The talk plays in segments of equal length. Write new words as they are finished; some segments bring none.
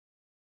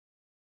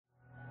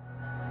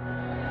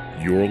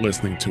You're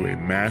listening to a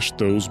Mash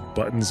Those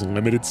Buttons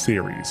limited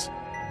series.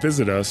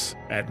 Visit us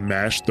at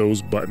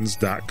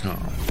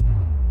mashthosebuttons.com.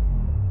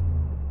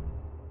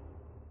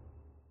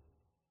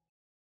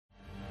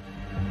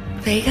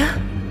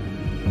 Vega?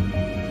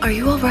 Are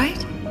you all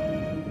right?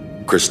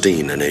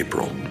 Christine and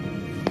April,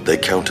 they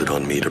counted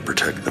on me to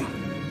protect them.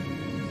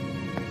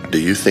 Do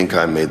you think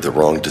I made the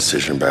wrong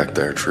decision back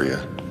there,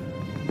 Tria?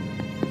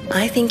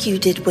 I think you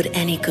did what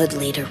any good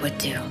leader would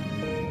do.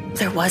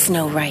 There was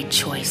no right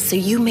choice, so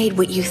you made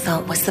what you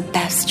thought was the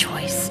best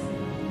choice.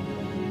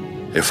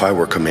 If I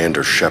were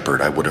Commander Shepard,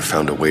 I would have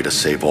found a way to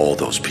save all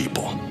those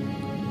people.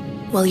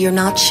 Well, you're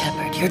not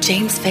Shepard, you're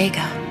James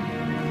Vega.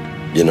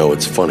 You know,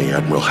 it's funny,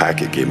 Admiral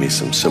Hackett gave me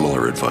some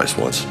similar advice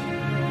once.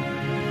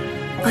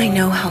 I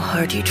know how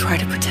hard you try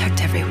to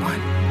protect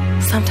everyone.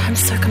 Sometimes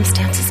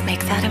circumstances make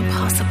that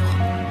impossible.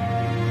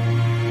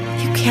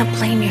 You can't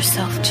blame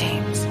yourself,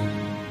 James.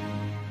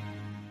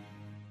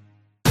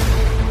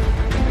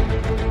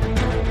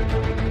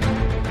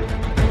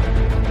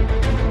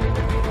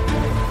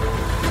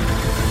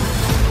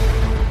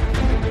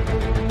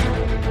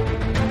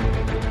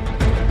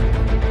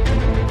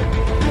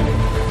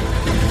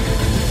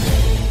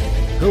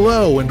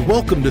 Hello, and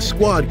welcome to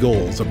Squad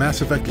Goals, a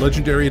Mass Effect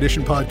Legendary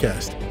Edition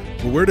podcast,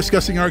 where we're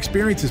discussing our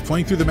experiences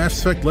playing through the Mass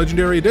Effect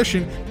Legendary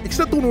Edition,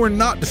 except when we're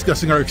not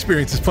discussing our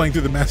experiences playing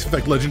through the Mass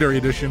Effect Legendary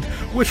Edition,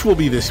 which will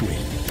be this week.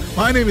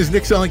 My name is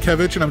Nick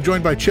Zelenkevich, and I'm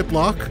joined by Chip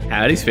Locke.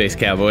 Howdy, Space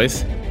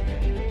Cowboys.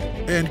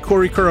 And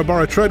Corey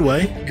Kurabara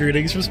Treadway.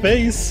 Greetings from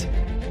space.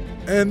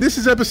 And this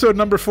is episode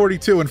number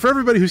 42, and for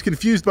everybody who's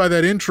confused by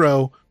that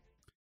intro,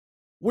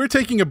 we're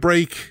taking a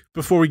break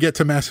before we get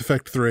to Mass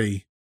Effect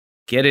 3.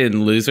 Get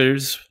in,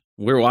 losers.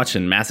 We're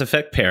watching Mass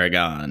Effect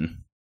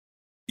Paragon.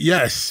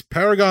 Yes,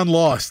 Paragon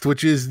Lost,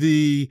 which is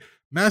the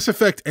Mass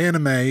Effect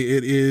anime.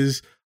 It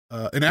is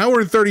an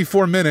hour and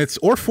 34 minutes,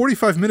 or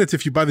 45 minutes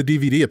if you buy the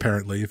DVD,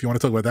 apparently, if you want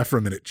to talk about that for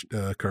a minute,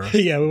 Kura.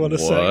 Yeah, we want to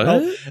say.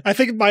 Oh, I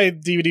think my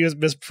DVD was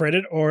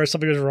misprinted or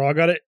something was wrong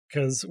on it,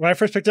 because when I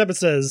first picked it up, it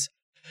says,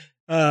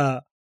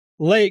 runtime,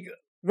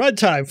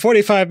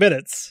 45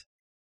 minutes.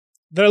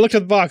 Then I looked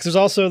at the box. There's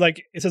also,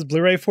 it says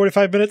Blu-ray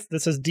 45 minutes. That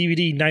says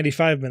DVD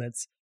 95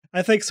 minutes.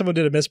 I think someone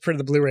did a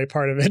misprint of the Blu-ray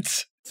part of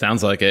it.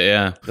 Sounds like it,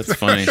 yeah. That's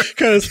funny.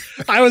 Because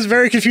I was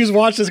very confused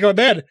watching this going,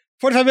 man,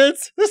 45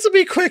 minutes? This will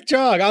be a quick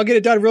jog. I'll get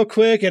it done real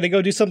quick and then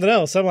go do something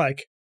else. I'm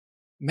like,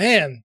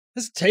 man,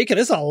 this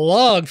is a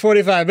long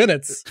 45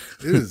 minutes.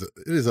 It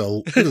is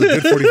a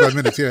good 45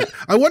 minutes, yeah.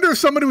 I wonder if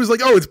somebody was like,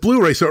 oh, it's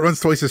Blu-ray, so it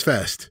runs twice as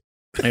fast.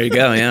 There you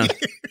go, yeah.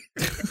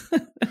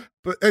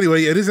 But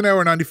anyway, it is an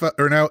hour 95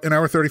 or an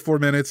hour 34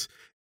 minutes.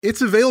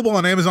 It's available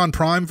on Amazon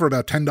Prime for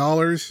about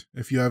 $10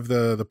 if you have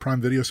the Prime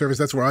Video service.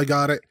 That's where I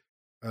got it.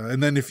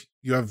 And then if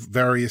you have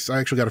various, I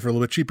actually got it for a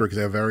little bit cheaper because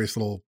I have various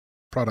little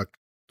product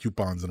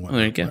coupons and whatnot.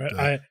 There you go.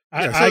 But,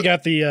 I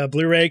got the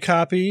Blu-ray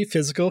copy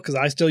physical because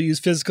I still use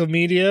physical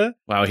media.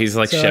 Wow, he's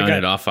showing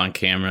it off on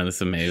camera.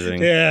 That's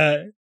amazing.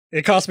 Yeah,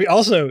 it cost me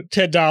also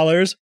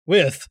 $10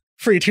 with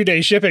free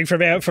 2-day shipping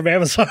from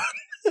Amazon.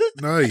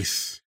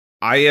 Nice.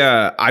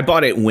 I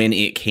bought it when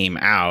it came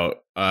out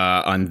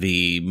on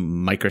the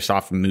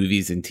Microsoft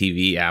Movies and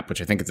TV app,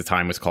 which I think at the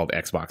time was called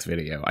Xbox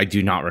Video. I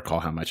do not recall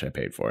how much I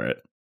paid for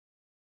it.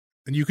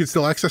 And you can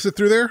still access it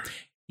through there?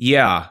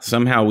 Yeah,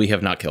 somehow we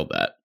have not killed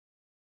that.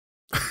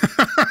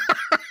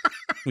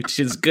 Which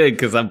is good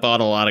because I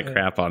bought a lot of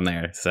crap on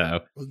there.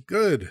 So well,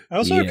 good. I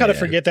also kind of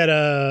forget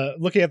that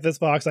looking at this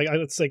box,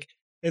 it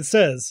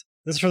says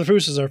this is from the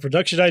producers of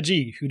Production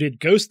IG, who did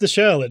Ghost in the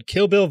Shell and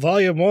Kill Bill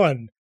Volume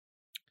 1.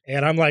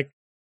 And I'm like,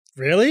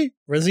 really?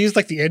 Was these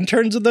the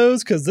interns of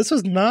those? Because this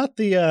was not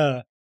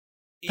the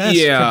best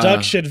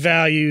production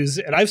values.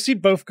 And I've seen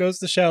both Ghost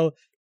in the Shell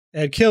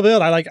and Kill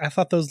Bill. I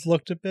thought those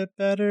looked a bit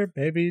better.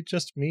 Maybe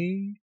just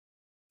me.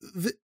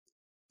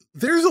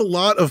 There's a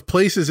lot of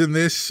places in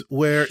this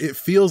where it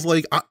feels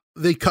like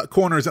they cut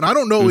corners. And I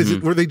don't know, is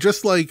it were they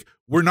just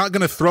we're not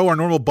going to throw our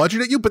normal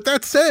budget at you? But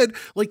that said,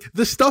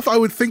 the stuff I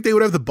would think they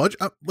would have the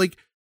budget.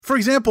 For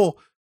example,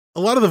 a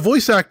lot of the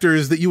voice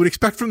actors that you would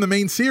expect from the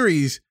main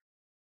series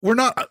were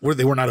not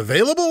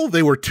available.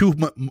 They were too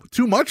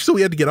much, so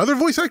we had to get other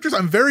voice actors.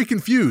 I'm very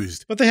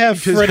confused. But they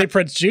have Freddie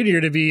Prinze Jr.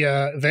 to be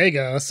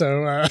Vega,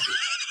 so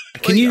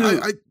can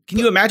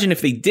you imagine if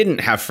they didn't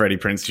have Freddie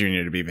Prinze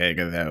Jr. to be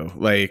Vega though?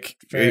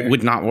 It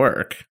would not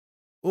work.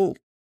 Well,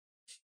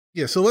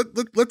 yeah. So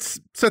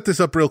let's set this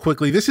up real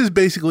quickly. This is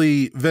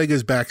basically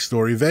Vega's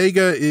backstory.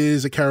 Vega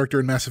is a character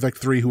in Mass Effect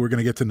 3 who we're going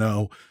to get to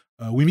know.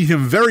 We meet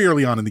him very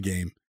early on in the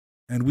game.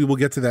 And we will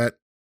get to that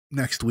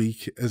next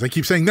week. As I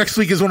keep saying, next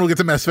week is when we'll get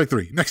to Mass Effect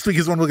 3. Next week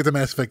is when we'll get to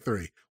Mass Effect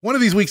 3. One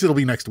of these weeks, it'll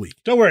be next week.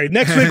 Don't worry.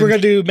 Next week, we're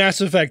going to do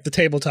Mass Effect, the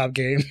tabletop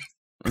game.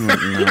 Oh,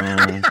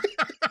 no.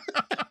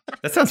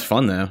 That sounds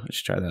fun, though. I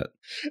should try that.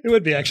 It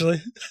would be,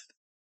 actually.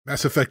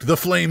 Mass Effect, the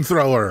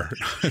flamethrower.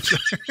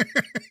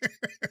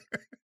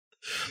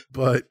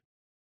 But,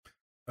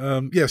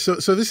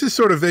 so this is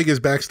sort of Vega's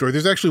backstory.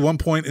 There's actually one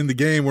point in the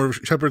game where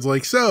Shepard's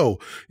like, so,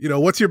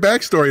 what's your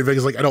backstory? And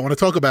Vega's like, I don't want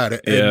to talk about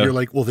it. And you're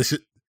like, well, this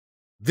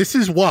this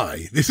is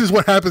why. This is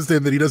what happens to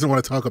him that he doesn't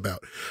want to talk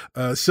about.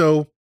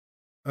 So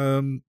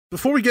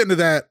before we get into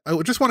that,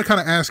 I just want to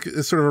kind of ask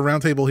sort of a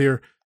roundtable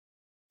here.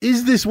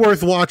 Is this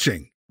worth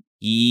watching?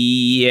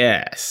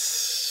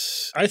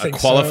 Yes. I think a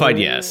qualified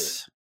so.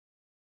 Yes.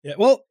 Yeah,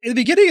 well, in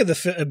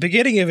the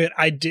beginning of it,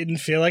 I didn't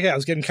feel like it. I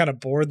was getting kind of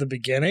bored the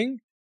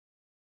beginning.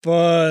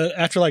 But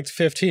after like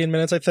 15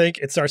 minutes, I think,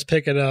 it starts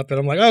picking up. And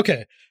I'm like,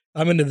 okay,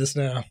 I'm into this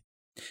now.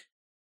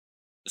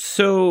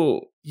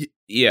 So,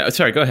 yeah.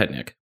 Sorry, go ahead,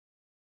 Nick.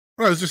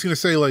 Well, I was just going to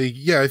say, like,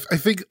 yeah, I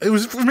think it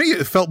was, for me,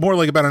 it felt more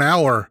like about an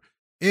hour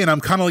in. I'm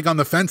kind of like on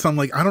the fence. I'm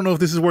like, I don't know if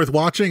this is worth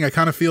watching. I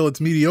kind of feel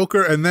it's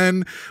mediocre. And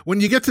then when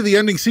you get to the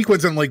ending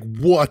sequence, I'm like,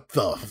 what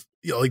the...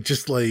 like,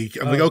 just like,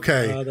 I'm like,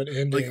 okay. That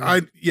ending.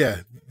 Like,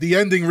 the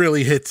ending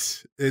really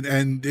hits.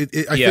 And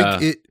I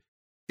think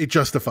it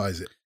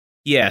justifies it.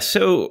 Yeah,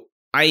 so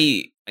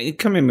I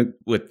come in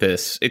with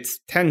this.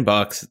 It's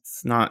 $10.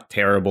 It's not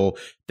terrible.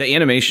 The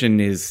animation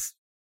is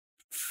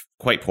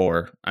quite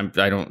poor.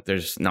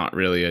 There's not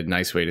really a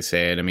nice way to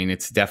say it. I mean,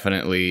 it's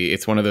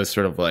one of those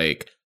sort of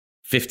like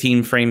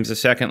 15 frames a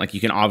second. Like,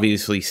 you can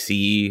obviously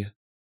see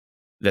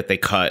that they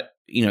cut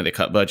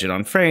budget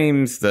on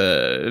frames.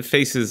 The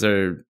faces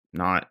are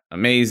not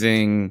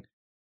amazing.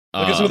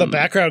 Look at some of the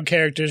background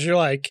characters. You're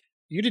like,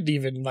 you didn't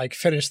even like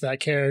finish that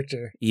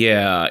character.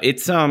 Yeah,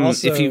 it's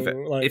Also,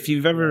 if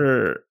you've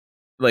ever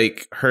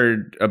like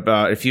heard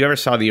about, if you ever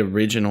saw the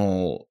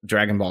original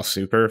Dragon Ball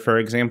Super, for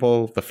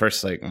example, the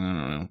first, like, I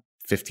don't know,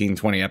 15,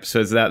 20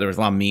 episodes of that, there was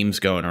a lot of memes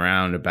going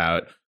around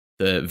about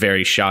the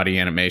very shoddy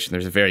animation.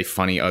 There's a very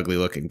funny, ugly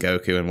looking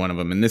Goku in one of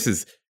them, and this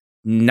is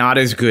not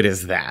as good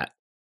as that.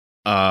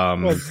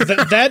 Well,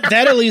 that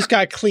at least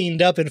got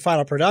cleaned up in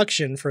final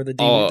production for the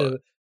DVD,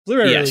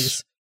 Blu-ray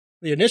release.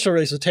 The initial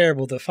release was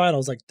terrible. The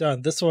final's like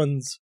done. This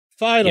one's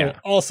final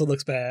also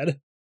looks bad.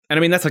 And I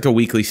mean, that's like a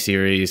weekly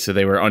series, so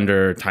they were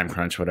under time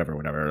crunch, whatever.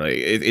 Like,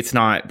 it's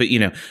not, but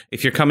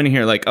if you're coming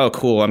here like, oh,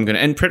 cool,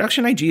 and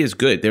Production IG is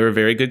good. They're a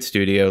very good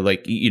studio.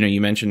 Like, you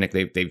mentioned,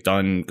 Nick, they've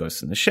done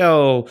Ghost in the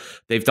Shell.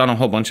 They've done a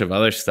whole bunch of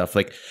other stuff.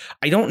 Like,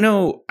 I don't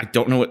know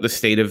what the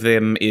state of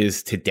them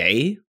is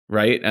today,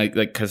 right? Like,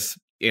 because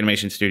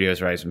animation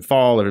studios rise and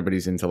fall.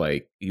 Everybody's into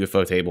like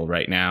UFO Table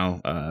right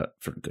now,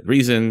 for good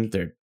reason.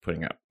 They're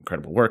putting out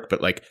incredible work,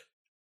 but like,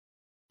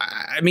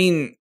 I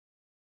mean,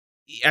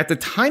 at the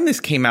time this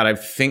came out, I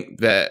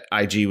think that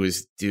IG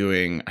was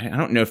doing, I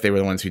don't know if they were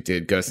the ones who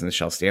did Ghost in the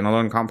Shell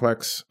standalone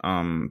complex,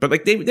 but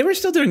like they were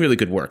still doing really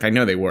good work. I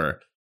know they were.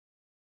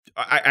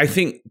 I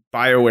think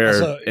BioWare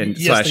also, and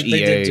yes, / they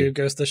EA did do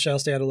Ghost in the Shell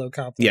standalone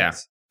complex. Yeah.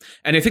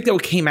 And I think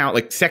that came out,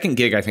 like, Second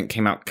Gig, I think,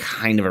 came out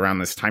kind of around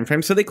this time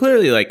frame. So they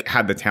clearly, like,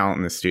 had the talent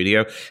in the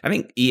studio. I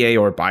think EA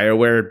or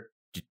BioWare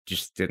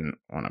just didn't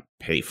want to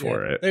pay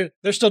for it.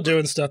 They're still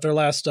doing stuff. Their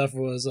last stuff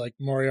was, like,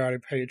 Moriarty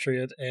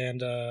Patriot and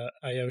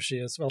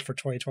Ayoshi as well for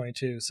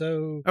 2022.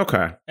 So,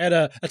 okay.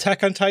 And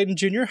Attack on Titan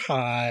Junior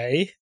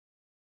High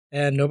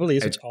and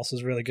Noblesse, which also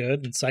is really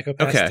good, and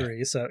Psychopaths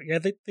 3. So, yeah,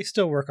 they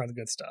still work on the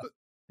good stuff.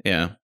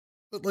 Yeah.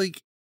 But,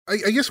 like,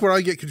 I guess where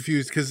I get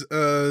confused, because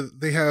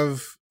they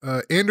have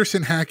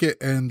Anderson,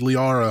 Hackett, and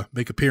Liara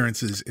make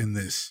appearances in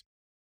this.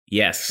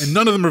 Yes, and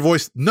none of them are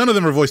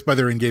voiced by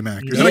their in-game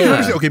actors. Yeah. And I can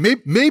understand,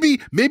 okay,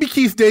 maybe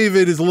Keith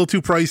David is a little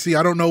too pricey.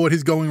 I don't know what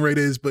his going rate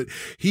is, but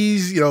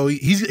he's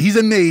he's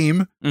a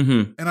name,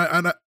 mm-hmm.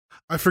 and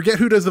I forget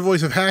who does the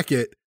voice of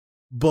Hackett,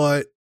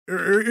 but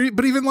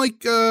even like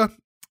the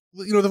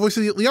voice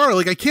of Liara,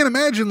 like I can't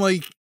imagine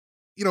like.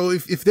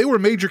 If they were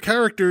major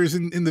characters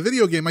in the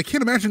video game, I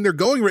can't imagine their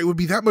going rate would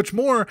be that much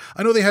more.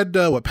 I know they had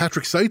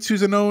Patrick Seitz,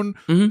 who's a known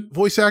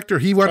voice actor.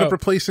 He wound up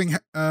replacing.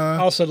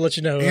 Also, to let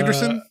you know,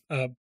 Anderson.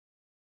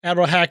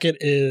 Admiral Hackett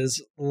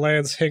is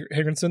Lance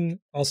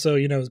Higginson, also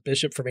is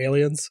Bishop from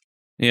Aliens.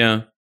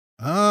 Yeah.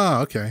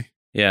 Ah, okay.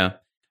 Yeah.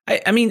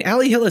 I mean,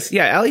 Allie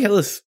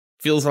Hillis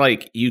feels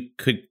like you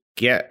could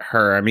get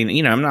her. I mean,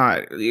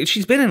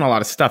 she's been in a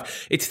lot of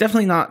stuff. It's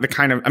definitely not the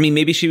kind of, I mean,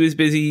 maybe she was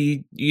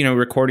busy,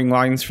 recording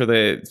lines for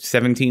the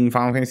 17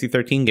 Final Fantasy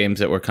 13 games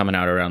that were coming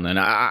out around then.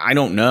 I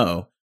don't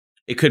know.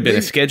 It could have been a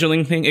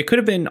scheduling thing. It could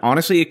have been,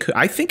 honestly,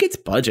 I think it's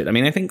budget. I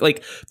mean, I think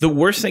like the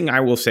worst thing I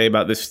will say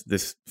about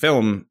this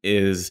film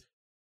is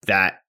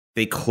that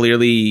they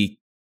clearly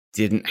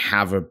didn't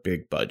have a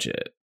big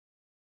budget.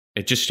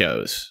 It just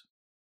shows.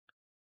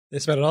 They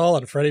spent it all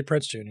on Freddie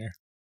Prinze Jr.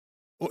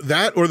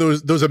 That or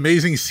those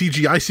amazing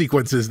CGI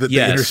sequences that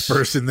they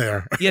intersperse in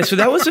there. Yeah, so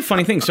that was a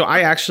funny thing. So I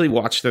actually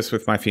watched this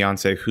with my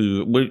fiance,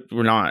 who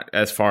we're not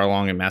as far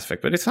along in Mass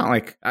Effect, but it's not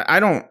like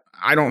I don't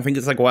think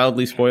it's like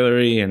wildly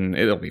spoilery, and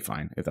it'll be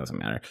fine. It doesn't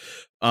matter.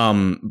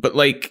 But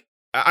like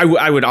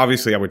I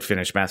would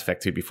finish Mass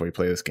Effect 2 before you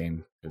play this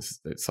game because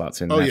it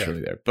slots in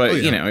naturally there. But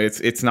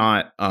it's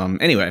not.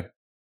 Anyway.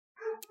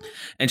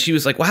 And she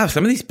was like, wow,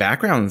 some of these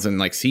backgrounds and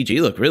like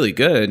CG look really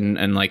good,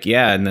 and like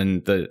and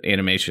then the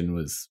animation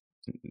was.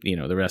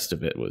 The rest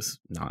of it was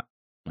not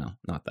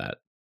that.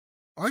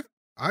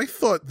 I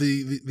thought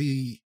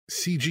the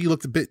CG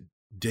looked a bit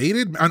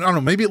dated. I don't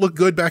know. Maybe it looked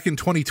good back in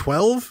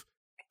 2012,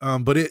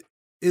 but it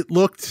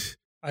looked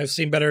I've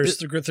seen better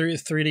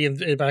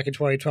 3D back in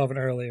 2012 and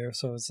earlier,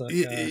 so it's like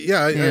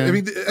I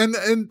mean, and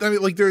I mean,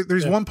 like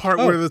there's one part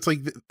where it's like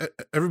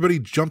everybody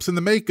jumps in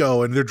the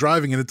Mako and they're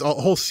driving, and it's a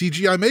whole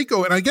CGI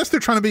Mako, and I guess they're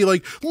trying to be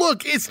like,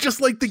 look, it's just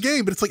like the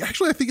game, but it's like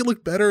actually I think it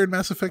looked better in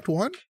Mass Effect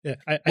 1. Yeah,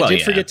 I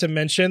did forget to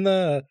mention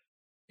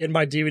in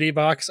my DVD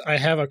box, I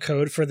have a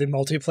code for the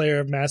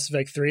multiplayer of Mass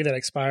Effect 3 that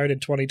expired in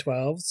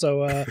 2012.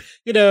 So,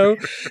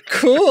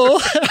 cool.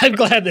 I'm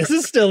glad this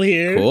is still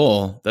here.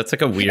 Cool. That's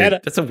like a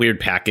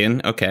weird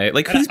pack-in. Okay.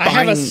 Like, who's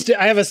buying?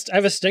 I have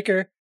a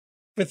sticker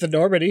with the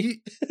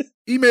Normandy.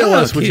 Email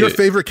us with your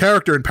favorite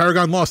character in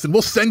Paragon Lost, and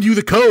we'll send you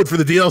the code for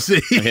the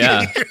DLC.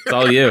 Yeah, it's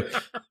all you.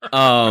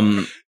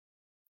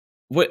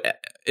 What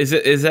is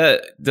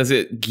it? Does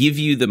it give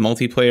you the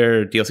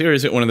multiplayer DLC, or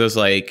is it one of those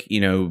like,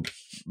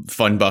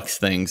 fun bucks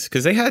things?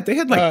 Because they had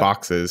like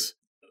boxes.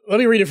 Let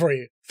me read it for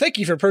you. Thank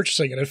you for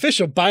purchasing an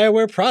official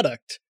BioWare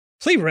product.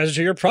 Please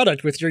register your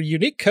product with your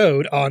unique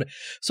code on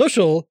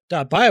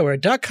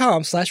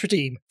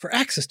social.bioware.com/redeem for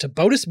access to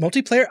bonus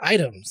multiplayer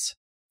items.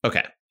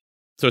 Okay.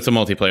 So it's a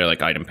multiplayer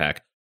like item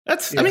pack. I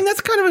mean,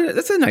 that's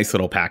that's a nice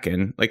little pack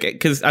in. Like,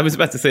 because I was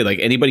about to say, like,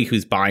 anybody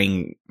who's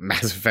buying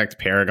Mass Effect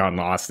Paragon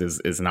Lost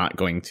is not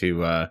going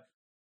to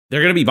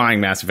they're going to be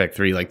buying Mass Effect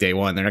 3 like day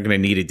one. They're not going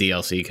to need a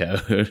DLC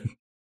code.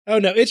 Oh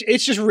no,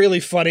 it's just really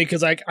funny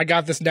because I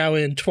got this now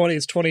in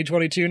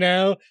 2022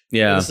 now.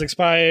 Yeah. This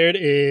expired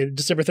in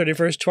December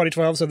 31st,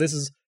 2012, so this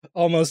is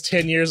almost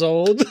 10 years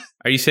old.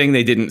 Are you saying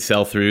they didn't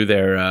sell through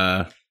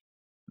their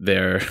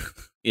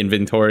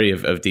inventory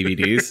of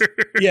DVDs?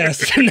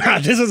 Yes. No,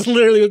 this is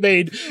literally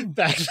made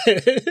back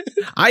then.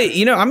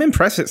 I'm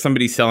impressed that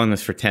somebody's selling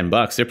this for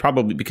 $10. They're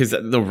probably, because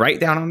the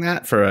write down on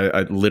that for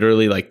a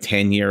literally like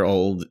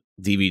 10-year-old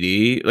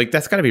DVD, like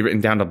that's got to be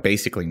written down to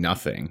basically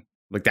nothing.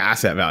 Like the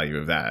asset value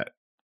of that.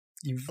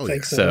 You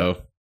think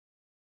so?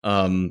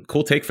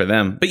 Cool take for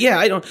them. But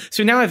yeah,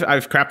 so now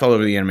I've crapped all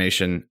over the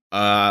animation.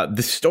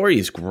 The story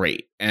is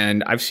great.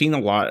 And I've seen a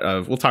lot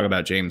of, we'll talk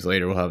about James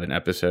later. We'll have an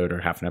episode or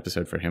half an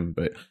episode for him.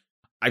 But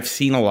I've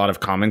seen a lot of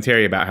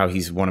commentary about how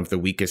he's one of the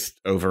weakest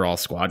overall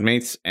squad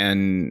mates.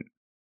 And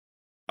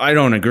I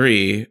don't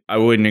agree. I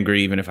wouldn't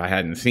agree even if I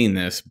hadn't seen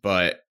this.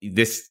 But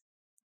this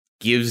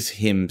gives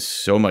him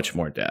so much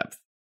more depth.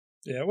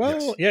 Yeah,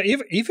 well, yeah.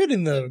 Even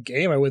in the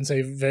game, I wouldn't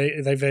say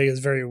Vega is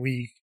very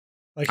weak.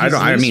 Like we'll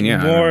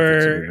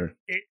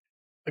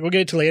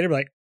get to later. But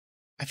like,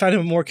 I found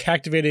him a more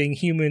captivating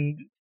human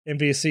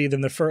NPC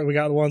than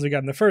the ones we got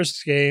in the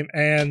first game,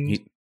 and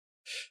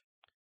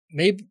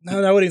I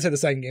wouldn't say the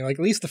second game. Like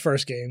at least the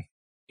first game.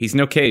 He's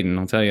no Caden,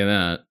 I'll tell you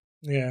that.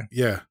 Yeah,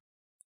 yeah.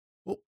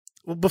 Well,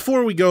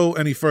 before we go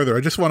any further,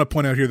 I just want to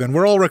point out here. Then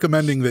we're all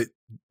recommending that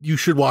you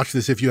should watch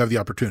this if you have the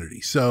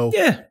opportunity. So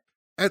yeah,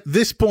 at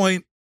this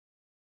point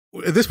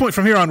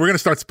from here on, we're going to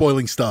start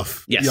spoiling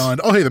stuff beyond,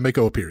 the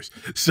Mako appears.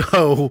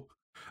 So,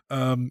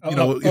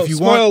 if you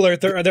spoiler want...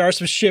 alert, there are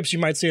some ships you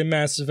might see in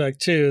Mass Effect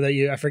 2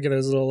 that I forget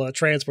those little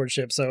transport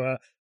ships. So,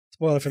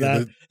 spoiler for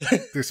that.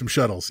 There's some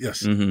shuttles,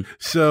 yes. Mm-hmm.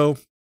 So,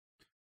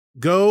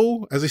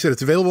 go, as I said,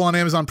 it's available on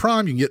Amazon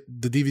Prime. You can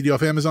get the DVD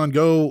off Amazon.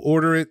 Go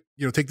order it.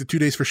 Take the 2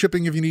 days for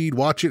shipping if you need.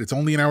 Watch it. It's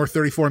only an hour,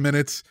 34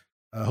 minutes.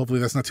 Hopefully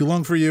that's not too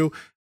long for you.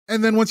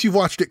 And then once you've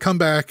watched it, come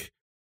back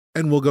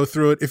and we'll go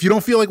through it. If you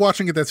don't feel like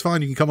watching it, that's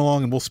fine. You can come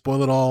along and we'll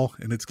spoil it all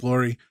in its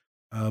glory.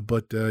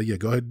 But go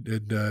ahead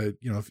and,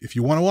 if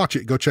you want to watch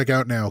it, go check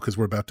out now because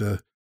we're about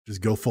to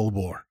just go full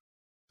bore.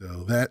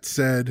 So that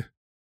said,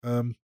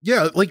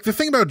 like the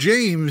thing about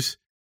James,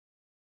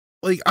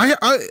 like I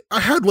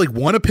had like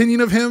one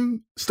opinion of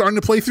him starting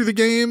to play through the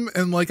game,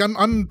 and like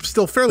I'm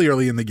still fairly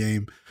early in the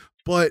game,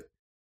 but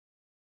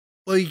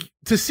like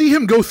to see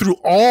him go through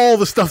all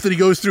the stuff that he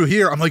goes through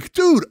here, I'm like,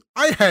 dude,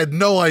 I had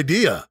no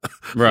idea.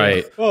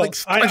 Right. Well,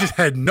 I just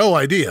had no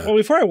idea. Well,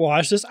 before I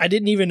watched this, I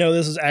didn't even know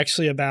this was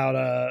actually about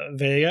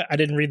Vega. I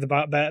didn't read the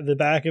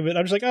back of it.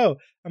 I'm just like, oh,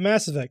 a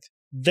Mass Effect.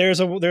 There's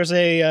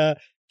a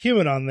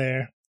human on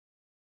there.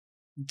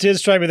 Did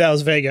strike me that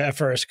was Vega at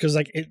first because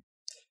like it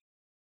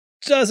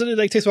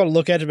takes a while to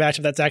look at a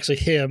matchup that's actually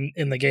him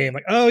in the game.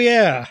 Like, oh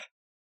yeah.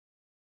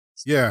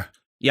 Yeah.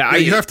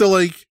 You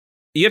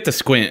have to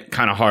squint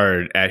kind of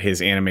hard at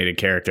his animated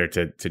character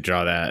to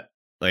draw that.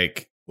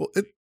 Like, well,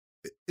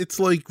 it's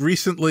like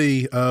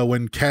recently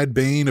when Cad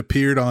Bane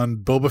appeared on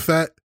Boba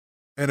Fett,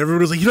 and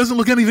everyone was like, he doesn't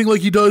look anything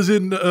like he does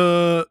in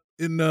the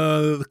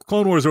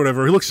Clone Wars or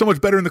whatever. He looks so much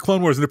better in the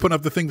Clone Wars, and they're putting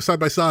up the thing side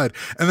by side.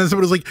 And then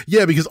somebody was like,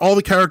 yeah, because all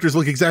the characters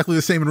look exactly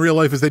the same in real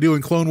life as they do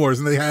in Clone Wars,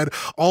 and they had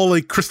all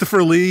like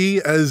Christopher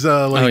Lee as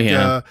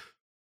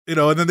and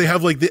then they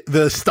have like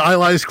the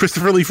stylized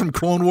Christopher Lee from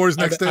Clone Wars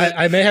next to it.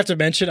 I may have to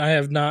mention I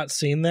have not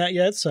seen that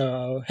yet,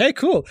 so hey,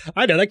 cool.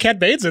 I know that Cad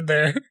Bane's in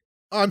there.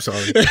 Oh, I'm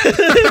sorry.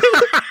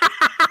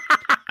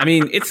 I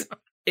mean, it's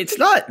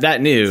not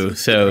that new,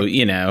 so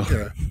Yeah.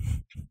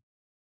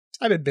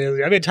 I've been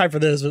busy. I made time for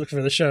this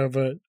for the show,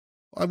 but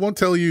I won't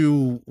tell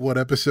you what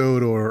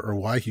episode or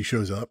why he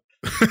shows up.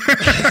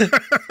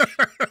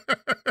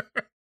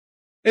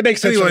 It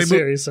makes sense for the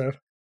series, so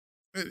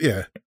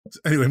yeah.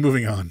 Anyway,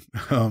 moving on.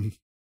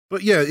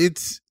 But yeah,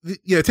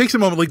 it takes a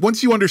moment. Like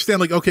once you understand,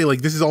 like, okay,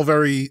 like this is all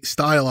very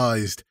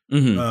stylized.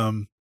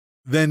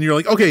 Then you're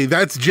like, okay,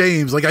 that's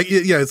James. Like,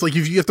 it's like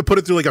you have to put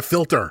it through like a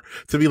filter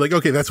to be like,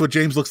 okay, that's what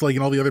James looks like,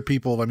 and all the other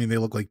people. I mean, they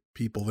look like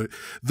people.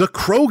 The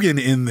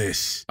Krogan in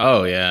this,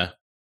 oh yeah,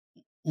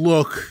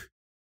 look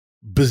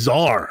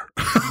bizarre.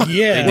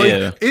 Yeah,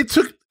 like,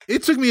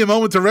 it took me a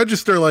moment to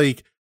register.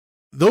 Like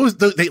they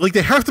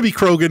have to be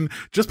Krogan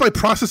just by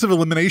process of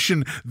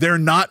elimination. They're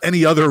not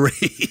any other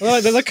race.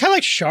 Well, they're like kind of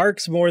like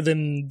sharks more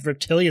than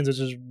reptilians, which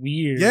is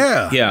weird.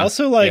 Yeah.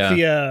 Also,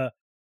 like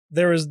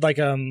there was like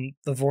the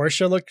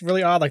Vorsha looked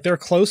really odd. Like they were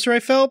closer,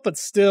 I felt, but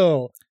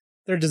still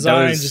their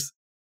design just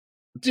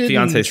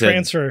didn't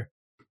transfer.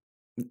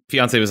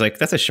 Fiance was like,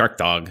 "That's a shark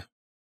dog."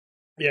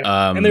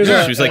 Yeah, and she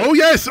was like, "Oh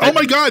yes, oh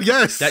my god,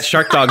 yes." That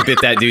shark dog bit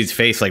that dude's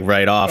face like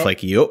right off.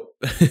 Like, yup.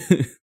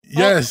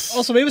 Yes.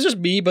 Also, maybe it was just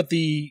me, but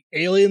the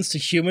aliens to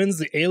humans,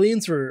 the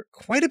aliens were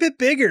quite a bit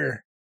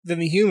bigger than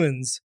the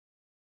humans,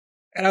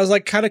 and I was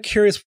like kind of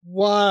curious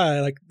why.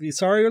 Like the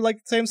Asari were like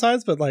the same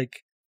size, but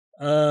like.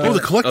 The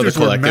collectors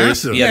were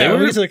massive. Yeah, they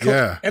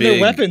were. And their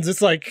weapons,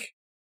 it's like,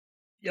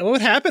 yeah, what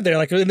would happen there?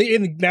 Like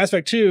in Mass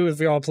Effect 2, if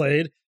we all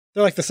played,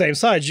 they're like the same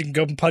size. You can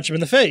go and punch them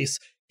in the face.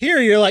 Here,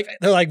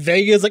 they're like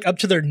Vega's like up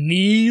to their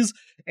knees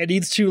and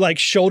needs to like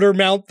shoulder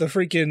mount the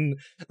freaking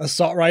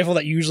assault rifle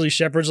that usually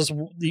Shepard's just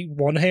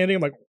one handing.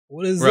 I'm like,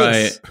 what is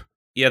this?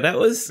 Yeah, that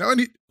was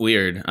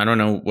weird. I don't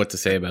know what to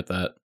say about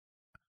that.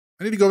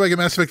 I need to go back to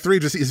Mass Effect 3.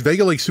 Just is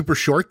Vega like super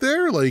short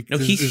there? Like, no,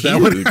 he's is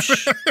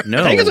huge.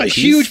 No, Vega's a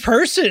huge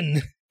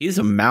person. He's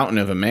a mountain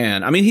of a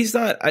man. I mean, he's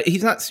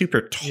not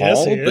super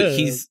tall, but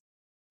he's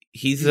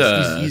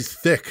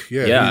thick.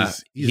 Yeah.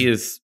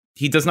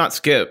 He does not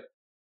skip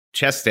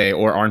chest day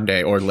or arm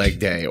day or leg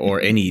day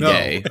or any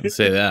day. I'll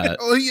say that.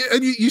 Oh, yeah,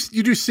 and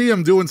you do see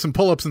him doing some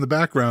pull-ups in the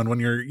background when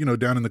you're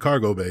down in the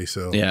cargo bay.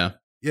 So yeah.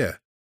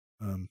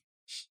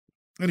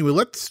 Anyway,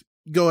 let's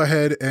go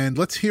ahead and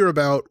let's hear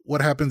about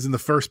what happens in the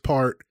first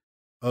part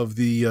of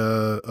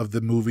the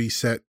movie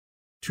set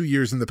 2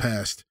 years in the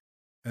past,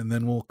 and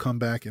then we'll come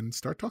back and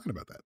start talking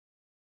about that.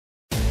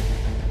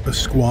 A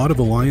squad of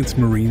Alliance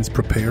Marines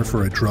prepare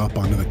for a drop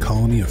onto the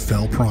colony of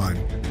Fel Prime,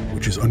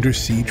 which is under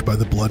siege by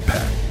the Blood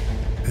Pack.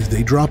 As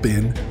they drop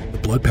in, the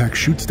Blood Pack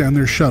shoots down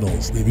their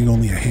shuttles, leaving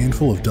only a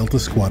handful of Delta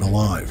Squad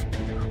alive.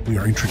 We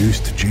are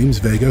introduced to James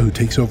Vega, who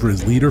takes over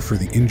as leader for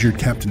the injured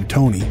Captain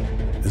Tony,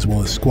 as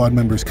well as squad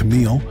members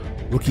Camille,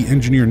 Rookie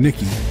Engineer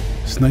Nikki,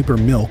 Sniper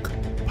Milk,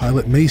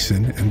 Pilot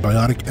Mason, and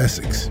Biotic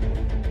Essex.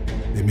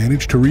 They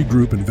manage to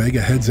regroup and Vega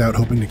heads out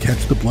hoping to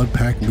catch the Blood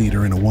Pack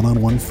leader in a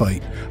one-on-one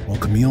fight while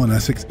Camille and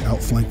Essex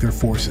outflank their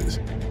forces.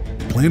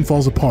 The plan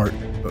falls apart,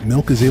 but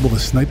Milk is able to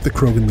snipe the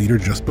Krogan leader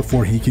just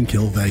before he can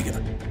kill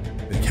Vega.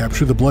 They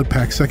capture the Blood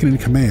Pack second in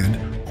command,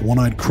 a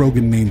one-eyed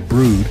Krogan named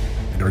Brood,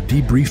 and are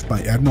debriefed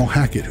by Admiral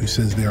Hackett, who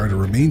says they are to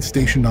remain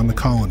stationed on the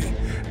colony,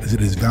 as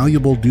it is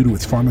valuable due to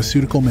its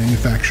pharmaceutical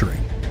manufacturing.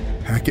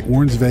 Hackett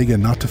warns Vega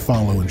not to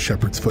follow in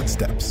Shepard's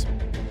footsteps.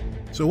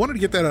 So I wanted to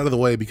get that out of the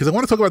way because I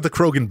want to talk about the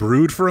Krogan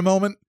Brood for a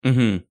moment.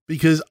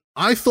 Because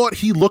I thought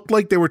he looked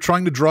like they were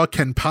trying to draw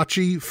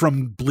Kenpachi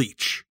from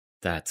Bleach.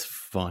 That's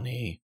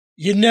funny.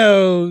 That's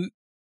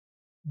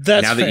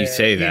now that you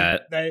say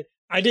that.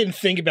 I didn't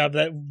think about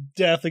that.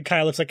 Definitely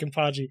kind of looks like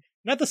Kenpachi.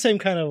 Not the same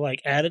kind of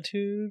like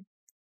attitude,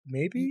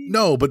 maybe?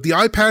 No, but the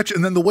eye patch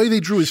and then the way they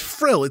drew his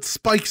frill, it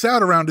spikes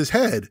out around his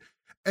head.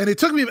 And it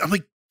took me, I'm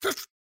like,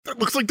 that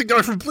looks like the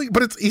guy from Bleach,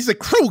 but he's a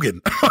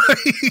Krogan.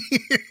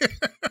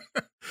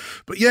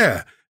 But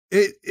yeah,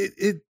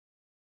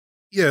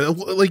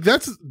 like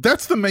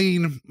that's my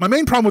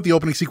main problem with the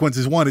opening sequence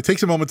is one, it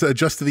takes a moment to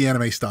adjust to the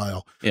anime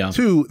style. Yeah.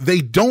 Two, they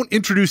don't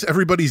introduce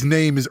everybody's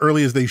name as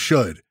early as they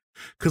should.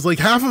 Because like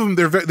half of them,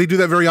 they do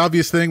that very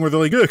obvious thing where they're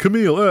like,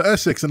 Camille,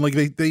 Essex, and like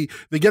they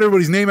get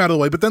everybody's name out of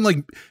the way. But then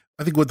like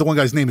I think what the one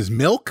guy's name is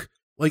Milk.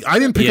 Like I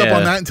didn't pick up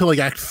on that until like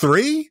Act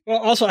 3. Well,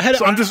 also I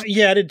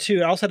did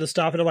too. I also had to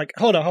stop and I'm like,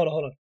 hold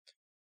on.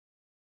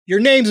 Your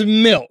name's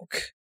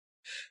Milk.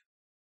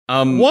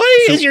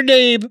 Why is your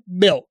name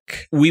Milk?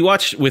 We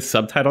watched with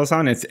subtitles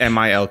on. It's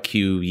Milque.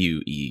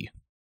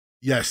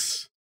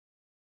 Yes.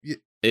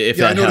 If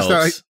that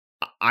helps.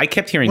 I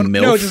kept hearing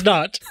MILF. No, it does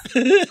not.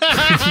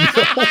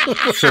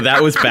 So that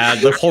was bad.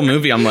 The whole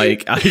movie, I'm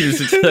like, like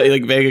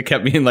Vega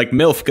kept being like,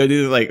 MILF, go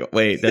do like,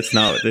 wait, that's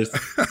not what there's.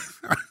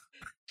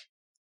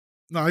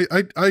 No,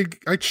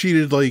 I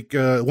cheated. Like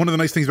one of the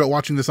nice things about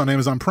watching this on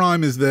Amazon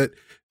Prime is that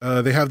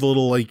they have the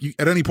little like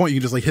at any point you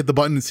can just like hit the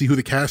button and see who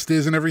the cast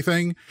is and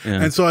everything.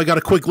 Yeah. And so I got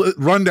a quick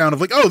rundown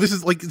of like, oh, this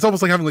is like it's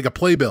almost like having like a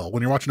playbill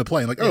when you're watching a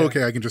play. And like, oh,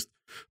 okay, I can just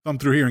thumb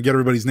through here and get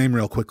everybody's name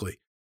real quickly.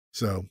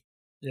 So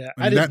yeah,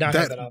 I did not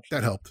have that option.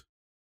 That helped.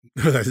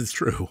 That is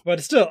true. But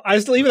I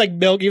still even like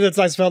Milk, even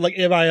though I spelled like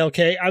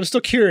MILK, I'm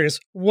still curious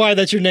why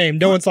that's your name.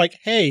 No one's like,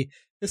 hey,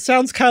 this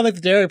sounds kind of like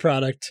the dairy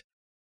product.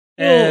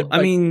 And well,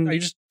 I mean, are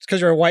you just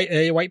because you're a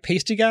white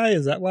pasty guy?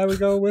 Is that why we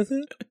go with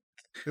it?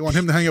 They want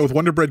him to hang out with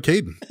Wonder Bread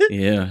Caden.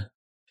 Yeah.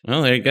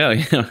 Well, there you go.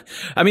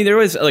 I mean, there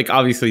was like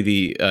obviously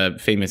the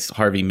famous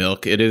Harvey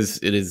Milk. It is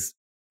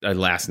a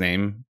last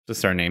name, the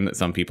surname that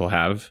some people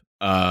have.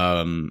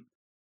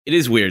 It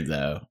is weird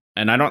though,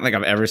 and I don't think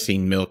I've ever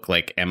seen Milk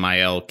like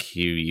Milque.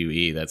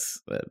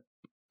 It's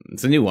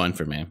a new one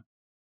for me.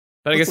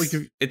 But I guess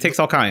like it takes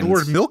all kinds. The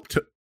word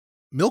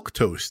milk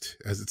toast,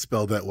 as it's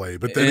spelled that way.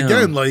 But then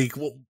again, like,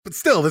 well, but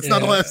still, that's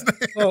not a last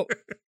name. Well,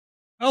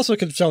 I also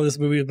could tell this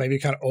movie was maybe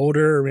kind of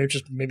older, or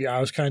maybe I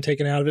was kind of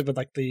taken out of it. But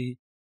like you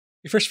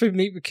first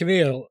meet with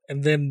Camille,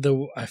 and then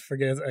I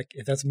forget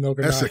if that's Milk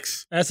or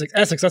Essex. not.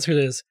 Essex, that's who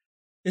it is.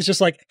 It's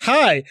just like,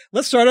 hi,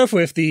 let's start off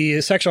with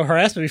the sexual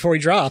harassment before we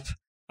drop.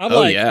 I'm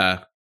like, yeah.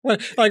 What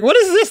is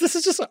this? This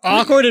is just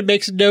awkward and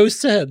makes no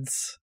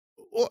sense.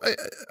 Well,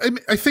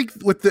 I think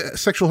with the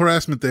sexual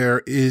harassment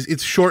there is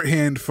it's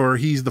shorthand for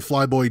he's the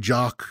flyboy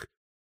jock,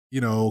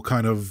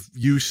 kind of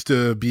used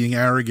to being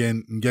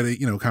arrogant and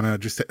getting, kind of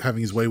just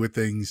having his way with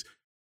things,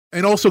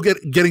 and also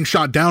getting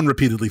shot down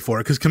repeatedly for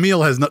it because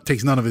Camille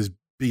takes none of his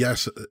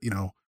BS,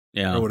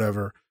 or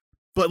whatever.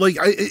 But like,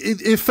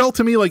 it felt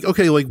to me like,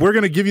 okay, like we're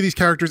gonna give you these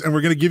characters and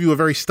we're gonna give you a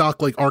very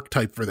stock like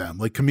archetype for them.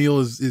 Like Camille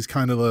is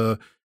kind of a,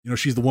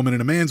 she's the woman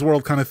in a man's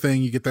world kind of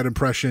thing. You get that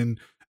impression.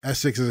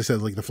 Essex, as I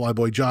said, like the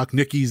flyboy jock.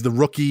 Nikki's the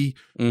rookie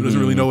who doesn't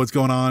really know what's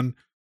going on.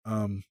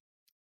 Then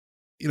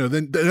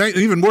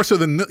even more so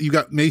than you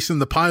got Mason,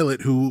 the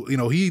pilot, who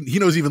he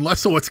knows even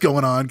less of what's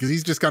going on because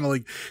he's just kind of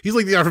like he's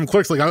like the guy from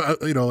Clerks, like I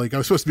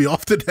was supposed to be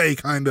off today,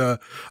 kind of.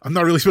 I'm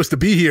not really supposed to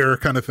be here,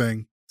 kind of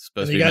thing.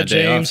 And you got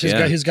James,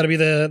 who's got to be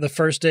the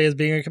first day as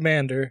being a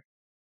commander.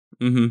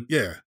 Mm-hmm.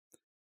 Yeah.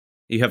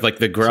 You have like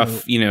the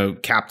gruff,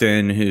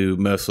 captain who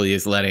mostly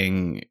is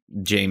letting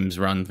James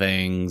run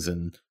things,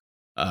 and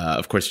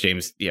of course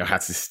James,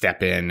 has to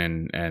step in,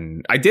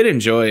 and I did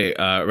enjoy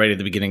right at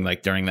the beginning,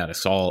 like during that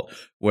assault,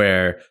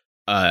 where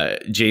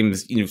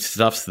James,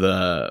 stuffs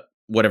the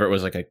whatever it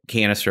was, like a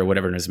canister or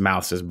whatever in his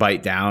mouth, says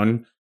bite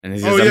down. And he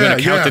says, I'm going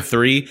to count to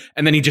 3.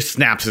 And then he just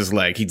snaps his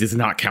leg. He does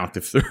not count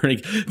to 3.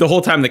 The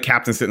whole time the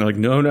captain's sitting there like,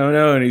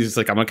 no. And he's just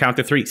like, I'm going to count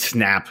to 3.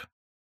 Snap.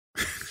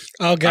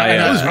 Oh, God.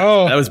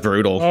 That was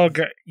brutal. Oh,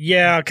 God.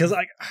 Yeah, because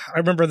I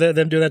remember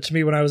them doing that to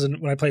me when I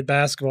played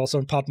basketball.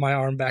 Someone popped my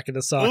arm back in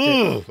the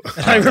socket.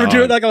 And I remember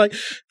doing that. Like,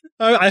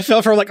 I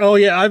felt for like, oh,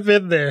 yeah, I've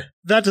been there.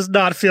 That does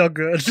not feel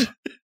good.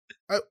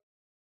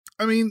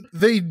 I mean,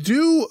 they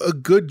do a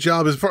good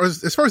job as far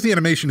as the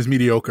animation is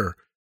mediocre.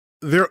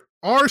 There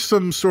are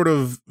some sort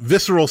of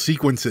visceral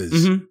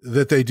sequences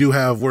that they do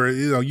have where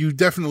you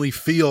definitely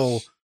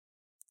feel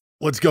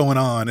what's going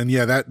on, and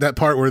that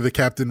part where the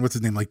captain, what's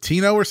his name, like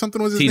Tino or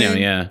something was his name? Tino,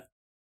 yeah.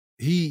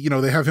 He,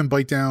 they have him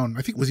bite down.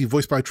 I think was he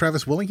voiced by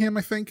Travis Willingham?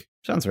 I think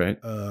sounds right.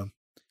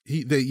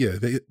 He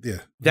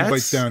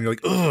bites down. You're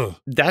like, ugh.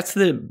 That's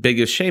the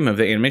biggest shame of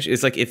the animation.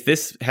 It's like if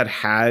this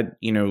had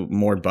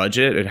more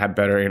budget, it had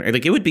better.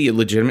 Like it would be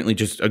legitimately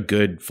just a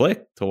good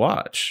flick to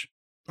watch.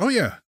 Oh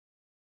yeah.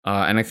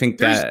 And I think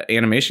that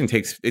animation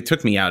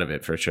took me out of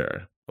it for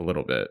sure a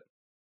little bit.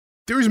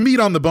 There's meat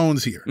on the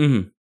bones here.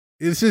 Mm-hmm.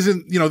 This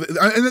isn't,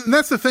 and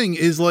that's the thing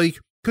is like,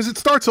 because it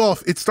starts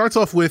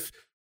off with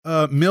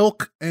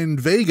Milk and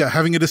Vega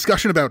having a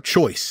discussion about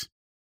choice.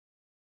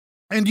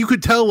 And you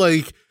could tell,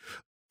 like,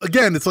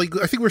 again, it's like,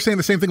 I think we're saying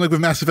the same thing like with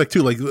Mass Effect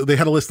 2. Like, they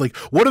had a list, like,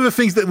 what are the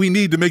things that we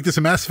need to make this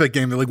a Mass Effect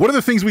game? They're like, what are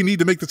the things we need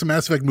to make this a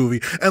Mass Effect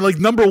movie? And, like,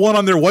 number 1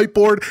 on their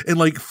whiteboard in,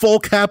 like, full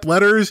cap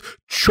letters,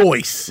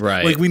 choice.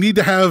 Right. Like, we need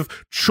to have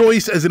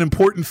choice as an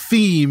important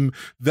theme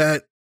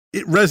that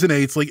it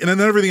resonates. Like, and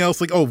then everything else,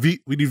 like, we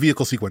need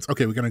vehicle sequence.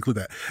 Okay, we got to include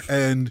that.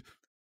 And,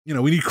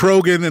 we need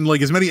Krogan and,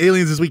 like, as many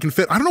aliens as we can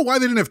fit. I don't know why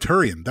they didn't have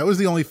Turian. That was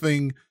the only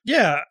thing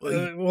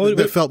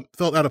that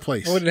felt out of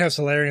place. We didn't have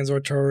Solarians or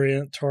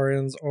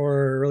Taurians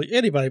or really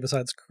anybody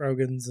besides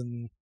Krogans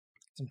and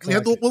some we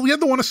had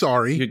the one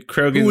Asari,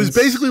 Krogans, who was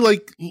basically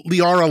like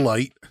Liara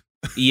Light.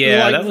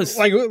 Yeah, that was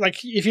like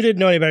if you didn't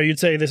know any better, you'd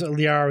say this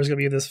Liara was going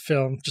to be in this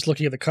film. Just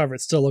looking at the cover,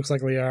 it still looks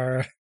like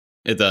Liara.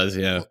 It does,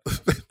 yeah.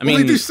 I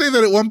mean, they do say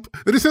that at one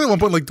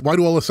point. Like, why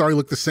do all Asari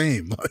look the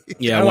same? Like,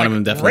 yeah, one of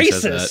them definitely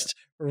racist, says that.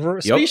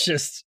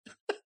 Specious.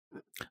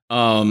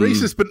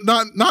 Racist, but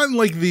not in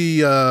like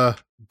the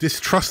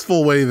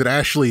distrustful way that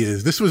Ashley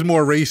is. This was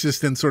more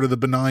racist and sort of the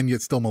benign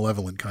yet still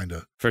malevolent kind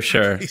of. For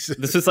sure. Racist.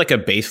 This is like a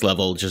base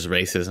level just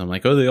racism.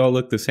 Like, they all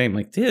look the same.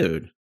 Like,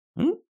 dude,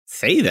 don't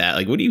say that.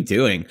 Like, what are you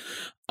doing?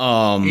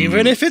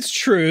 Even if it's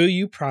true,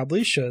 you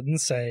probably shouldn't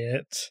say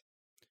it.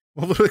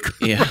 Well,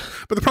 yeah.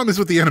 But the problem is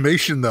with the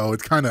animation, though.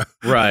 It's kind of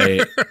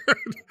right.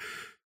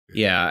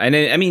 Yeah, and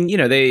I mean,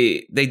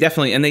 they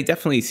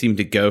definitely seem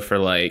to go for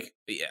like,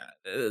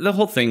 the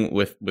whole thing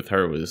with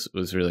her was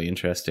really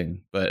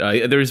interesting.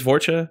 But there was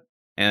Vorcha,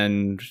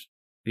 and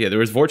there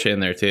was Vorcha in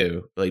there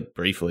too, like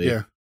briefly.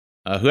 Yeah,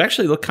 who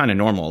actually look kind of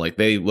normal. Like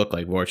they look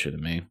like Vorcha to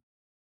me.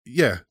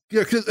 Yeah,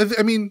 because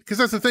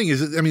that's the thing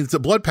is, it's a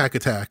blood pack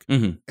attack,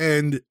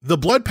 and the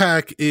blood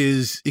pack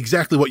is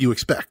exactly what you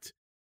expect.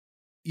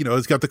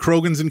 It's got the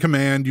Krogans in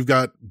command. You've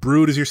got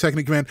Brood as your second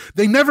in command.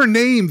 They never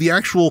name the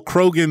actual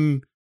Krogan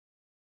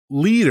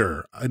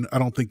leader. I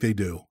don't think they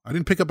do. I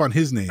didn't pick up on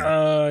his name.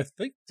 I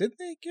think, did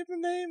they give a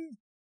name?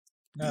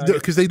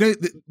 because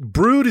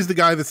Brood is the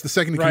guy that's the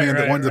second in command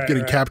that winds up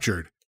getting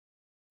captured.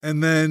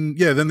 And then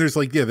then there's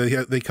like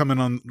they come in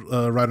on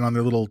riding on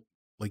their little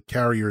like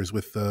carriers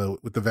with the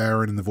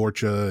Varen and the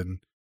Vorcha, and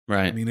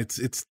right. I mean it's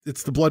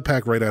the blood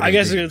pack right out. I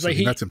guess game, it's like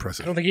that's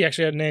impressive. I don't think he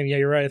actually had a name. Yeah,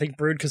 you're right. I think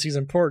Brood because he's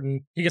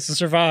important. He gets to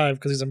survive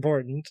because he's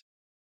important.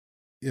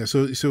 Yeah,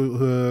 so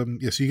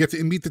you get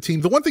to meet the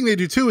team. The one thing they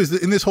do too is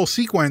that in this whole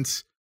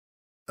sequence,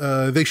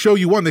 they show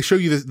you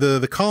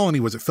the colony.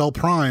 Was it Fel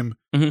Prime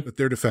that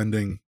they're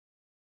defending?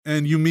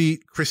 And you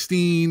meet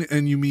Christine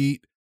and you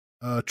meet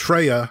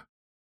Treya.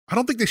 I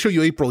don't think they show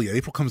you April yet.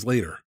 April comes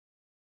later.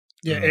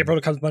 Yeah, April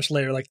comes much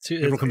later.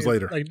 April comes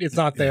later. Like it's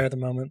not there at the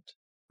moment.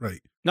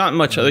 Right. Not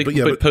much,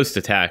 but post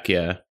attack,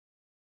 yeah.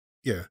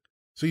 Yeah.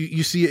 So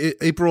you see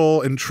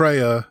April and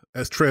Treya,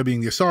 as Treya being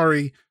the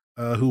Asari,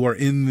 who are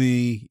in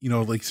the,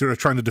 like sort of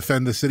trying to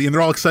defend the city. And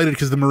they're all excited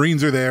because the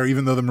Marines are there,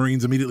 even though the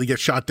Marines immediately get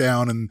shot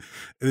down and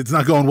it's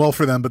not going well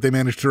for them, but they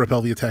managed to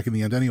repel the attack in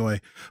the end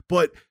anyway.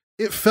 But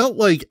it felt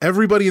like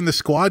everybody in the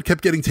squad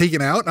kept getting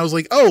taken out. And I was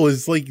like, oh,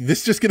 is like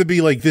this just going to be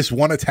like this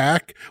one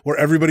attack where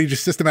everybody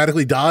just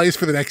systematically dies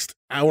for the next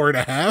hour and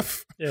a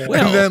half? Yeah.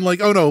 And then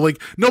like, oh no,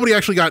 like nobody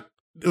actually got,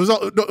 it was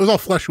all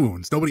flesh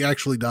wounds. Nobody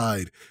actually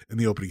died in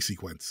the opening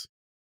sequence.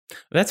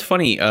 That's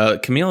funny.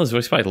 Camille is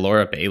voiced by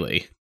Laura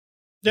Bailey.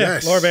 Yeah,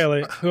 Yes. Laura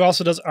Bailey, who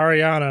also does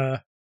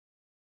Ariana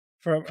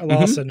from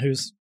Lawson,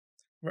 who's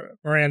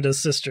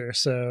Miranda's sister.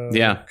 So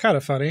yeah, kind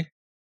of funny.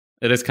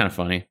 It is kind of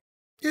funny.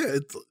 Yeah,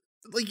 it's,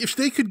 like if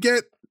they could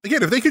get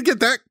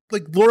that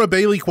like Laura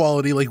Bailey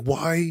quality, like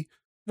why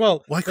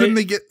couldn't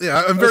they get?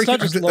 Yeah, I'm very. It's not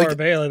just Laura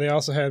Bailey. They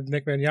also had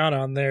Nick Mignogna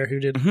on there who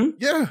did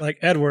like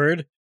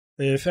Edward.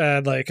 They've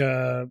had like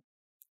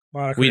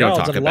Monica. We don't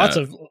talk about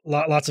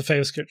lots of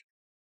famous.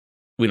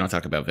 We don't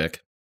talk about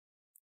Vic.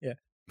 Yeah.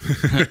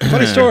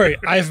 Funny story.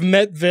 I've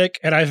met Vic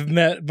and I've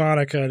met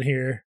Monica in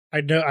here.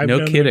 I've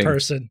known them in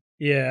person.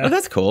 Yeah. Oh,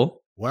 that's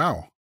cool.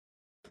 Wow.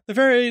 They're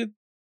very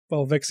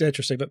Vic's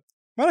interesting, but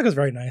Monica's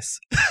very nice.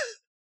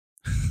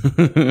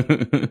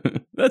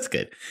 That's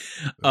good.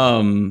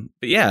 But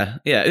yeah,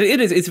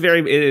 it's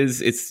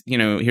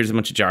here's a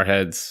bunch of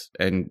jarheads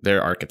and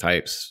their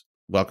archetypes.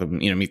 Welcome,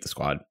 meet the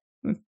squad.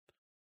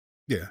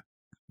 Yeah.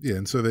 Yeah,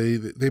 and so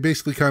they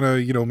basically kind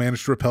of,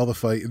 manage to repel the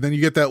fight. And then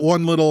you get that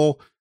one little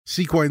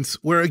sequence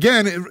where,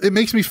 again, it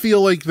makes me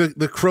feel like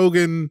the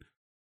Krogan,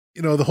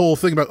 the whole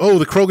thing about,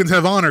 the Krogans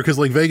have honor, because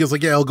like Vega's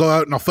like, yeah, I'll go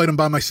out and I'll fight them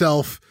by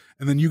myself,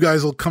 and then you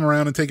guys will come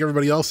around and take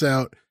everybody else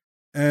out.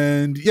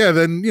 And yeah,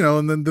 then,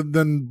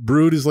 then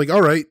Brood is like,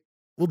 all right,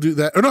 we'll do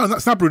that. Or no,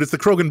 it's not Brood, it's the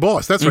Krogan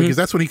boss. That's right, because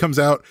that's when he comes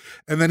out,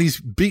 and then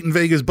he's beating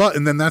Vega's butt,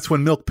 and then that's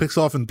when Milk picks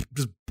off and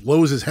just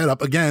blows his head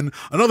up again.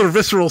 Another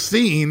visceral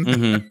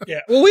scene. Yeah.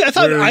 Well, I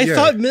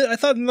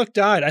thought Milk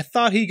died. I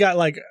thought he got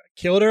like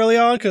killed early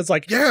on because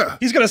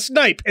he's gonna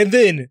snipe and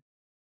then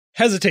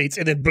hesitates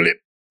and then blip.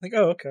 Like,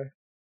 oh, okay.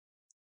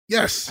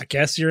 Yes. I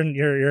guess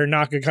you're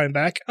not gonna come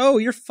back. Oh,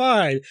 you're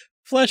fine.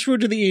 Flesh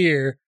wound to the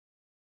ear.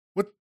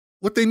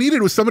 What they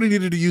needed was somebody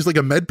needed to use like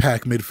a med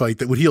pack mid fight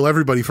that would heal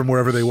everybody from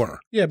wherever they were.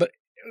 Yeah, but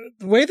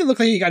the way they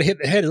looked like he got hit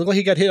in the head, it looked like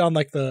he got hit on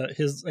like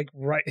his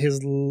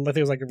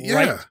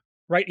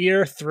right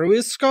ear through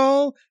his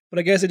skull, but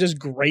I guess it just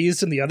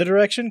grazed in the other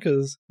direction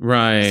because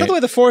it's not the way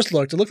the Force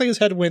looked. It looked like his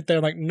head went there.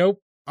 I'm like, nope.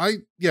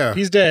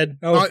 He's dead.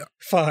 Oh,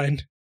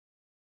 fine.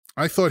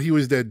 I thought he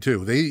was dead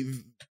too. They,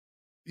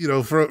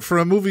 for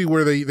a movie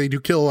where they do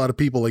kill a lot of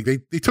people, like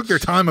they took their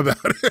time about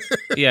it.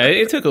 Yeah,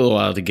 it took a little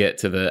while to get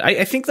to the.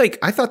 I think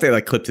I thought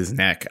they clipped his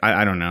neck.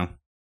 I don't know.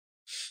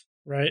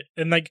 Right,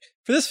 and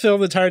for this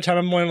film, the entire time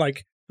I'm wondering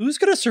who's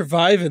gonna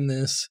survive in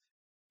this?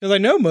 Because I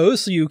know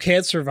most of you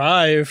can't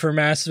survive for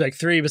Mass Effect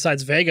 3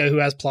 besides Vega, who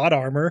has plot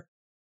armor.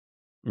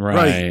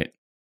 Right.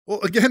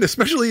 Well, again,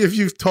 especially if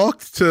you've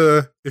talked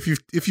to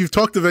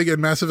Vega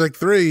in Mass Effect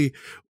 3,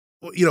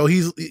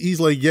 he's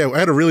like, yeah, I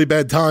had a really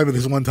bad time at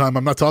this one time.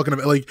 I'm not talking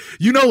about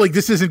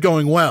this isn't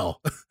going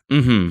well.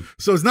 Mm-hmm.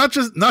 So it's not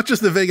just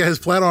that Vega has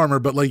plot armor,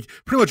 but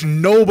pretty much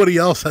nobody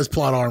else has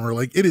plot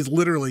armor. It is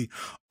literally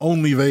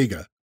only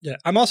Vega. Yeah,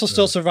 I'm also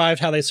still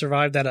survived how they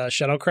survived that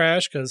shuttle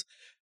crash because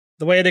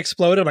the way it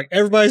exploded, I'm like,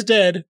 everybody's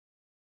dead.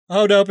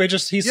 Oh nope,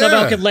 he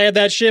somehow can land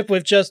that ship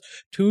with just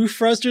 2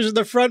 thrusters in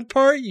the front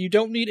part. You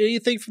don't need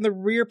anything from the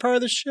rear part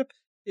of the ship.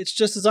 It's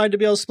just designed to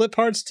be able to split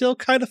parts. Still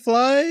kind of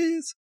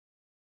flies.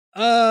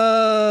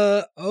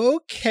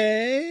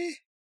 Okay.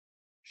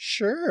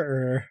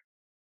 Sure.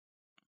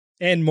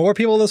 And more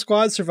people in the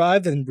squad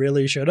survived than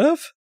really should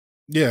have?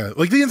 Yeah,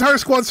 the entire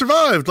squad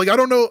survived. I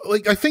don't know,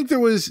 I think there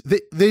was,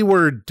 they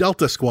were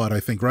Delta Squad, I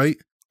think, right?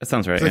 That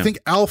sounds right. Yeah.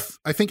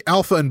 I think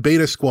Alpha and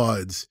Beta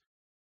squads,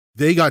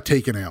 they got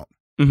taken out.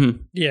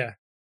 Mm-hmm. Yeah.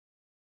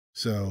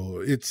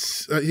 So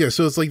it's,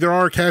 so it's there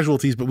are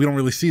casualties, but we don't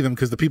really see them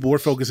because the people we're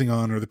focusing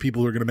on are the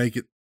people who are going to make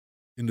it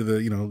into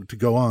the, to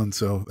go on.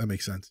 So that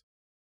makes sense.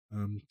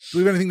 Do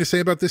we have anything to say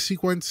about this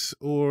sequence,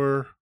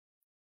 or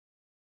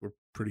we're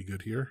pretty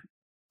good here?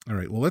 All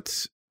right, well,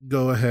 let's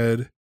go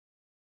ahead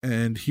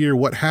and hear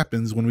what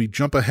happens when we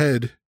jump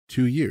ahead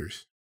 2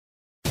 years.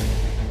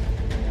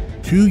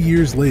 2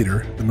 years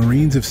later, the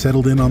Marines have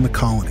settled in on the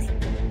colony.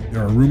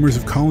 There are rumors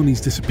of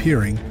colonies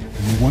disappearing,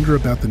 and we wonder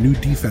about the new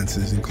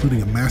defenses,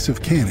 including a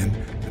massive cannon,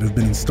 that have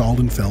been installed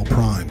in Fel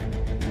Prime.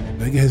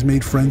 Vega has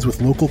made friends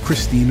with local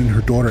Christine and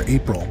her daughter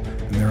April,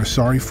 and their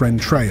Asari friend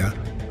Treya,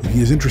 who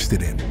he is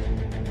interested in.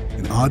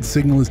 An odd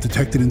signal is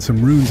detected in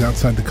some ruins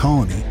outside the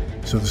colony,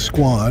 so the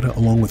squad,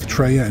 along with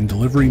Treya and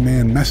delivery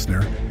man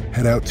Messner,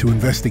 head out to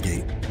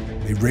investigate.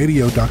 They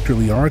radio Dr.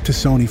 Liara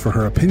Tassoni for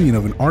her opinion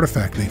of an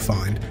artifact they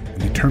find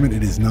and determine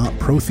it is not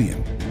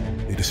Prothean.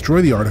 They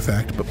destroy the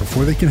artifact, but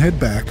before they can head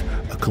back,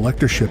 a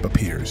collector ship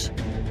appears.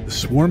 The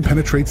swarm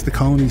penetrates the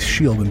colony's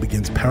shield and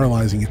begins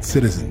paralyzing its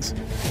citizens.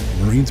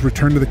 The Marines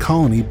return to the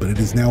colony, but it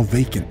is now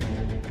vacant.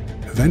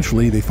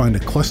 Eventually, they find a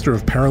cluster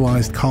of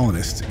paralyzed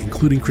colonists,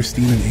 including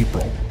Christine and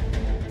April.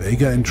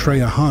 Vega and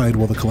Treya hide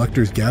while the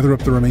collectors gather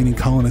up the remaining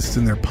colonists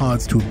in their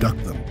pods to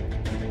abduct them.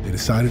 They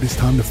decide it is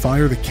time to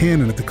fire the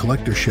cannon at the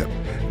collector ship,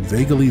 and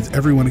Vega leads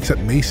everyone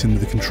except Mason to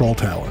the control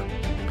tower.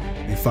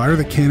 They fire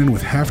the cannon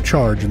with half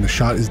charge and the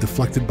shot is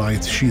deflected by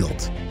its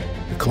shields.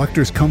 The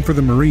collectors come for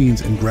the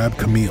Marines and grab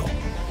Camille.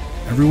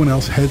 Everyone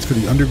else heads for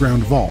the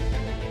underground vault.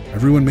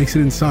 Everyone makes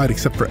it inside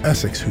except for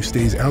Essex, who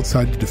stays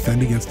outside to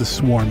defend against the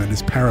swarm and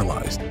is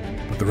paralyzed,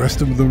 but the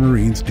rest of the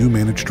Marines do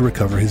manage to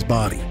recover his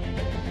body.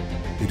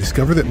 They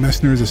discover that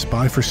Messner is a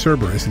spy for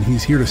Cerberus and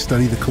he's here to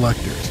study the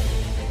collectors.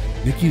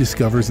 Nikki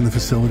discovers in the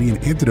facility an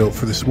antidote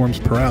for the swarm's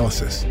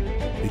paralysis.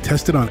 They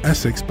test it on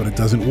Essex, but it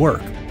doesn't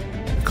work.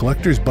 The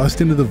collectors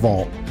bust into the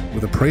vault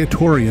with a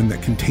Praetorian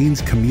that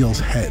contains Camille's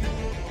head.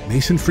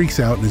 Mason freaks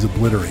out and is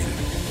obliterated.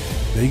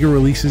 Vega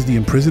releases the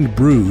imprisoned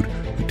Brood,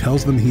 who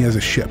tells them he has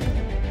a ship.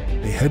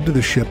 They head to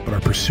the ship but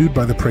are pursued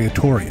by the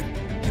Praetorian.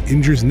 It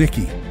injures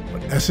Nikki,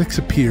 but Essex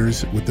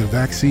appears with the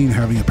vaccine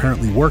having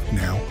apparently worked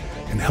now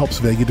and helps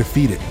Vega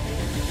defeat it.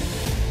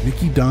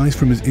 Nikki dies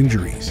from his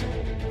injuries.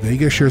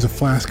 Vega shares a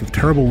flask of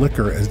terrible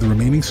liquor as the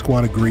remaining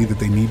squad agree that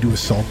they need to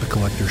assault the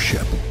collector's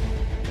ship.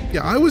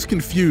 Yeah, I was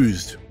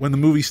confused when the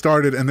movie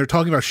started and they're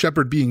talking about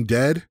Shepard being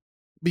dead,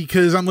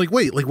 because I'm like,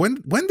 wait, like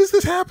when does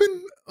this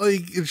happen?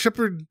 Like, is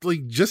Shepard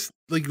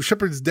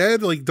Shepard's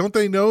dead? Like, don't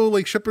they know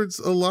like Shepard's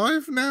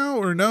alive now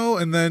or no?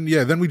 And then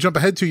then we jump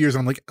ahead 2 years and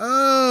I'm like,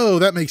 oh,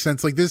 that makes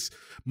sense. Like this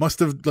must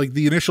have, like,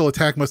 the initial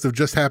attack must have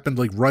just happened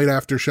like right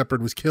after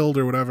Shepard was killed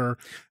or whatever.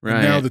 Right.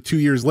 And now the 2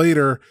 years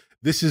later,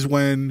 this is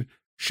when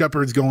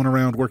Shepard's going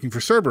around working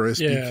for Cerberus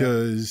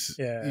because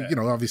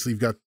obviously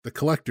you've got the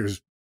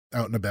collectors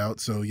out and about.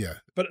 So yeah.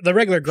 But the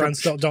regular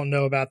grunts don't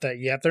know about that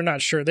yet. They're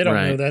not sure. They don't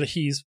know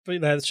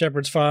that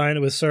Shepard's fine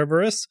with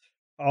Cerberus.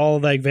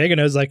 All like Vega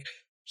knows, like,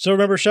 so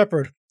remember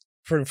Shepard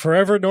for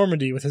forever at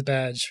Normandy with his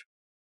badge,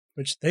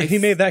 which he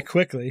made that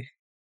quickly.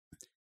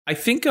 I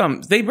think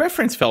they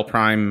reference Fel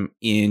Prime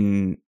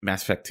in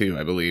Mass Effect 2,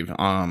 I believe.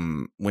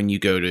 When you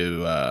go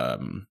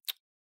to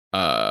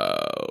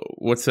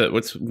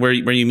where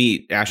you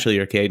meet Ashley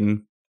or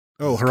Caden?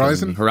 Oh,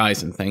 Horizon?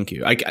 Horizon, thank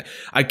you.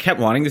 I kept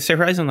wanting to say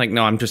Horizon. Like,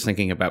 no, I'm just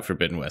thinking about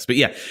Forbidden West. But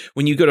yeah,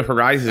 when you go to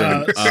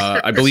Horizon,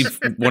 I believe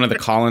one of the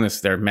colonists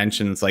there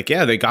mentions, like,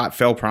 yeah, they got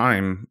Fel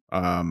Prime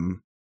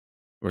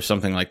or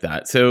something like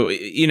that. So,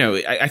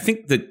 I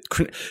think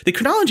the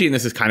chronology in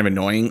this is kind of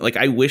annoying. Like,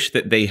 I wish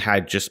that they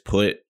had just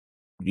put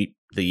the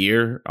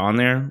year on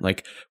there.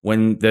 Like,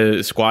 when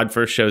the squad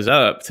first shows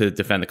up to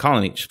defend the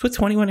colony, just put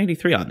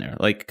 2183 on there.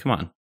 Like, come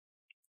on.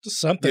 Just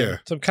something.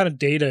 Some kind of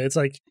data. It's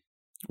like...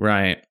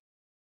 Right.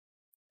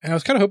 And I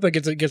was kind of hoping I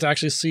get to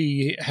actually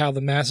see how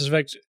the Mass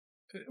Effect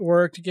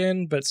worked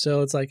again, but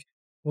still, it's like,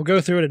 we'll go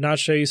through it and not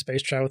show you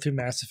space travel through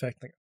Mass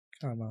Effect. Like,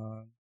 come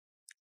on.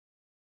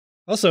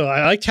 Also,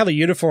 I liked how the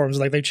uniforms,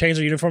 like, they changed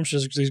the uniforms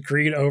to these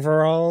green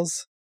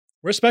overalls.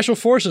 We're special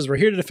forces. We're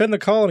here to defend the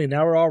colony.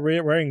 Now we're all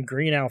wearing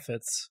green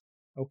outfits.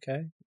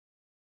 Okay.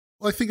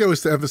 Well, I think that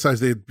was to emphasize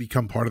they had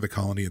become part of the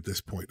colony at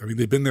this point. I mean,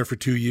 they've been there for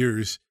 2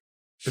 years.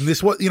 And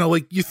this,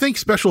 like, you think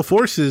special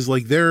forces,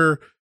 like, they're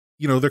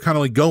kind of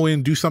like go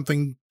in, do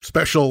something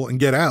special and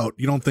get out.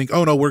 You don't think,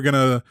 oh no, we're going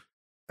to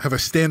have a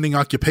standing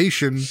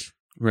occupation,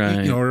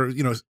 right?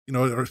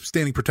 Or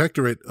standing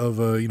protectorate of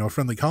a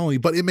friendly colony.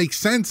 But it makes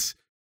sense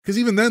because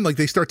even then, like,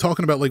 they start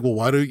talking about, like, well,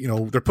 why do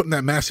they're putting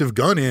that massive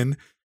gun in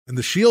and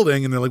the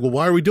shielding, and they're like, well,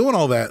 why are we doing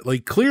all that?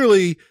 Like,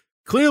 clearly,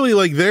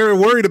 like, they're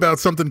worried about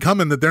something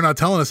coming that they're not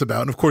telling us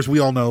about. And of course, we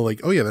all know,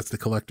 like, oh yeah, that's the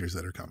collectors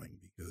that are coming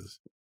because.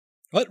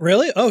 What,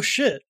 really? Oh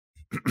shit.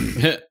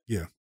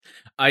 Yeah.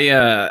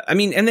 I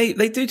mean, and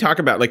they do talk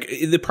about, like,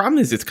 the problem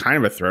is it's kind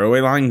of a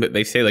throwaway line, but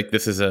they say, like,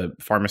 this is a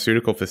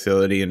pharmaceutical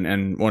facility,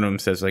 and one of them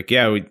says, like,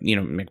 yeah, we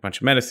make a bunch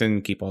of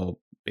medicine,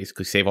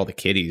 basically save all the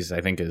kiddies. I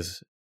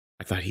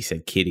thought he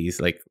said kitties,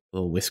 like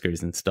little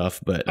whiskers and stuff,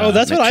 but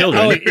that's what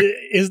children.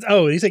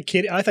 He said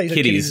kitty. I thought he said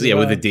kitties, yeah,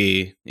 well. with a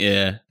D,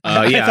 yeah,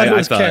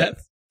 I thought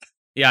cats.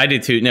 Yeah, I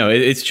did too. No,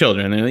 it's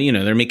children.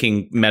 They're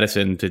making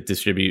medicine to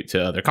distribute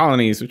to other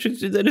colonies, which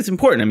is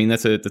important. I mean,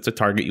 that's a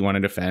target you want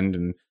to defend,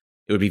 and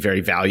it would be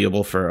very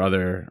valuable for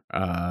other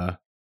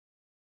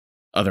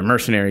other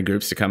mercenary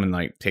groups to come and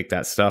like take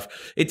that stuff.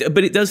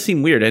 But it does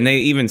seem weird. And they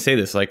even say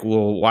this, like,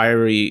 well, why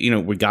are we,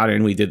 we got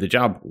in, we did the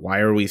job. Why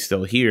are we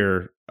still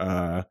here?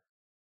 And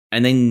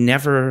they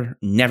never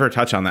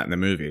touch on that in the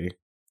movie.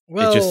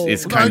 Well,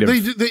 it's kind of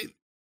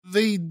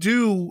they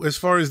do as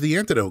far as the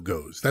antidote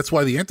goes. That's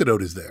why the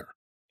antidote is there.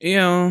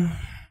 Yeah,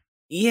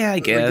 I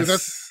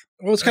guess.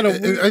 Well, it's kind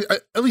of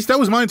at least that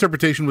was my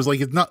interpretation. Was like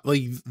it's not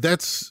like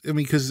that's. I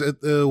mean, because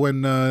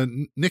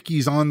when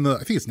Nikki's on the,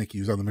 I think it's Nikki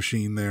who's on the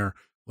machine there,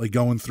 like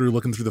going through,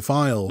 looking through the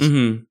files.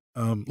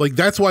 Mm-hmm. Like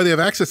that's why they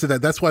have access to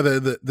that. That's why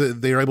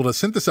they are able to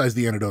synthesize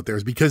the antidote there,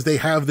 is because they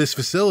have this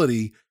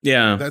facility.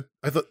 Yeah, that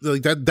I thought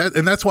like that,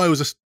 and that's why it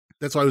was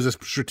a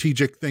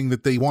strategic thing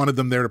that they wanted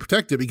them there to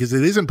protect it, because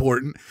it is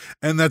important,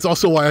 and that's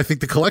also why I think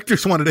the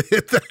collectors wanted to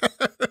hit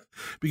that.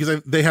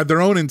 Because they had their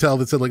own intel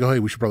that said like, oh, hey,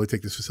 we should probably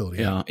take this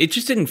facility out. It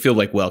just didn't feel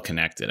like well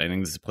connected. I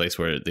think this is a place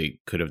where they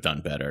could have done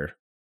better.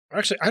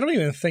 Actually, I don't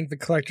even think the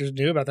collectors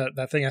knew about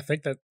that thing. I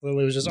think that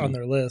Lily was just on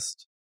their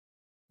list.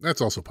 That's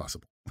also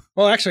possible.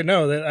 Well, actually,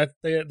 no.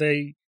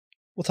 They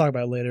we'll talk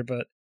about it later.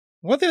 But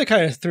one thing that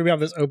kind of threw me off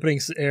this opening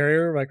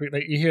area, like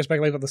you hear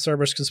speculate about the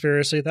Cerberus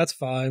conspiracy. That's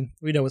fine.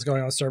 We know what's going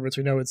on with Cerberus.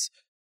 We know it's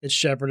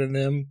Shepard and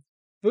them.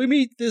 But we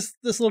meet this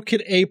little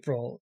kid,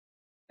 April,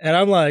 and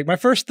I'm like, my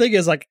first thing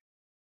is like,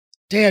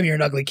 damn, you're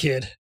an ugly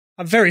kid.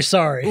 I'm very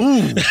sorry.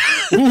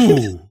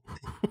 Ooh.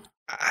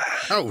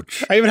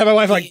 Ouch. I even have my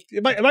wife like,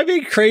 am I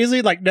being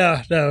crazy? Like,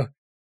 no.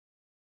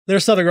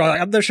 There's something wrong.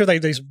 I'm not sure they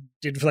did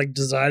for like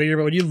designing her,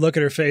 but when you look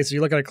at her face, you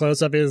look at her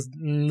close up, it is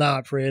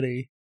not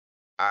pretty.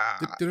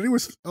 Did anyone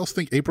else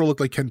think April looked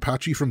like Ken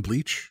Pachi from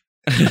Bleach?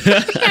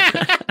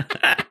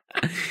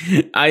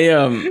 I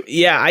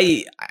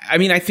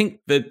mean, I think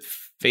the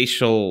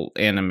facial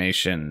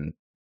animation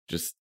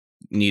just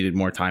needed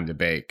more time to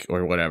bake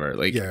or whatever.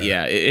 Like,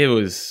 it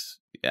was.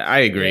 I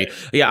agree.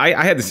 Yeah,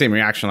 I had the same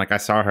reaction. Like, I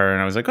saw her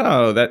and I was like,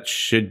 oh, that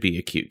should be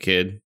a cute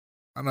kid.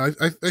 And I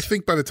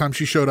think by the time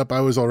she showed up,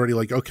 I was already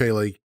like, okay,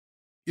 like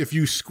if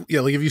you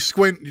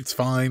squint, it's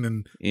fine.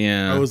 And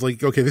I was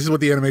like, okay, this is what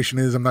the animation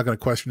is. I'm not going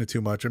to question it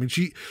too much. I mean,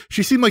 she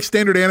seemed like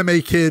standard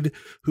anime kid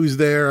who's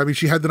there. I mean,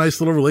 she had the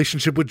nice little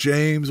relationship with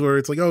James where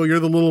it's like, oh, you're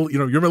the little,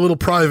 you're my little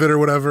private or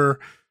whatever.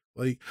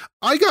 Like,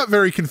 I got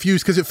very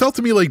confused because it felt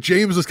to me like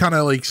James was kind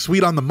of like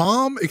sweet on the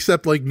mom,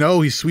 except like,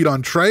 no, he's sweet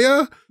on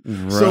Treya.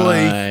 Right. So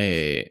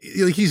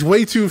like he's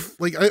way too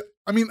like,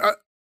 I mean,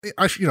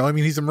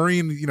 he's a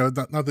Marine, not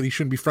that he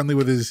shouldn't be friendly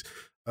with his,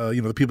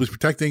 the people he's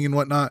protecting and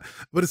whatnot.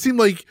 But it seemed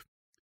like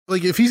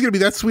if he's going to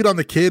be that sweet on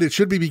the kid, it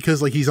should be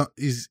because like he's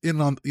in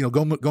on,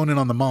 going in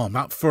on the mom,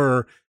 not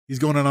for he's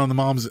going in on the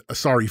mom's a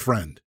sorry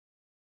friend.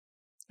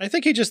 I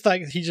think he just thought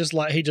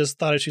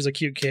she was a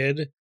cute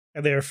kid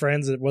and they were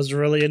friends. It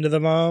wasn't really into the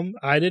mom.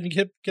 I didn't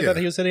get that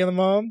he was hitting on the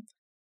mom.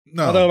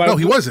 No,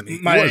 he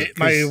wasn't.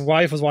 My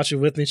wife was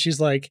watching with me. She's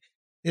like,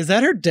 is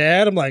that her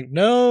dad? I'm like,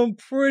 no, I'm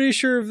pretty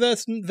sure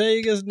that's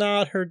Vega's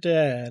not her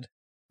dad.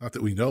 Not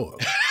that we know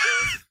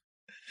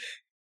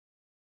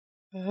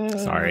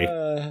of. Sorry.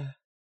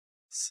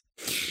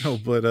 No,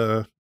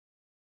 but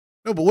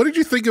what did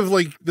you think of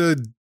like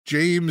the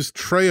James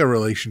Treya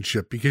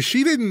relationship? Because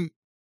she didn't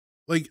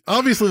like,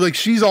 obviously, like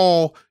she's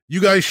all,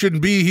 you guys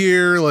shouldn't be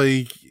here,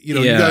 like, you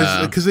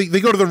guys, because they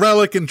go to the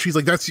relic and she's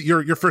like, that's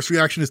your first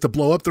reaction is to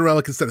blow up the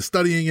relic instead of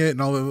studying it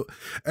and all of,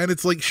 and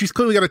it's like she's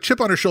clearly got a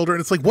chip on her shoulder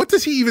and it's like, what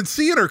does he even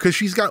see in her? Because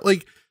she's got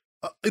like,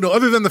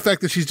 other than the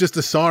fact that she's just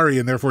a sorry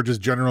and therefore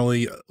just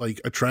generally like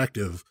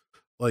attractive,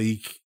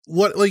 like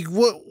what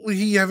would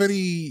he have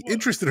any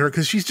interest in her?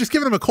 Because she's just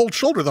giving him a cold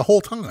shoulder the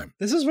whole time.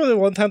 This is really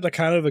one time I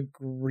kind of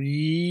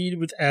agreed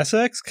with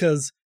Essex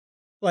because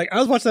like I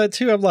was watching that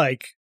too. I'm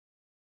like,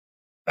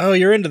 oh,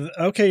 you're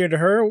into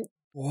her.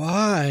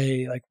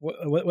 Why? Like,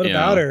 what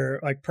about her?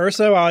 Like,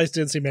 Perso-wise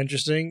didn't seem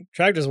interesting.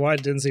 Tractors-wise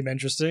didn't seem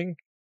interesting.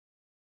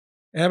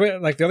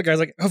 And like the other guy's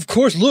like, of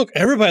course, look,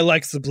 everybody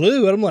likes the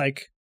blue. And I'm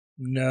like,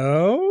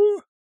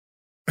 no.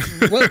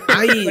 What?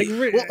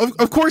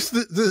 Of course,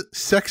 the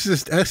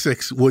sexist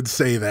Essex would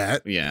say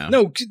that. Yeah.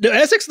 No,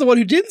 Essex is the one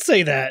who didn't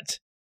say that.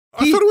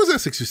 I thought it was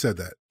Essex who said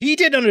that. He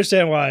didn't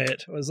understand why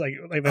it was like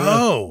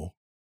oh.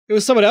 It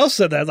was someone else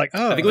said that. Like,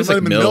 oh, I think it was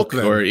like milk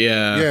or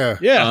yeah.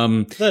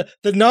 The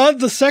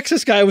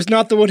sexist guy was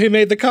not the one who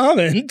made the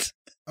comment.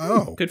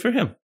 Oh, good for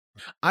him.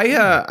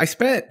 I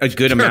spent a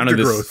good amount of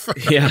this.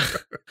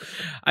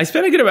 I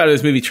spent a good amount of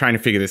this movie trying to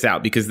figure this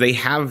out because they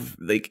have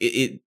like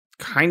it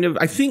kind of.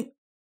 I think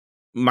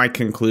my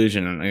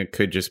conclusion, and it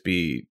could just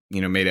be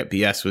made up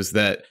BS, was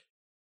that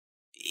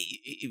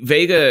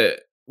Vega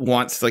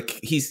wants like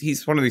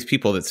he's one of these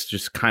people that's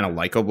just kind of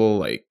likable,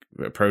 like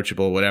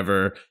approachable,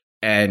 whatever.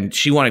 And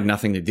she wanted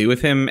nothing to do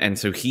with him, and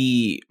so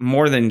he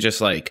more than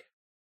just like,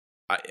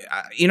 I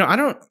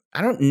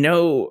don't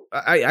know.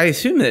 I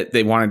assume that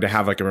they wanted to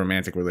have like a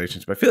romantic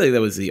relationship. I feel like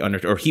that was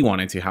or he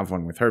wanted to have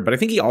one with her, but I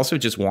think he also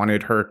just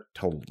wanted her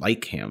to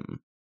like him.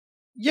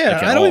 Yeah,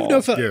 like I don't even know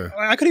if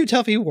I couldn't even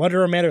tell if he wanted a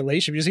romantic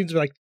relationship. He just seemed to be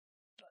like,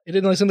 it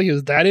didn't like something he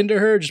was that into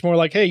her. Just more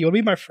like, hey, you want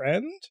to be my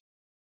friend?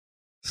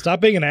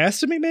 Stop being an ass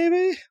to me,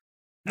 maybe.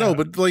 No,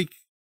 but like.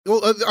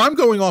 Well, I'm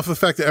going off the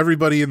fact that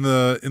everybody in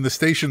the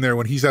station there,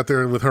 when he's out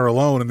there with her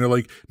alone, and they're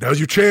like, "Now's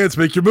your chance,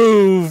 make your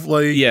move."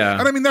 Like, Yeah.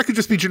 And I mean, that could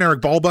just be generic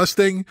ball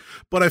busting,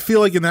 but I feel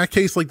like in that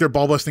case, like they're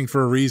ball busting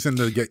for a reason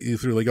to get you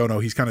through. Like, oh no,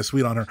 he's kind of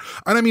sweet on her,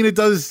 and I mean, it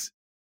does.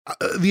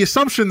 The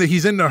assumption that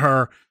he's into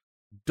her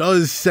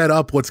does set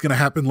up what's going to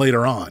happen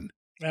later on.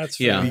 That's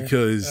Yeah. fair.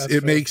 Because That's it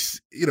fair.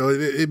 makes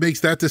it makes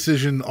that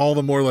decision all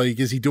the more like,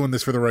 is he doing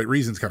this for the right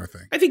reasons, kind of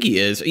thing. I think he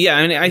is. Yeah,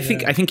 I mean, I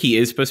think he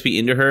is supposed to be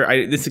into her.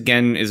 This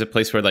again is a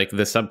place where like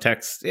the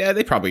subtext. Yeah,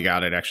 they probably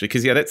got it actually,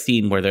 because that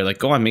scene where they're like,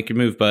 "Go on, make your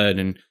move, bud,"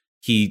 and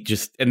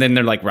and then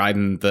they're like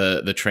riding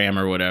the tram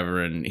or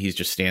whatever, and he's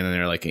just standing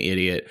there like an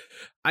idiot.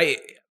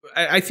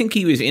 I think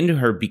he was into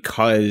her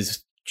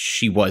because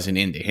she wasn't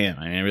into him.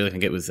 I mean, I really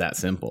think it was that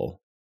simple.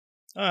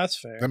 Oh, that's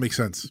fair. That makes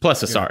sense.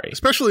 Plus, sorry.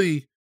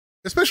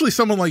 Especially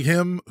someone like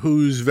him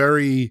who's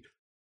very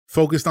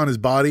focused on his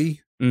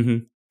body.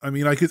 Mm-hmm. I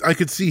mean, I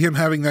could see him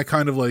having that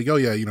kind of like, oh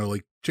yeah,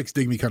 like chicks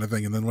dig me kind of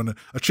thing. And then when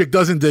a chick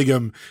doesn't dig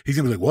him, he's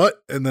gonna be like,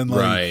 what? And then like,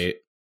 Right.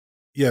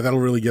 Yeah, that'll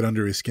really get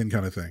under his skin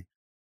kind of thing.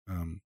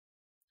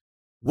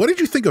 What did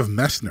you think of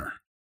Messner?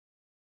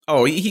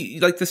 Oh, he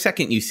like the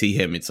second you see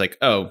him, it's like,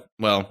 oh,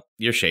 well,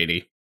 you're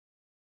shady.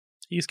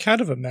 He's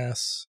kind of a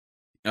mess.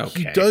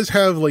 Okay. He does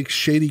have like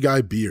shady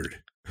guy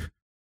beard.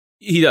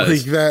 He does.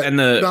 Like that, and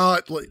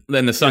not like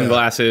then the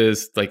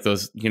sunglasses, like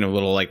those,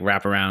 little like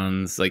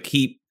wraparounds. Like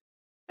he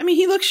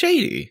looks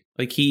shady.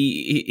 Like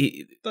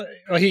he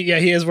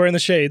He is wearing the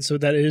shade, so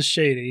that is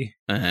shady.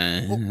 all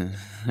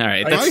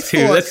right, I that's two.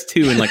 thought- That's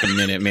two in like a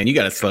minute, man. You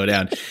got to slow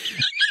down.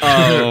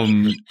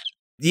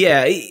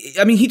 Yeah,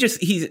 I mean,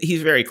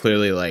 he's very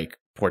clearly like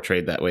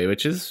portrayed that way,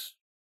 which is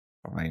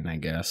fine, I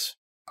guess.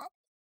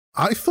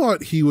 I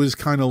thought he was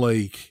kind of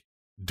like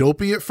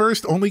dopey at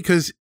first, only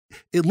because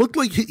it looked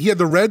like he had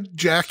the red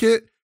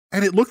jacket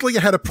and it looked like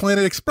it had a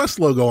Planet Express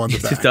logo on the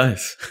back. It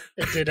does.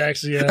 It did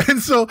actually, yeah. And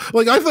so,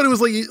 like, I thought it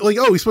was like,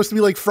 oh, he's supposed to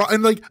be like,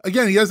 and like,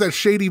 again, he has that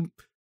shady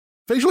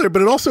facial hair,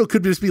 but it also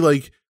could just be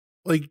like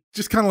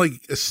just kind of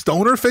like a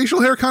stoner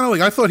facial hair, kind of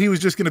like, I thought he was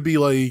just going to be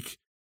like,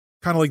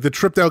 kind of like the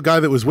tripped out guy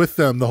that was with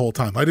them the whole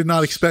time. I did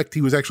not expect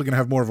he was actually going to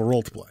have more of a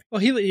role to play. Well,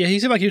 he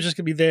seemed like he was just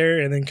gonna be there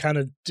and then kind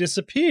of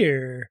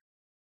disappear.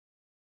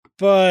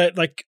 But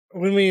like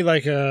when we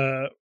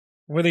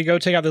when they go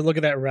take out the look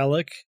at that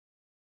relic,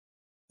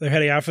 they're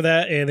heading out for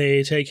that, and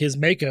they take his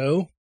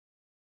Mako,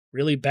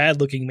 really bad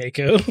looking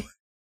Mako.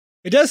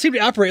 It does seem to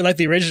operate like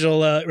the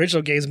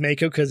original game's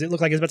Mako, because it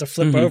looked like it's about to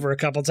flip over a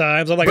couple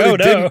times. I'm like, But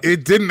oh no,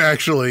 it didn't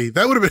actually.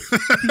 That would have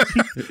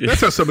been.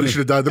 That's how somebody should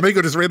have died. The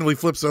Mako just randomly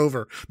flips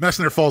over.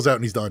 Messner falls out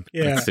and he's done.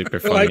 yeah, That's super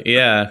But, funny. like,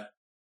 Yeah.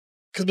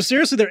 because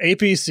mysteriously their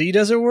APC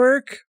doesn't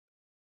work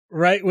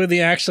right when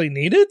they actually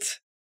need it.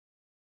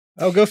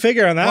 Oh, go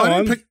figure on that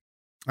Oh, one.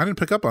 I didn't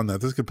pick up on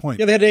that. That's a good point.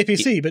 Yeah, they had an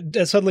APC,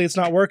 but suddenly it's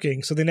not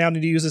working. So they now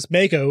need to use this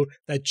Mako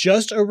that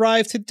just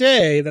arrived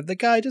today that the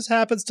guy just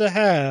happens to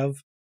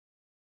have.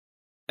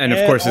 And of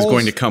And course is going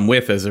also- to come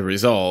with as a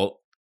result.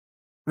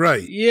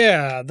 Right.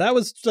 Yeah, that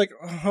was like,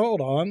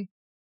 hold on.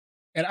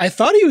 And I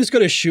thought he was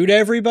going to shoot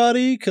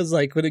everybody because,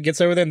 like, when it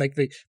gets over there, and like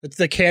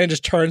the cannon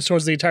just turns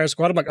towards the entire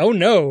squad. I'm like, oh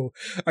no,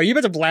 are you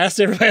about to blast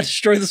everybody and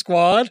destroy the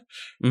squad?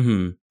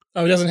 Mm-hmm.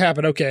 Oh, it doesn't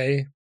happen.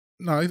 Okay.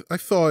 No, I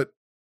thought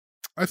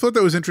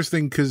that was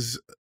interesting because,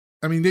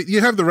 I mean, you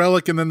have the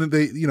relic, and then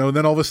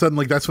then all of a sudden,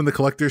 like, that's when the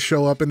collectors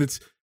show up, and it's,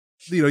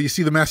 you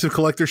see the massive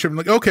collector ship, and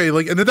like, okay,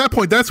 like, and at that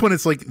point, that's when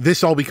it's like,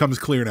 this all becomes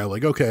clear now.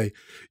 Like, okay,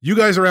 you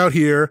guys are out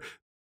here,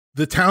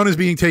 the town is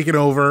being taken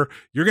over,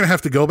 you're gonna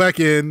have to go back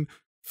in,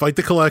 fight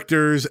the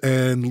collectors,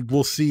 and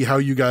we'll see how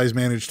you guys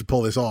manage to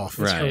pull this off.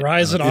 It's Right.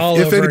 Horizon If all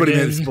over anybody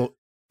again. managed to pull,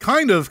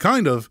 kind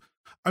of.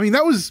 I mean,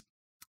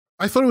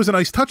 I thought it was a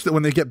nice touch that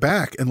when they get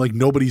back and like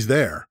nobody's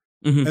there.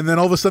 Mm-hmm. And then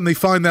all of a sudden they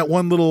find that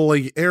one little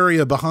like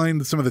area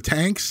behind some of the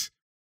tanks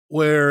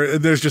where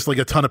there's just like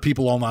a ton of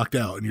people all knocked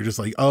out, and you're just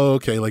like, oh,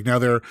 okay, like now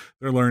they're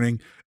learning.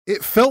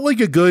 It felt like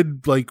a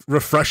good like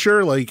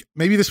refresher. Like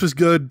maybe this was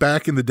good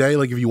back in the day.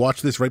 Like if you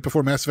watch this right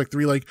before Mass Effect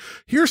 3, like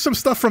here's some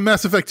stuff from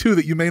Mass Effect 2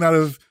 that you may not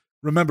have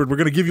remembered. We're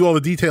going to give you all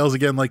the details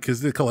again, like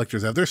because the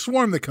collectors have their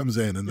swarm that comes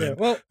in, and then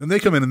they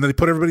come in and then they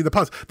put everybody in the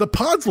pods. The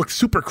pods look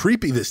super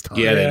creepy this time.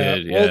 Yeah, they Yeah,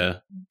 did. well, Yeah.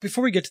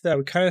 Before we get to that,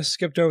 we kind of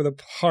skipped over the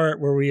part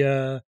where we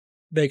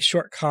make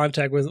short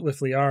contact with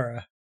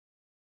Liara.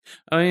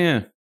 Oh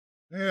yeah.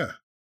 Yeah.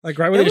 Like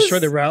right when That they destroy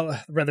was-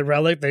 the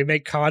relic, they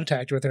make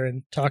contact with her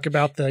and talk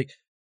about the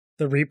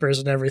Reapers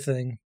and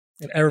everything.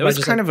 And It everybody was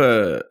just kind of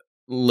a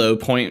low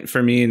point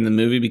for me in the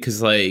movie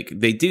because like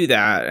they do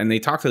that and they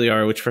talk to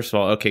Liara, which first of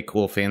all, okay,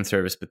 cool, fan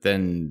service, but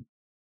then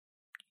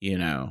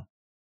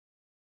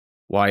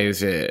why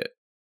is it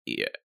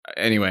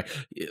anyway,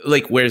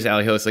 like where's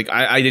Ali Hill? It's like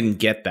I didn't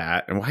get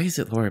that. And why is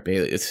it Laura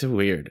Bailey? It's so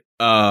weird.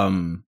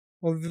 well,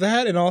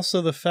 that and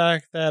also the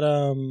fact that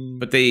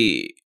but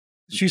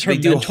she's her they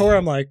do a mentor.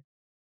 I'm like,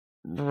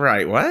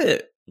 right,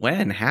 what?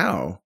 When?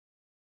 How?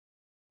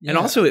 And yeah.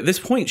 also at this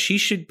point, she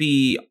should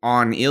be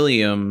on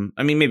Ilium.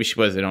 I mean, maybe she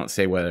was. They don't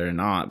say whether or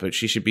not, but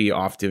she should be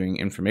off doing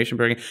information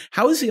breaking.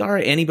 How is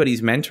Liara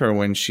anybody's mentor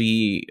when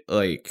she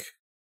like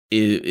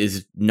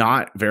is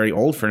not very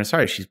old for an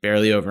Asari. She's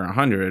barely over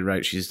 100,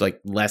 right? She's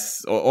like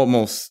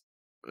almost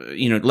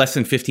less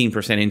than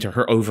 15% into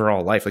her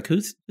overall life. Like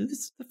who's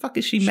the fuck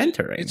is she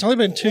mentoring? It's only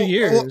been 2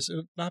 years.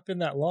 It's not been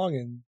that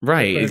long.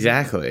 Right,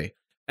 exactly.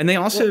 And they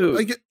also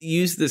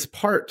use this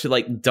part to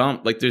like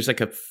dump, like there's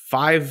like a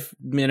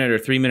 5-minute or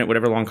 3-minute,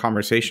 whatever long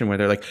conversation where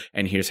they're like,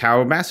 and here's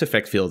how Mass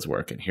Effect fields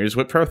work, and here's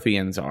what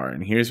Protheans are,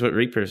 and here's what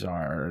Reapers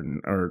are,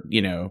 and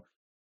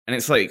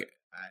it's like,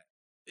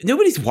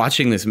 nobody's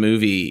watching this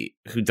movie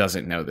who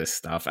doesn't know this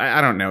stuff.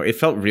 I don't know. It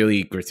felt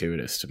really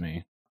gratuitous to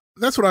me.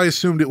 That's what I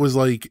assumed it was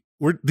like.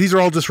 These are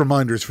all just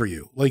reminders for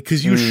you. Like,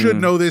 because you should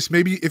know this.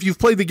 Maybe if you've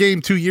played the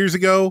game 2 years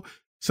ago,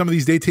 some of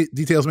these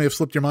details may have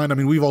slipped your mind. I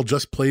mean, we've all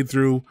just played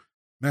through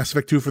Mass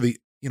Effect 2 for the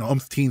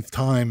umpteenth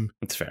time.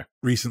 That's fair.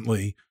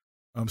 Recently.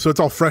 So it's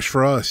all fresh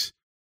for us.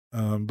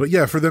 But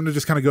yeah, for them to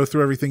just kind of go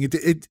through everything,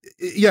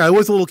 I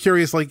was a little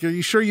curious. Like, are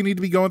you sure you need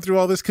to be going through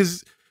all this?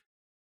 Because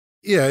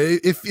yeah,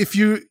 if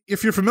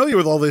you're familiar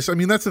with all this, I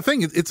mean, that's the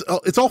thing.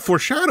 It's all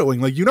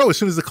foreshadowing. Like, as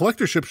soon as the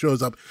collector ship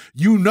shows up,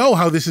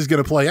 how this is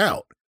going to play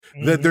out.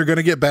 Mm-hmm. That they're going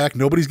to get back.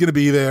 Nobody's going to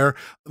be there.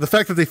 The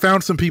fact that they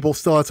found some people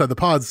still outside the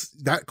pods,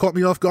 that caught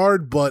me off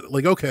guard. But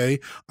like, okay,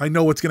 I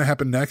know what's going to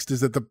happen next is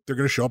that they're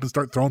going to show up and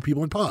start throwing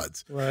people in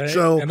pods. Right.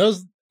 So, and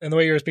the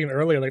way you were speaking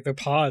earlier, like the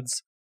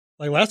pods,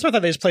 like last time I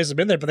thought they just placed them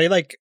in there, but they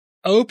like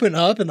open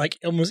up and like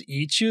almost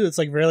eat you. It's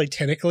like really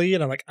tentacly,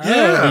 and I'm like,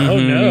 oh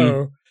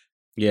no.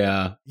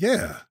 Yeah.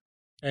 Yeah.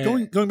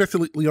 Going back to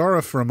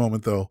Liara for a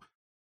moment though.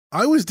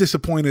 I was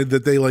disappointed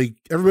that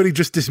everybody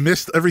just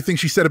dismissed everything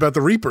she said about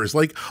the Reapers.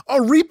 Like, a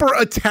Reaper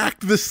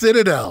attacked the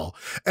Citadel,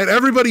 and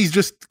everybody's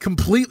just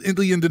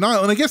completely in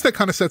denial. And I guess that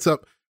kind of sets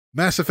up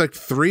Mass Effect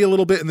 3 a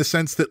little bit in the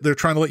sense that they're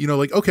trying to let you know,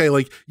 like, okay,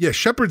 like, yeah,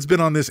 Shepard's been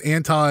on this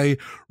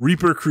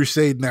anti-Reaper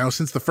crusade now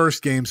since the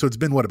first game. So it's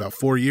been, about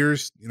 4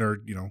 years?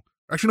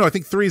 Actually, no, I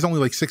think 3 is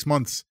only like 6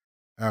 months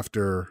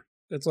after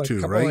it's like 2,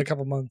 only right? a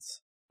couple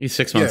months. He's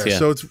 6 months, yeah.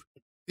 So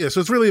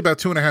it's really about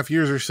 2.5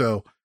 years or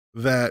so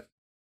that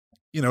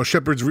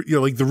Shepard's,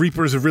 like the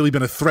Reapers have really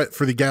been a threat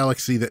for the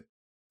galaxy that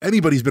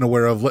anybody's been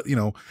aware of,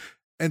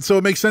 and so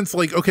it makes sense,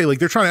 like, okay, like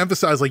they're trying to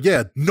emphasize, like,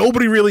 yeah,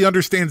 nobody really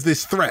understands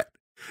this threat,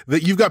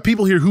 that you've got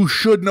people here who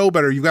should know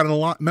better. You've got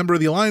a member of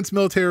the Alliance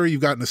military,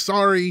 you've got an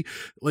Asari,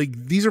 like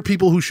these are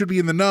people who should be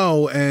in the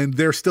know, and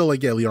they're still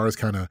like, yeah, Liara's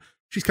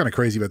she's kind of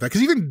crazy about that.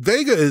 Because even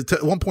Vega is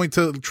at one point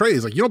to Trey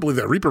is like, you don't believe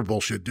that Reaper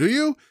bullshit, do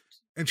you?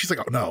 And she's like,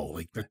 oh no,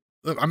 like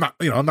I'm not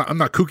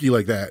kooky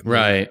like that.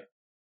 Right.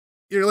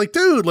 You're like,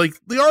 dude, like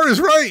Liara's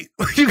right.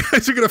 Like, you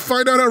guys are gonna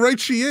find out how right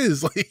she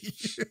is. Like,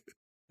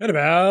 and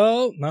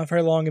about not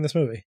very long in this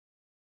movie.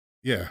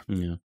 Yeah.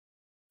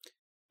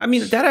 I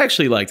mean, that I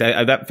actually liked.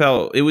 That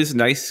felt, it was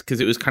nice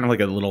because it was kind of like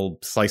a little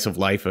slice of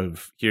life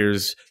of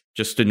here's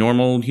just a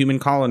normal human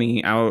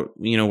colony out,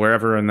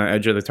 wherever on the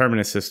edge of the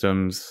terminus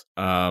systems.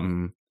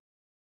 And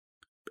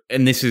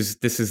this is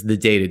the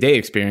day-to-day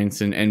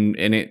experience, and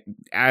it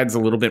adds a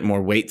little bit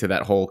more weight to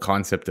that whole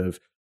concept of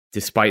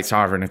despite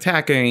Sovereign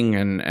attacking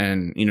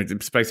and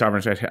despite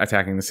Sovereign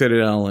attacking the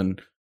Citadel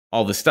and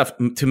all this stuff.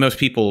 To most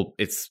people,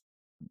 it's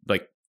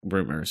like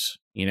rumors,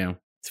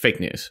 it's fake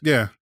news.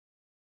 Yeah.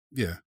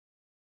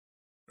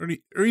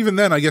 Or even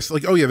then, I guess,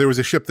 like, oh yeah, there was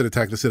a ship that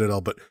attacked the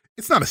Citadel, but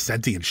it's not a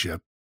sentient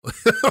ship.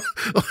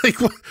 Like,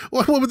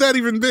 what would that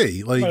even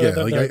be? Like,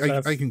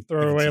 I can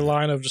throw away a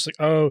line of just like,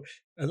 oh,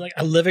 like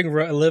a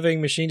living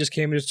machine just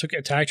came and just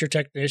attacked your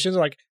technicians.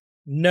 Like,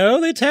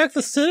 no, they attacked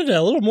the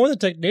Citadel. A little more than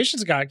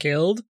technicians got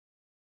killed.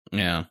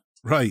 Yeah.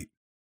 Right.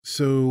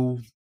 So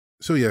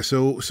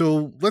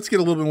let's get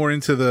a little bit more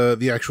into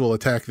the actual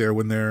attack there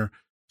when they're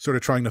sort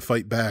of trying to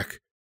fight back.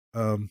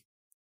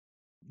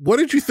 What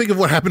did you think of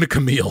what happened to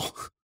Camille?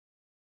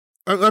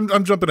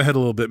 I'm jumping ahead a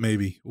little bit,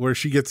 maybe, where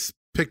she gets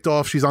picked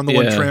off. She's on the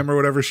one tram or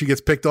whatever. She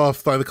gets picked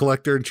off by the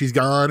collector and she's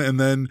gone. And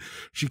then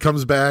she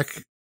comes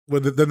back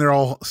then they're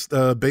all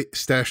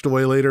stashed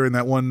away later in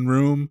that one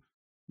room.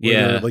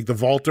 Like the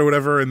vault or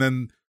whatever. And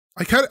then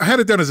I had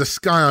it down as a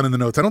Scion in the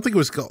notes. I don't think it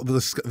was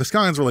the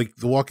Scions were like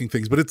the walking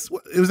things, but it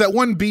was that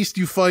one beast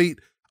you fight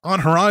on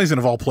Horizon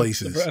of all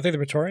places. I think the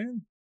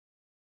Praetorian.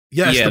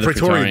 Yes, the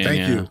Praetorian.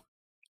 Thank you.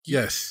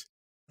 Yes,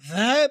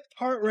 that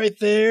part right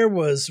there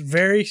was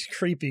very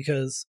creepy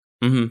because,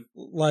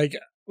 like,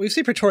 we've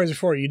seen Praetorians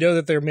before. You know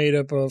that they're made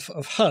up of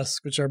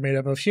husks, which are made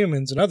up of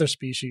humans and other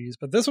species.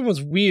 But this one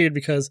was weird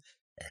because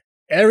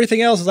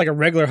everything else is like a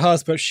regular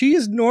husk, but she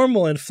is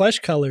normal and flesh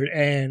colored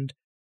and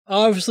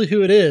obviously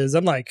who it is.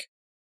 I'm like,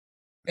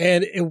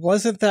 and it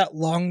wasn't that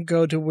long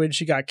ago to when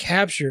she got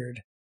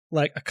captured,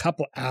 like a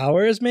couple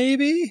hours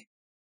maybe.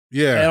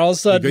 Yeah. And all of a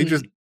sudden, they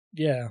just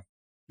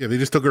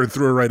took her and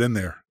threw her right in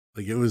there.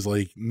 Like, it was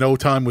like no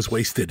time was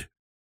wasted.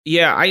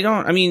 Yeah,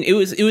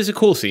 it was a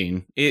cool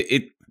scene.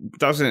 It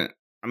doesn't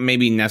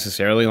maybe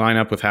necessarily line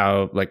up with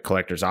how like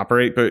collectors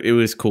operate, but it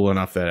was cool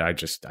enough that I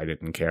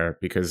didn't care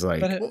because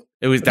like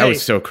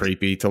was so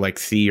creepy to like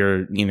see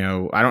her,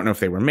 I don't know if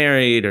they were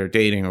married or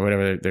dating or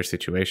whatever their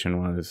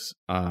situation was.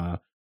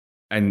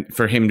 And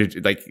for him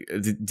to like,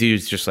 the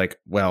dude's just like,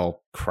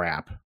 well,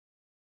 crap.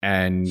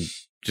 and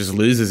just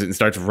loses it and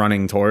starts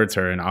running towards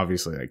her, and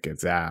obviously like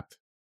gets zapped.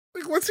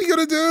 Like, what's he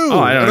gonna do? Oh,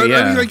 I don't know.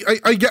 I mean,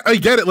 I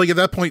get it. Like at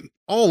that point,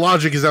 all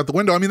logic is out the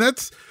window. I mean,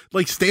 that's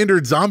like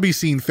standard zombie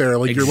scene fare.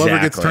 Like your lover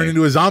gets turned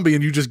into a zombie,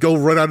 and you just go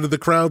right out into the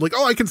crowd, like,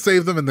 oh, I can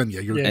save them, and then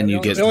you're and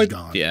you get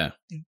gone. Yeah.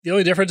 The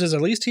only difference is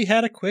at least he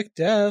had a quick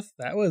death.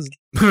 That was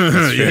He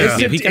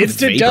becomes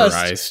instant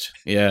vaporized. dust.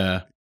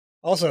 Yeah.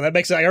 Also, that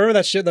makes I remember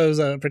that shit. Those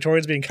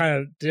Praetorians being kind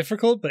of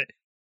difficult, but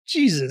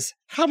Jesus,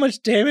 how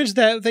much damage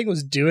that thing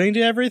was doing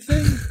to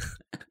everything?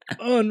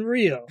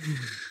 Unreal.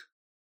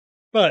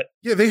 But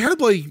yeah, they had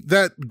like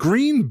that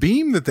green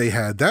beam that they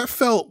had that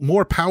felt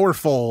more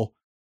powerful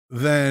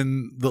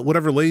than the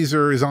whatever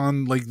laser is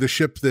on like the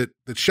ship that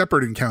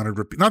Shepard encountered.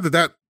 Not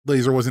that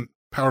laser wasn't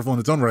powerful in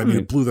its own right. I mean,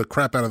 it blew the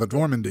crap out of the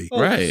Normandy.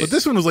 Right. But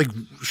this one was like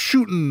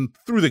shooting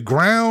through the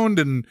ground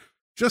and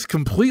just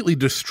completely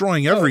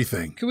destroying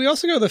everything. Can we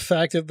also go to the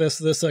fact that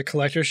this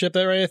collector ship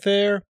that right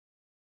there,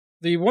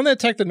 the one that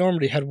attacked the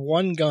Normandy had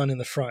one gun in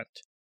the front.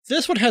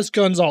 This one has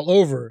guns all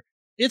over.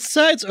 Its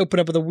sides open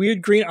up with the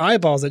weird green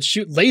eyeballs that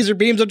shoot laser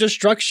beams of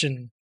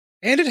destruction.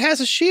 And it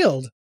has a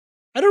shield.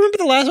 I don't remember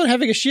the last one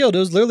having a shield. It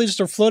was literally just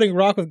a floating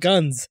rock with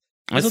guns.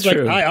 That's like,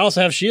 true. I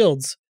also have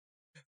shields.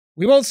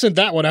 We won't send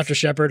that one after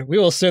Shepard. We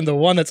will send the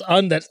one that's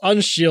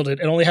unshielded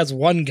and only has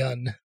one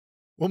gun.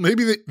 Well,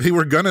 maybe they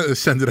were gonna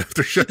send it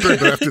after Shepard,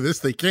 but after this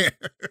they can't.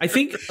 I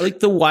think like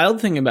the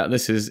wild thing about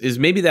this is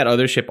maybe that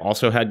other ship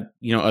also had,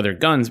 you know, other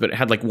guns, but it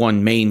had like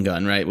one main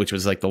gun, right? Which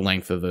was like the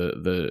length of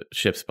the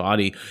ship's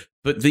body.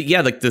 But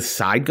like the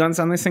side guns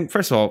on this thing,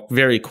 first of all,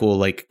 very cool,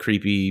 like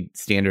creepy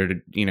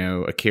standard, you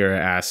know, Akira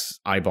ass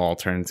eyeball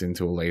turns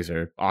into a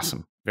laser.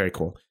 Awesome. Very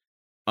cool.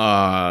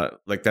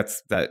 Like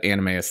that's that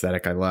anime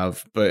aesthetic I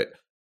love. But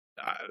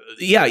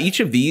yeah, each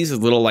of these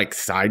little like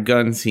side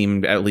guns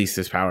seemed at least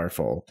as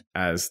powerful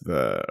as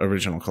the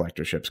original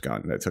collector ship's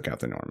gun that took out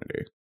the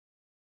Normandy.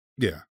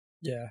 Yeah.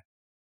 Yeah.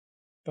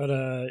 But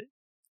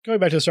going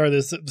back to the start of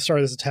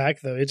this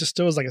attack, though, it just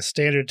still was like a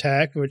standard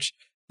attack, which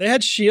they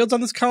had shields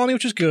on this colony,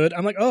 which is good.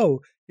 I'm like,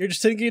 oh, you're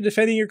just thinking of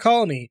defending your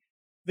colony.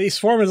 The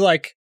swarm is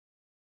like,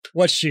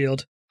 what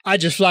shield? I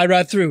just fly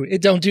right through.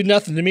 It don't do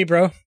nothing to me,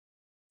 bro.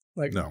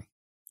 Like, no.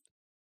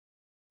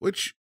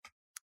 Which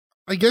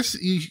I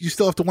guess you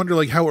still have to wonder,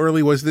 like, how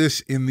early was this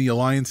in the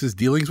Alliance's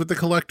dealings with the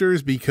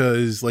collectors?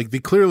 Because, like,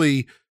 they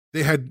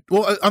had,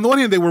 well, on the one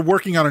hand, they were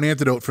working on an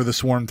antidote for the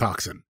swarm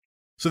toxin.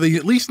 So they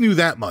at least knew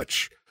that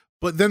much.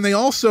 But then they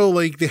also,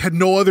 like, they had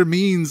no other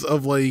means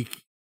of, like,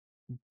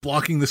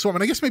 blocking the swarm.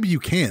 And I guess maybe you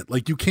can't.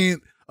 Like, you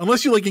can't,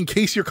 unless you, like,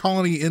 encase your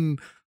colony in,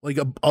 like,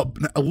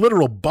 a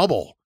literal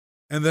bubble.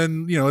 And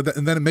then, you know,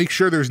 and then make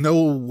sure there's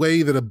no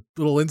way that a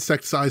little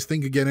insect-sized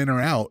thing could get in or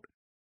out.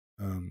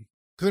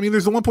 Because, I mean,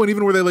 there's the one point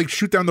even where they, like,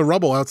 shoot down the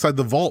rubble outside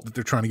the vault that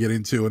they're trying to get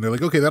into, and they're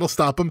like, okay, that'll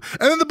stop them.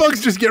 And then the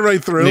bugs just get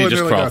right through. They and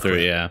just they're crawl like, oh, through,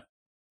 crap. yeah.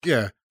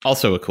 Yeah.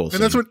 Also a cool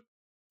scene.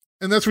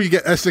 And that's where you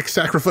get Essex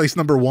sacrifice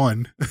number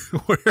 1,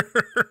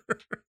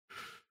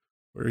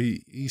 where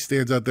he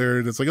stands out there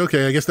and it's like,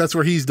 okay, I guess that's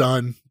where he's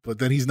done, but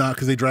then he's not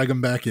because they drag him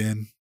back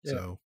in. Yeah.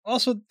 So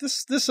also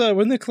this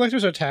when the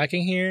collectors are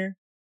attacking here,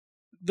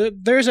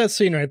 there's that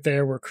scene right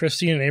there where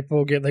Christine and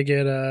April get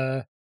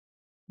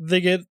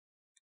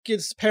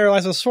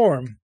paralyzed with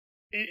swarm.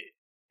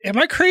 Am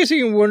I crazy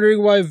in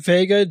wondering why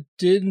Vega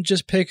didn't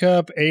just pick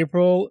up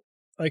April?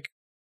 Like,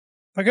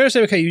 I can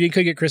understand, okay, you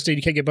couldn't get Christine,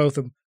 you can't get both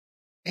of them.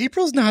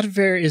 April's not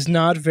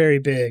very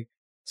big.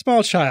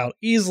 Small child,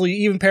 easily,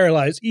 even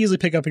paralyzed, easily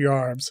pick up in your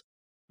arms.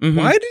 Mm-hmm.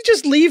 Why did you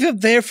just leave him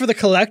there for the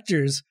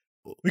collectors?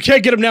 We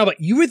can't get him now, but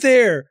you were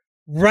there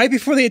right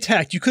before they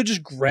attacked. You could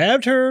just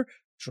grabbed her,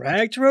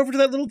 dragged her over to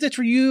that little ditch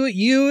where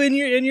you and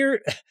your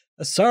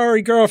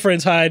sorry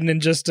girlfriend's hiding,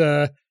 and just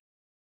I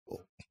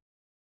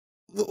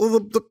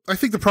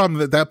think the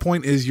problem at that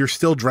point is you're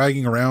still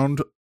dragging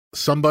around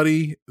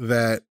somebody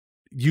that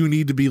you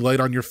need to be light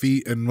on your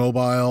feet and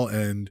mobile,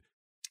 and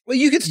well,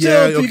 you could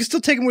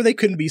still take them where they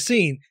couldn't be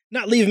seen,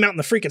 not leave them out in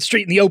the freaking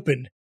street in the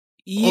open.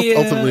 Yeah.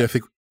 Ultimately,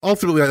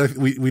 I think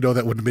we know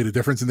that wouldn't have made a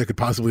difference, and they could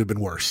possibly have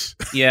been worse.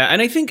 Yeah,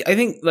 and I think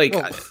like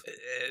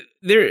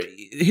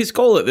his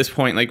goal at this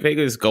point, like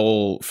Vega's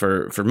goal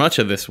for much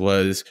of this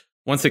was,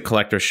 once the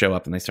collectors show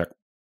up and they start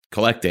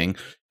collecting,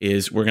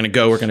 is we're going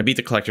to beat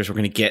the collectors, we're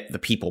going to get the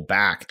people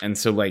back. And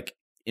so, like,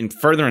 in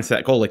furtherance of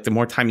that goal, like, the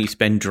more time you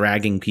spend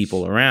dragging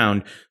people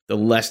around, the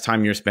less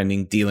time you're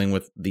spending dealing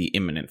with the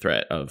imminent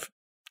threat of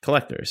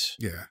collectors.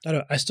 Yeah.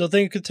 I still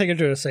think it could take him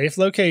to a safe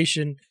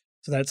location,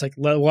 so that's like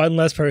one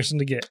less person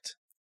to get.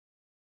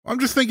 I'm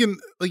just thinking,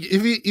 like,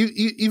 if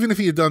even if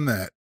he had done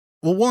that,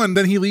 well, one,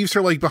 then he leaves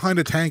her, like, behind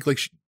a tank. Like,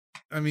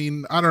 I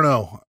mean, I don't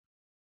know,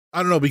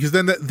 because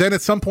then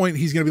at some point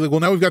he's going to be like, well,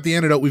 now we've got the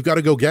antidote, we've got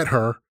to go get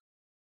her.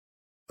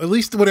 At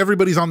least when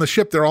everybody's on the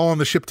ship, they're all on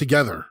the ship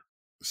together.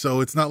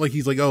 So it's not like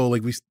he's like, oh,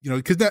 like, we, you know,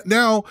 because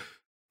now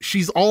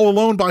she's all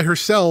alone by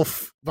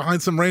herself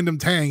behind some random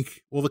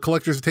tank while the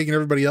collectors are taking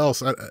everybody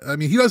else. I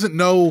mean, he doesn't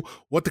know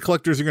what the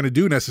collectors are going to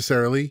do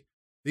necessarily.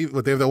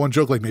 But they have that one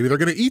joke, like, maybe they're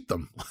going to eat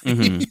them.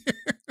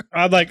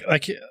 I'm like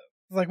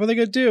Like, what are they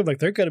gonna do? Like,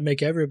 they're gonna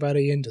make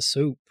everybody into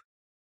soup.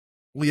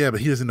 Well, yeah,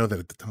 but he doesn't know that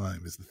at the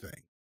time is the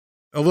thing.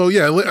 Although,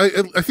 yeah,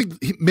 I think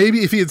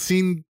maybe if he had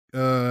seen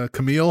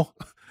Camille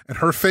and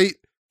her fate,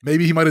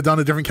 maybe he might have done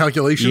a different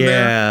calculation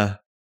there.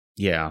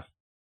 Yeah.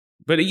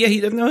 But yeah, he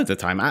doesn't know at the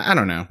time. I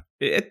don't know.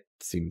 It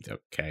seemed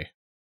okay.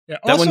 Yeah,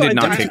 that also, one did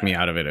not take me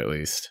out of it, at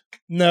least.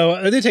 No,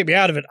 it didn't take me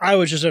out of it. I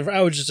was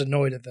just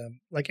annoyed at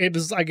them. Like, it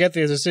was, I get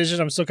the decision.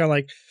 I'm still kind of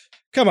like,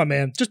 come on,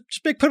 man, just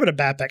put him in a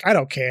backpack. I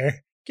don't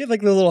care. Get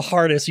like the little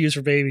harness used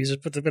for babies.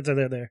 Just put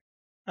there.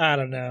 I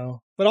don't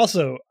know. But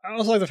also, I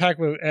also like the fact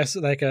when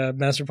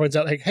Master points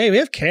out, like, hey, we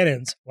have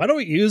cannons. Why don't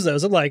we use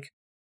those? I'm like,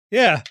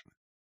 yeah.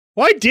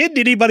 Why didn't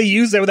anybody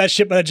use that when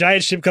a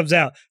giant ship comes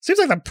out? Seems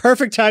like the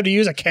perfect time to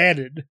use a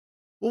cannon.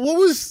 Well, what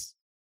was?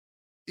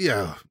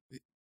 Yeah,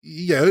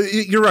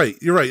 you're right.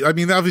 I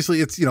mean,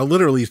 obviously, it's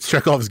literally it's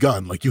Chekhov's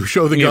gun. Like you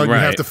show the gun, you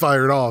have to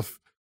fire it off.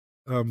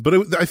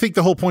 But I think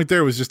the whole point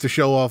there was just to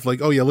show off,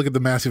 like, oh yeah, look at the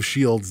massive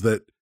shields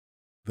that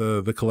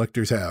the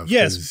collectors have.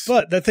 Yes,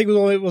 but that thing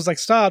was like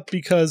stopped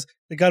because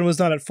the gun was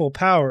not at full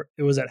power.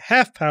 It was at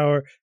half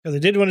power because they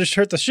didn't want to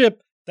hurt the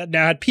ship that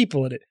now had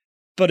people in it.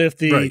 But if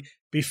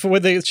before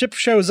the ship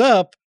shows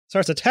up,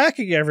 starts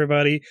attacking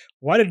everybody,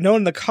 why did no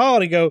one in the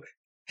colony go,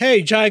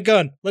 hey, giant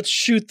gun, let's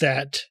shoot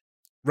that?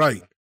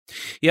 Right.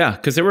 Yeah,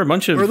 because there were a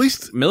bunch of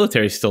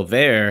military still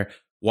there.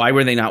 Why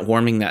were they not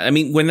warming that? I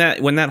mean, when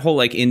that whole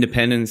like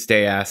Independence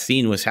Day ass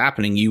scene was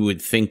happening, you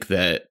would think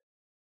that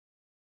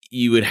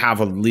you would have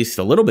at least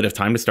a little bit of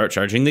time to start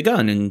charging the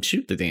gun and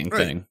shoot the dang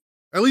thing.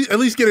 At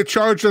least get it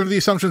charged under the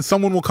assumption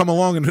someone will come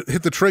along and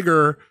hit the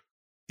trigger,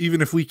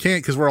 even if we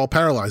can't because we're all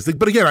paralyzed.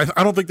 But again,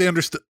 I don't think they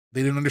understood.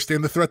 They didn't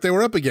understand the threat they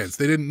were up against.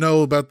 They didn't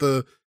know about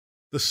the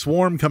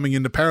swarm coming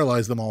in to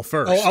paralyze them all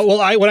first. Oh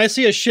well, when I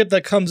see a ship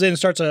that comes in and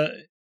starts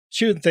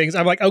shooting things,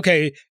 I'm like,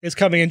 okay, it's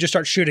coming in. Just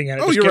start shooting at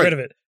it. Just get rid of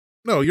it.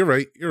 No, you're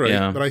right.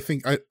 Yeah. But I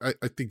think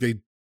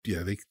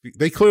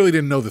they clearly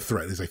didn't know the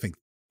threat. Is I think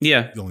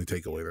the only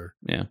takeaway there.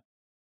 Yeah.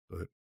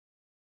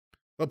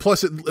 But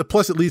plus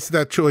it leads to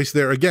that choice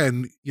there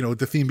again.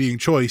 The theme being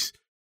choice.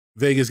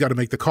 Vega's got to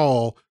make the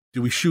call.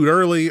 Do we shoot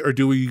early or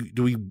do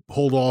we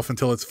hold off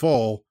until it's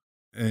fall?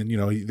 And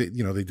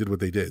they did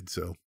what they did.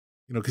 So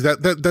because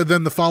that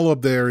then the follow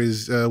up there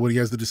is when he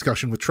has the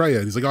discussion with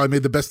Treya. He's like, oh, I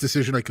made the best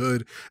decision I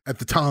could at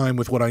the time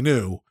with what I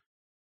knew.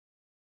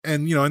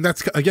 And and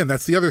that's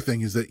the other thing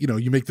is that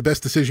you make the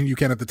best decision you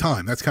can at the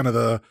time. That's kind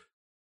of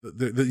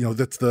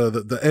that's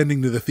the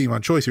ending to the theme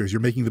on choice here is you're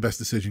making the best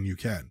decision you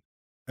can,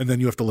 and then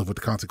you have to live with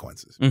the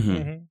consequences.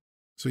 Mm-hmm.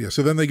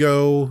 So then they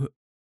go.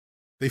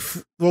 We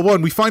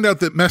find out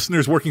that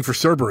Messner's working for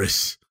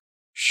Cerberus.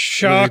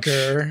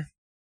 Shocker.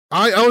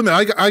 I'll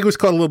admit, I was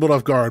caught a little bit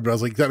off guard, but I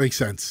was like, that makes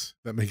sense.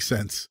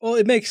 Well,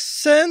 it makes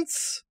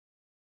sense,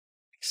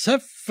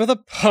 except for the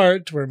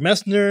part where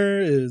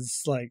Messner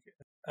is like,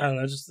 I don't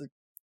know,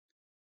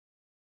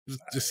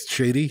 just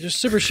shady.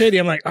 Just super shady.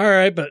 I'm like, all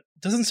right, but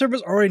doesn't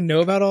Cerberus already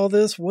know about all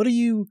this? What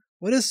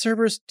is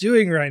Cerberus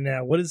doing right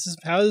now?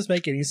 How does this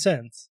make any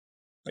sense?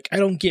 Like, I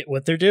don't get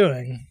what they're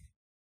doing.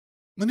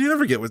 And you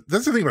never get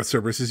that's the thing about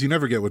Cerberus is you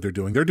never get what they're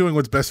doing. They're doing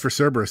what's best for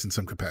Cerberus in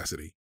some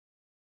capacity.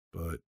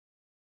 But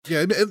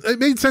yeah, it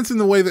made sense in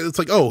the way that it's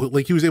like, oh,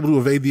 like he was able to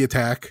evade the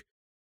attack.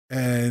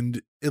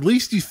 And at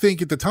least you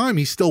think at the time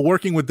he's still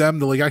working with them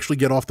to like actually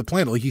get off the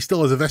planet. Like he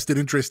still has a vested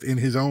interest in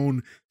his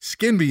own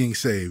skin being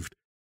saved.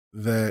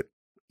 That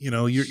you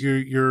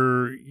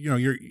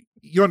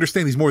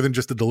understand he's more than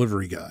just a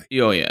delivery guy.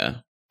 Oh yeah.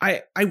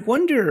 I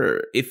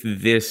wonder if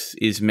this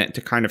is meant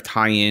to kind of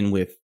tie in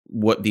with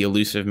what the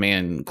elusive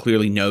man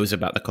clearly knows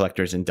about the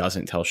collectors and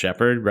doesn't tell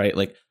Shepard, right?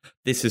 Like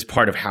this is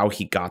part of how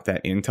he got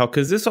that intel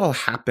because this all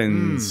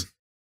happens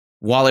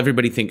while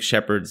everybody thinks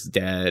Shepard's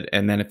dead,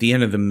 and then at the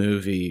end of the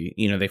movie,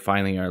 they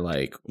finally are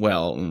like,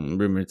 well,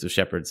 rumors of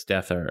Shepard's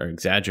death are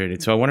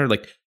exaggerated. So I wonder,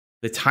 like,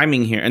 the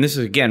timing here, and this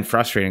is again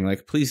frustrating.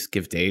 Like, please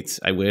give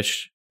dates. I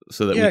wish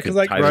so that we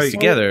could tie this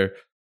together.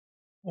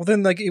 Well,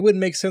 then, like, it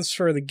wouldn't make sense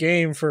for the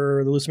game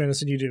for the elusive man to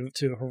send you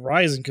to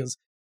Horizon because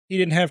he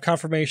didn't have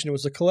confirmation it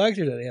was a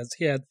collector that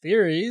he had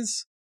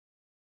theories.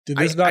 Did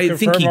this not confirm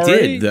think he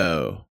already? did,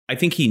 though. I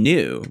think he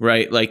knew,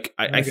 right? Like,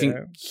 I think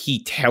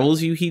he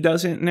tells you he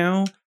doesn't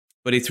know,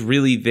 but it's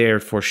really there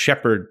for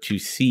Shepard to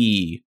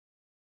see,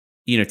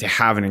 to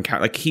have an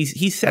encounter. Like,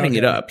 he's setting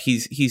it up.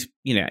 He's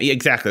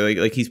exactly.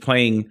 Like he's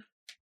playing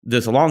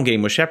this long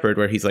game with Shepard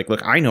where he's like,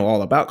 look, I know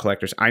all about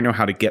collectors. I know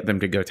how to get them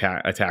to go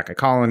attack a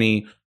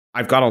colony.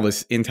 I've got all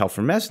this intel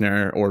from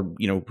Messner or,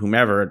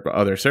 whomever,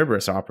 other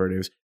Cerberus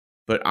operatives,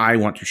 but I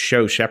want to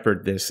show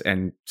Shepard this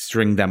and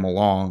string them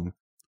along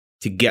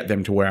to get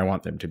them to where I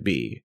want them to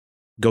be.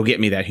 Go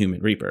get me that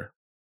human Reaper.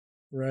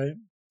 Right.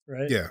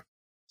 Yeah.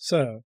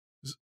 So,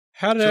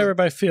 how did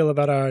everybody feel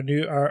about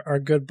our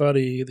good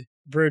buddy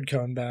Brood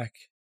coming back?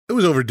 It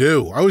was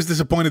overdue. I was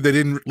disappointed they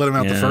didn't let him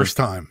out the first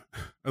time. I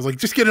was like,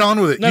 just get it on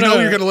with it. You're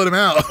going to let him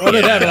out. Well,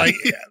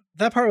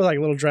 that part was like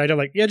a little dragged. I'm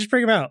like, yeah, just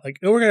bring him out. Like,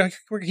 we're gonna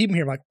keep him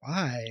here. I'm like,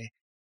 why?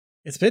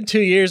 It's been 2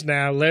 years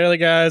now. Literally,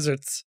 guys,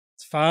 it's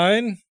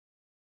fine.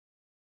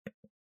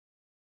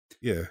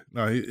 Yeah,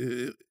 no,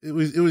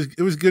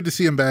 it was good to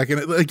see him back.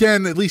 And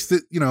again, at least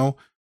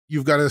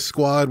you've got a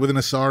squad with an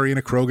Asari and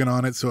a Krogan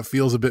on it, so it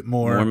feels a bit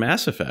more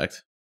Mass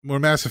Effect. More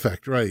Mass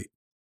Effect, right?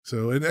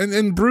 So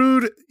and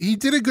Brood, he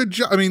did a good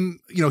job. I mean,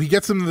 he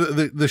gets them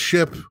the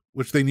ship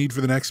which they need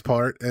for the next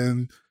part,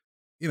 and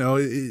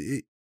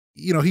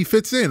he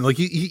fits in. Like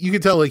you can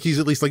tell, like he's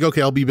at least like,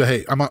 okay, I'll be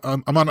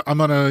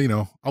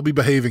I'll be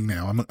behaving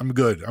now. I'm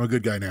good. I'm a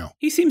good guy now.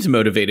 He seems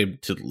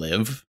motivated to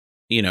live.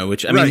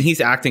 Which I mean, he's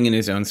acting in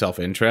his own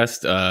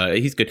self-interest.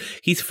 He's good.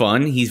 He's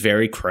fun. He's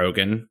very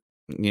Krogan.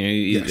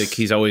 Yes. Like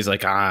he's always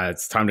like,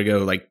 it's time to go,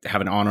 like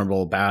have an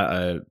honorable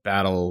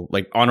battle,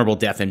 like honorable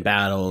death in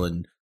battle,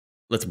 and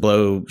let's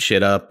blow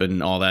shit up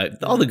and all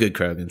that, all the good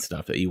Krogan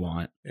stuff that you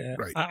want. Yeah,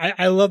 right.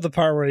 I love the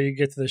part where you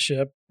get to the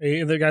ship.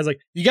 And the guy's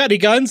like, "You got any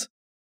guns?"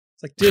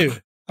 It's like,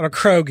 dude, I'm a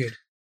Krogan.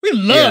 We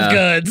love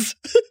guns.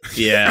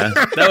 Yeah,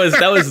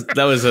 that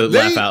was a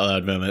laugh out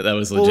loud moment. That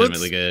was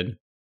legitimately good.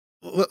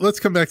 Let's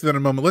come back to that in a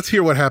moment. Let's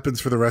hear what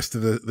happens for the rest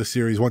of the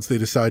series once they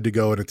decide to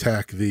go and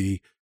attack the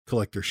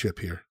Collector ship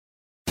here.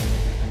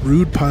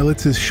 Brood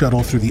pilots his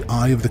shuttle through the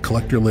eye of the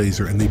Collector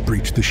laser and they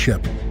breach the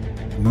ship.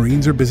 The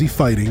Marines are busy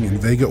fighting and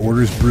Vega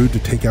orders Brood to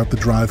take out the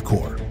drive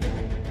core.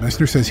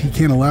 Messner says he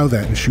can't allow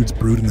that and shoots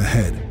Brood in the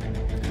head.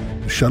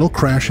 The shuttle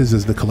crashes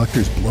as the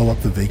Collectors blow up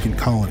the vacant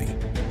colony.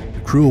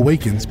 The crew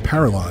awakens,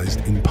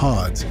 paralyzed, in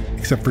pods,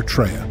 except for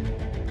Treya.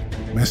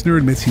 Messner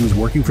admits he was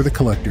working for the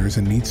Collectors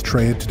and needs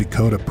Treya to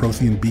decode a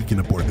Prothean beacon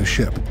aboard the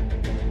ship.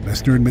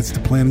 Messner admits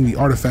to planning the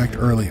artifact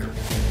earlier.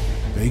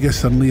 Vega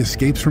suddenly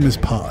escapes from his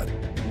pod.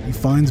 He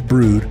finds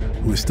Brood,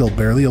 who is still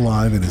barely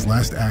alive, and his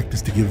last act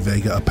is to give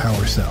Vega a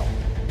power cell.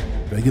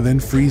 Vega then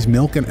frees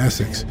Milk and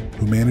Essex,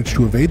 who managed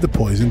to evade the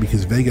poison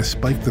because Vega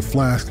spiked the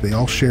flask they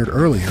all shared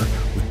earlier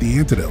with the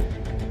antidote.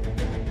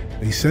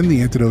 They send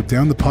the antidote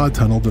down the pod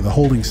tunnel to the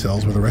holding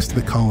cells where the rest of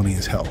the colony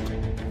is held.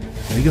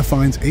 Vega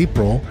finds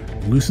April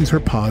and loosens her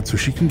pod so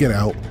she can get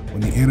out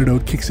when the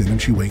antidote kicks in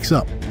and she wakes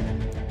up.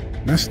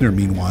 Messner,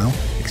 meanwhile,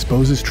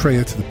 exposes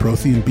Treya to the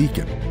Prothean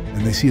beacon,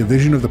 and they see a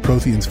vision of the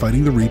Protheans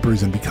fighting the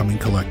Reapers and becoming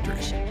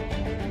Collectors.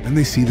 Then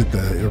they see that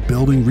they are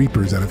building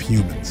Reapers out of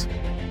humans.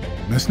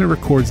 Messner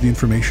records the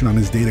information on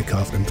his data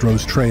cuff and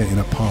throws Treya in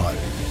a pod.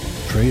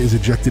 Treya is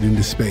ejected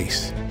into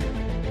space.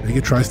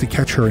 Vega tries to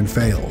catch her and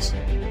fails.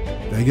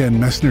 Vega and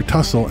Messner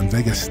tussle and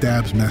Vega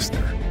stabs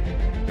Messner.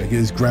 Vega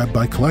is grabbed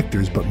by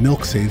Collectors, but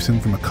Milk saves him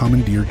from a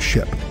commandeered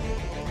ship.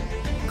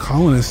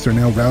 Colonists are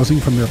now rousing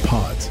from their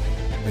pods.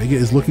 Vega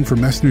is looking for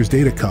Messner's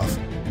data cuff,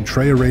 and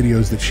Treya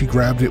radios that she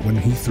grabbed it when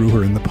he threw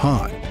her in the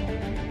pod.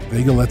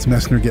 Vega lets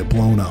Messner get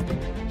blown up.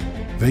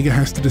 Vega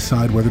has to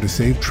decide whether to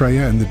save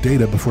Treya and the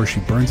data before she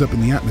burns up in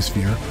the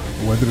atmosphere,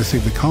 or whether to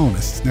save the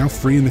colonists now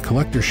free in the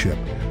Collector ship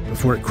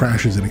before it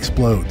crashes and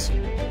explodes.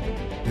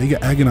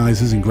 Vega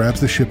agonizes and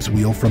grabs the ship's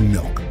wheel from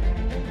Milk.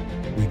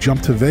 We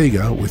jump to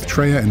Vega with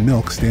Treya and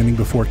Milk standing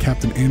before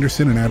Captain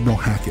Anderson and Admiral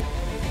Hackett.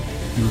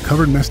 We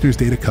recovered Messner's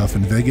data cuff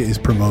and Vega is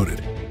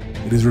promoted.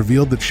 It is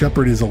revealed that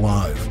Shepard is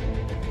alive.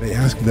 They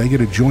ask Vega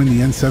to join the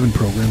N7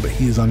 program, but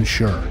he is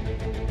unsure.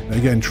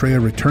 Vega and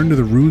Treya return to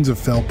the ruins of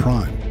Fel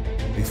Prime.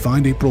 They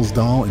find April's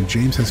doll, and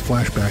James has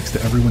flashbacks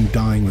to everyone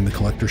dying when the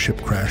Collector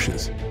ship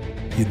crashes.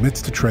 He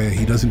admits to Treya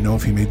he doesn't know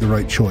if he made the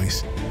right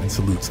choice, and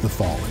salutes the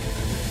fallen.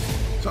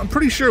 So I'm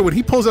pretty sure when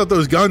he pulls out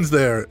those guns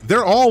there,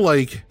 they're all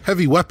like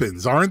heavy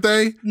weapons, aren't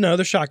they? No,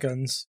 they're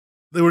shotguns.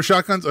 They were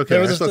shotguns?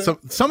 Okay.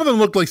 Some of them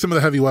looked like some of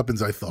the heavy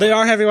weapons I thought. They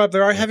are heavy weapons.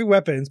 There are heavy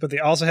weapons, but they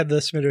also have the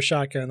Smitter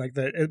shotgun. Like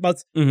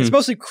it's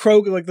mostly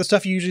Krogan, like the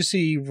stuff you usually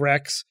see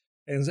Rex,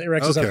 and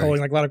Rex is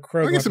holding like a lot of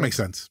Krogan. I guess it makes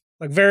sense.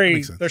 Like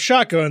they're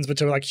shotguns, but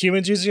to like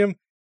humans using them,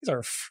 these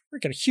are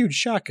freaking huge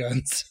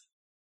shotguns.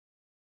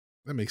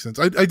 That makes sense.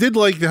 I did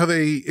like how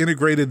they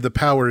integrated the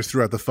powers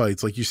throughout the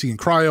fights. Like you see in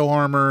cryo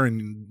armor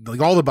and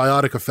like all the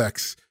biotic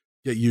effects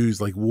get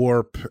used, like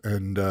warp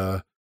and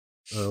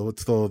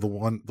what's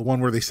the one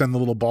where they send the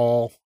little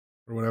ball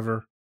or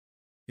whatever.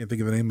 Can't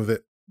think of the name of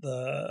it.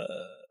 The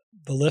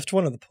lift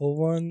one or the pull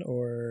one,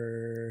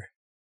 or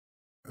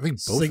I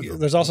think both. Of them,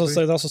 there's also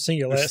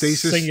singularity.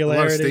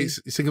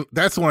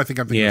 That's the one I think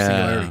I'm thinking of.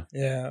 Singularity.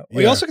 Yeah.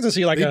 We also get to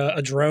see like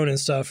a drone and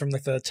stuff from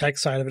like the tech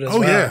side of it as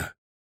well.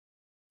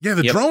 Yeah,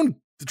 the drone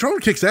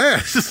kicks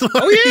ass. Like,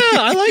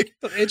 I like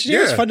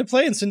engineering. It's fun to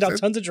play and send out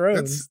tons of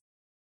drones.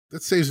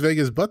 That saves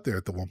Vega's butt there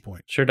at the one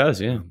point. Sure does,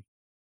 yeah.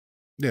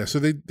 Yeah, so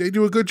they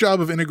do a good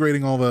job of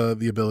integrating all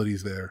the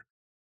abilities there.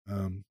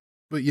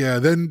 But yeah,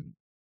 then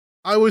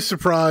I was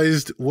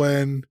surprised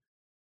when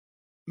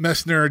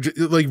Messner,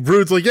 like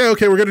Brood's like, yeah,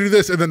 okay, we're going to do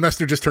this. And then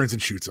Messner just turns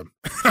and shoots him.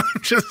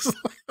 Just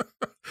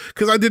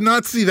because I did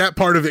not see that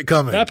part of it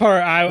coming. That part,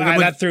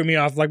 that threw me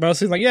off. Like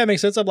mostly like, yeah, it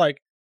makes sense. I'm like,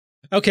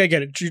 okay, I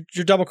get it.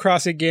 You're double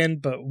crossing again,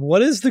 but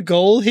what is the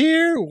goal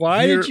here?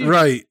 Why did you?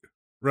 Right.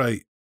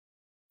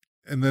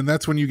 And then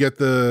that's when you get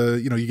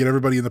you get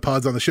everybody in the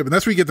pods on the ship. And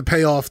that's where you get the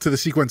payoff to the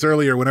sequence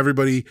earlier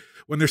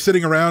when they're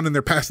sitting around and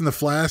they're passing the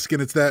flask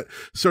and it's that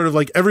sort of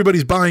like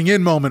everybody's buying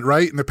in moment,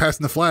 right? And they're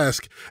passing the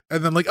flask.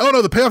 And then like, oh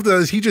no, the payoff to that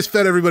is he just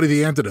fed everybody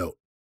the antidote.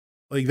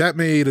 Like that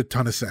made a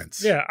ton of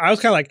sense. Yeah. I was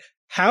kind of like,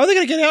 how are they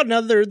going to get out now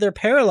that they're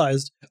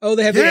paralyzed? Oh,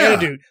 they have the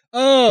antidote.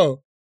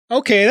 Oh,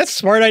 okay, that's a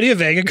smart idea,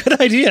 Vega.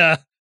 Good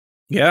idea.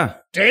 Yeah.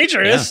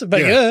 Dangerous, but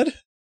good.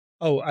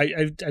 Oh,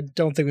 I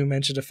don't think we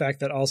mentioned the fact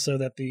that also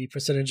that the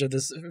percentage of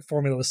this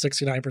formula was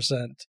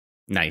 69%.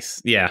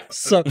 Nice. Yeah.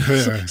 So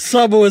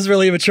Sub was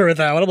really immature with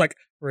that one. I'm like,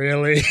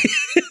 really?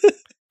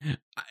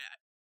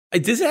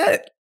 Does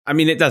that? I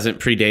mean, it doesn't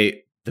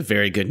predate the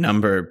very good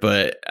number,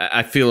 but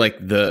I feel like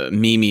the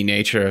meme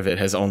nature of it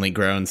has only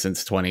grown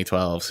since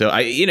 2012. So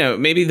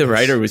maybe the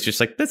writer was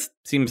just like, this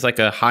seems like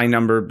a high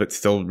number, but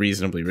still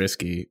reasonably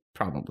risky.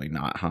 Probably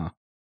not, huh?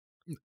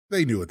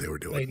 They knew what they were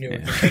doing. They knew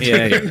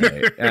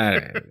it.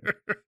 Right.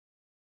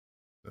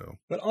 So.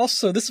 But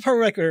also, this is part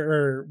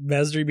where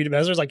Mesner,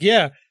 Mesner's like,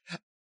 yeah,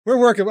 I'm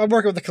working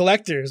with the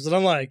collectors. And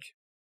I'm like,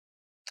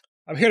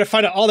 I'm here to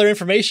find out all their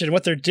information,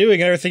 what they're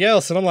doing, and everything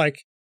else. And I'm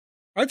like,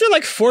 aren't there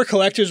like 4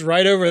 collectors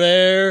right over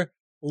there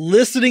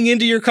listening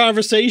into your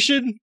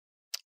conversation?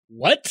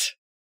 What?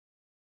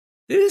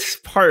 This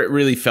part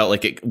really felt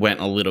like it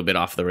went a little bit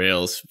off the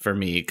rails for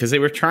me because they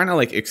were trying to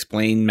like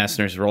explain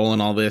Messner's role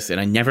in all this, and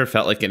I never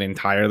felt like it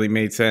entirely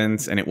made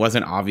sense, and it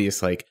wasn't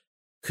obvious like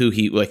who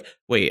he like.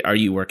 Wait, are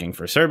you working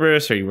for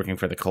Cerberus? Are you working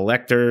for the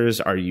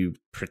Collectors? Are you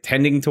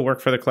pretending to work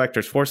for the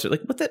Collectors Force?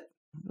 Like what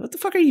the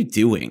fuck are you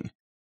doing?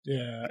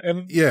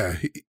 Yeah,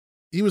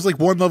 he was like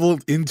one level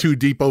in too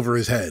deep over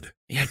his head.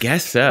 Yeah, I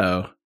guess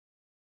so.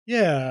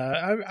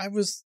 Yeah, I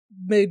was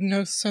made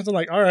no sense. I'm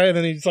like, all right, and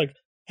then he's like,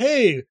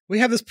 hey, we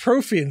have this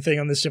Prothean thing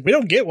on this ship. We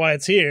don't get why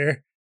it's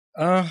here.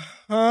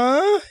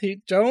 You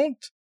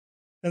don't?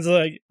 And so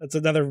like that's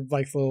another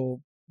like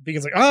little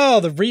beacon's like, oh,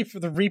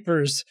 the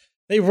Reapers.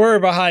 They were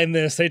behind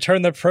this. They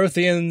turned the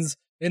Protheans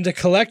into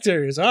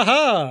collectors.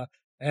 Aha!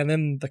 And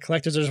then the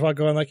collectors are just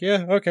going like,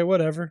 yeah, okay,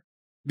 whatever.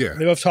 Yeah.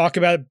 They both talk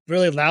about it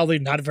really loudly,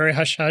 not very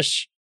hush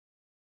hush.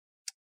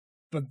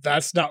 But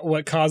that's not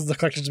what caused the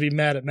collectors to be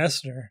mad at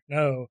Messner.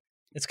 No,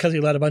 it's because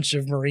he let a bunch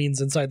of Marines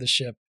inside the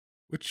ship.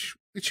 Which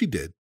he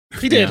did.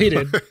 He did.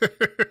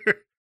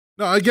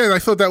 No, again, I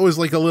thought that was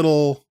like a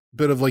little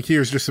bit of like,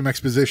 here's just some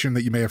exposition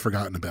that you may have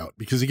forgotten about.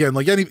 Because again,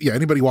 like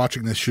anybody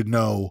watching this should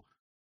know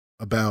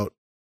about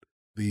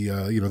the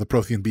the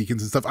Prothean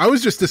beacons and stuff. I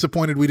was just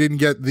disappointed we didn't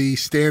get the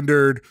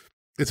standard,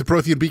 it's a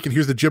Prothean beacon,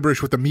 here's the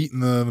gibberish with the meat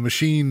and the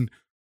machine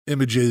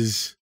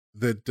images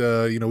that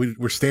we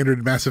were standard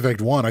in Mass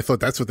Effect 1. I thought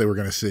that's what they were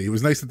going to see. It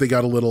was nice that they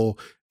got a little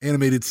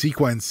animated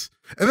sequence,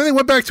 and then they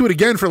went back to it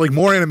again for like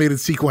more animated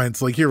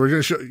sequence. Like, here, we're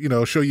going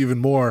to show you even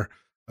more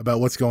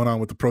about what's going on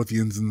with the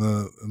Protheans and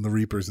the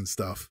Reapers and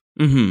stuff.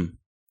 Mm-hmm.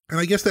 And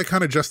I guess that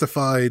kind of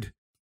justified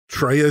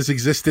Treya's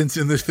existence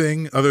in this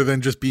thing, other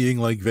than just being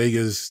like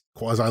Vega's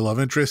quasi love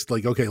interest.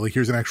 Like, okay, like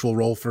here's an actual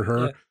role for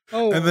her. Yeah.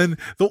 Oh, and then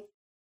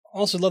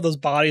also love those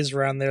bodies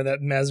around there that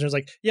Mesner's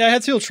like, yeah, I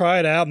had to try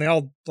it out, and they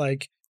all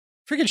like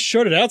freaking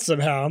showed it out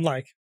somehow. I'm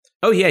like,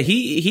 oh yeah,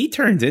 he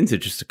turns into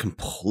just a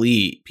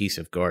complete piece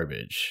of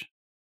garbage.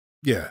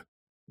 Yeah.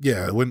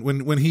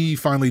 When he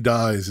finally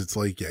dies, it's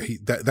like, yeah,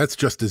 that's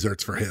just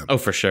desserts for him. Oh,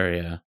 for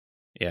sure.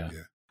 Yeah.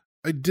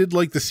 I did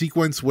like the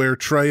sequence where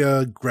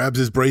Treya grabs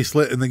his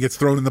bracelet and then gets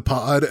thrown in the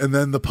pod, and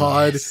then the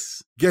pod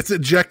gets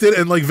ejected,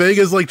 and like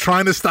Vega's like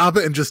trying to stop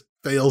it and just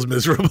fails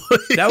miserably.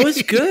 That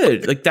was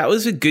good. Like that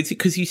was a good,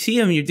 because you see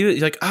him, you do it,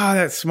 you're like, oh,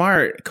 that's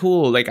smart,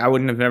 cool. Like I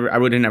would have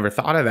never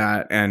thought of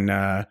that, and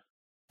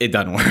it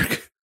doesn't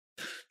work.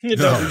 It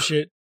doesn't do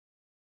shit.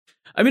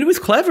 I mean, it was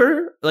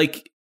clever.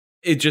 Like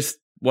it just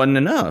wasn't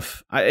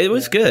enough. It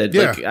was good.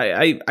 Yeah.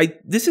 Like I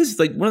this is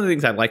like one of the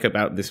things I like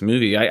about this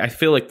movie. I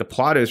feel like the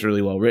plot is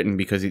really well written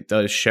because it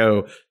does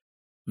show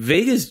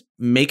Vega's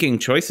making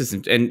choices,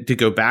 and to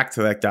go back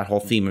to like that whole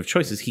theme of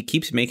choices, he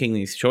keeps making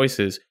these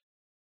choices.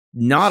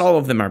 Not all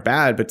of them are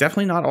bad, but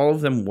definitely not all of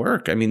them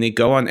work. I mean, they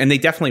go on, and they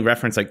definitely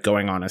reference like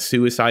going on a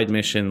suicide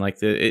mission, like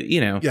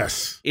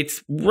yes,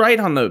 it's right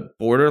on the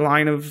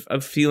borderline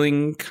of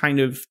feeling kind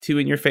of too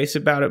in your face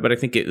about it. But I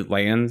think it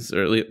lands,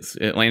 or at least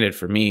it landed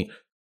for me.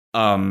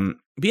 But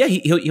yeah,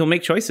 he'll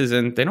make choices,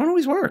 and they don't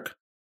always work.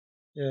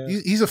 Yeah.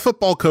 He's a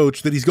football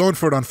coach that he's going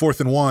for it on 4th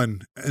and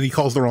 1, and he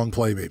calls the wrong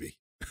play. Maybe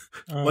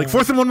like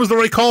 4th and 1 was the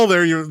right call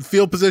there. Your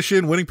field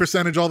position, winning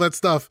percentage, all that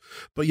stuff.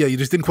 But yeah, you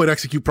just didn't quite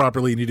execute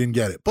properly, and you didn't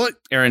get it. But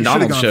Aaron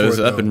Donald shows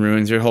up and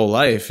ruins your whole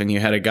life, and you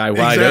had a guy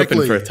wide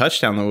open for a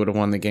touchdown that would have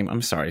won the game.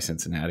 I'm sorry,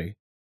 Cincinnati.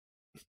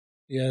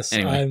 Yes,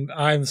 anyway.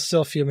 I'm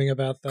still fuming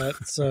about that.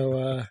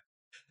 So.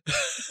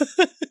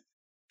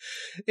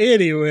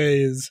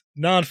 Anyways,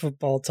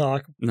 non-football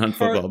talk.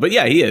 Non-football. But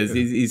yeah, he is.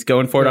 He's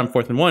going for it on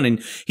 4th and 1,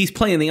 and he's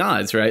playing the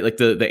odds, right? Like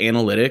the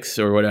analytics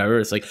or whatever.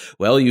 It's like,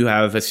 well, you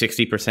have a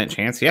 60%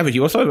 chance. Yeah, but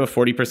you also have a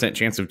 40%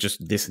 chance of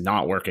just this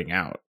not working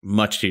out,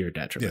 much to your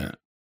detriment.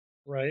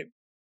 Yeah.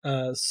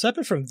 Right.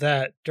 Separate from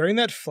that, during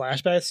that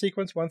flashback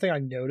sequence, one thing I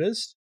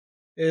noticed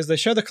is they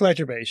show the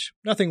collector base.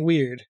 Nothing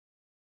weird.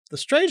 The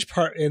strange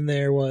part in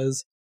there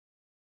was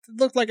it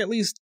looked like at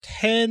least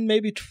 10,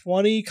 maybe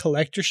 20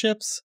 collector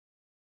ships.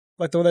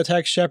 Like the one that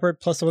attacked Shepard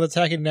plus the one that's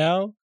attacking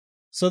now.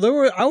 So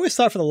I always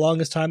thought for the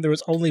longest time there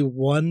was only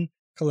one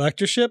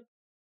collector ship.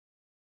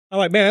 I'm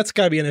like, man, that's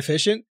gotta be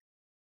inefficient.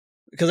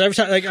 Because every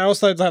time, like, I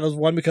also thought it was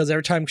one because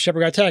every time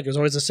Shepard got attacked, it was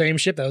always the same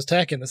ship that was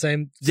attacking, the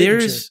same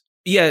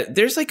signature.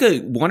 There's like a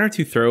one or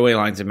two throwaway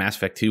lines in Mass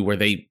Effect 2 where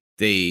they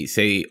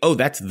say, oh,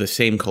 that's the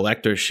same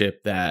collector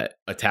ship that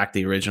attacked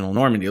the original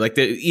Normandy. Like,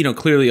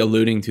 clearly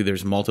alluding to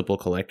there's multiple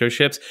collector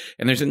ships.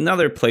 And there's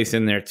another place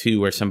in there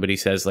too where somebody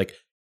says like,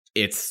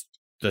 it's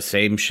the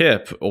same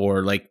ship,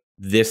 or like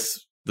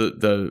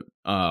the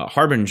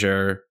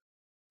Harbinger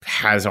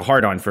has a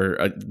hard on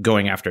for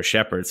going after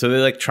Shepard. So they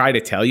like try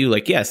to tell you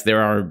like, yes,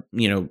 there are,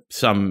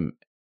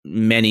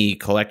 many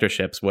collector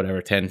ships,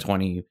 whatever, 10,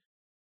 20,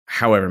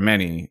 however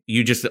many.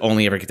 You just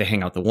only ever get to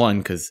hang out the one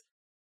because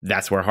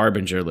that's where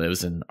Harbinger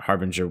lives, and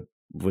Harbinger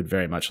would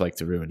very much like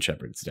to ruin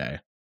Shepard's day.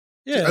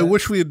 Yeah. I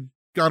wish we had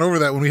gone over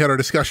that when we had our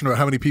discussion about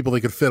how many people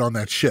they could fit on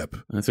that ship.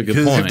 That's a good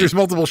point. If there's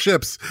multiple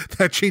ships,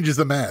 that changes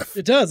the math.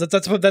 It does.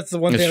 That's the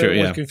one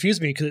thing that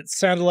confused me, because it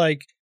sounded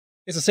like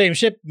it's the same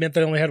ship meant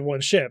they only had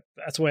one ship.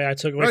 That's the way I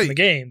took away from the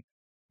game.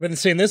 But in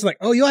saying this, I'm like,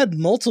 oh, you'll have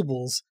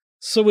multiples.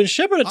 So when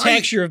Shepard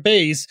attacks your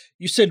base,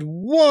 you send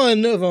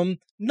one of them,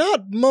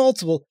 not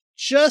multiple,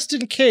 just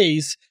in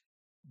case.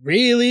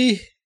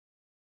 Really?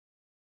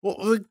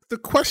 Well, the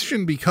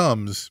question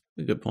becomes...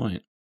 A good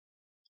point.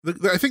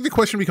 I think the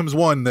question becomes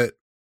one that,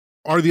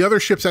 are the other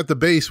ships at the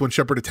base when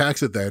Shepard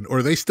attacks it then? Or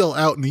are they still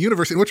out in the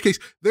universe? In which case,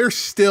 they're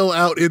still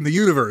out in the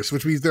universe,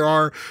 which means there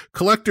are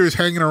collectors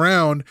hanging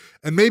around,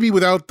 and maybe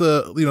without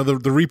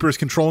the Reapers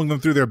controlling them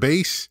through their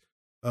base,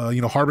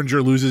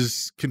 Harbinger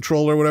loses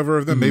control or whatever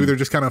of them. Maybe they're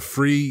just kind of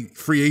free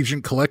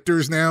agent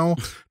collectors now,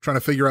 trying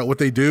to figure out what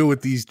they do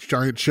with these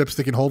giant ships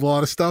that can hold a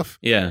lot of stuff.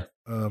 Yeah.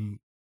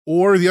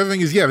 Or the other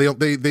thing is,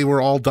 they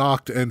were all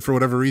docked, and for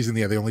whatever reason,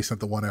 they only sent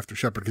the one after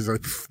Shepard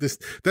because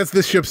that's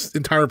this ship's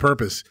entire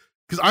purpose.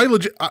 Because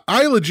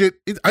I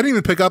didn't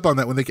even pick up on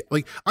that when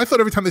I thought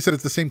every time they said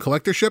it's the same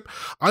collector ship,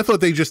 I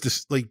thought they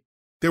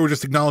they were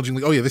just acknowledging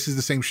like, oh yeah, this is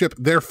the same ship.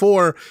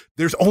 Therefore,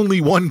 there's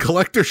only one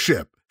collector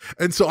ship.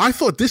 And so I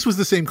thought this was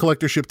the same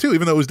collector ship too,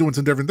 even though it was doing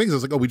some different things. I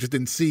was like, oh, we just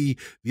didn't see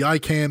the eye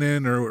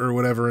cannon or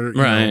whatever,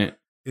 right?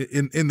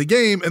 In the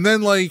game. And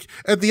then like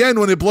at the end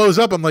when it blows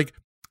up, I'm like,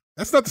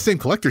 that's not the same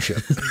collector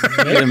ship.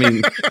 I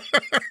mean,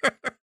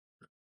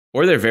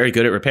 or they're very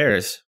good at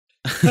repairs.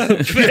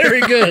 Very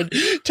good.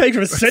 Take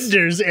from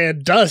cinders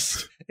and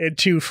dust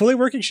into fully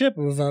working ship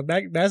of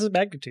massive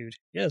magnitude.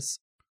 Yes.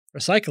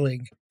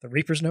 Recycling. The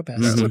Reapers know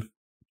best. Mm-hmm.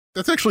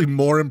 That's actually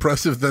more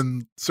impressive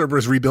than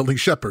Cerberus rebuilding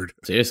Shepard.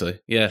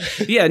 Seriously. Yeah.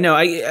 Yeah, no,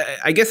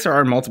 I guess there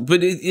are multiple,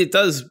 but it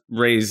does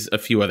raise a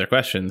few other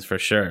questions for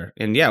sure.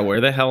 And yeah,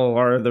 where the hell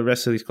are the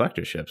rest of these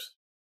collector ships?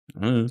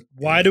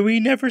 Why do we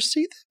never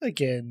see them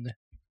again?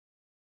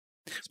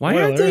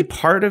 Why aren't they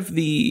part of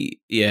the...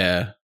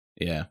 Yeah.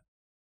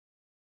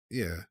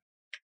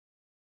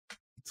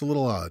 It's a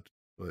little odd,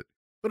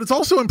 but it's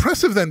also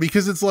impressive then,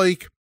 because it's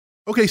like,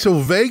 okay, so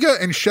Vega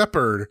and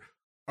Shepard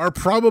are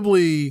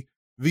probably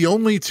the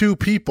only two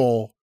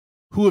people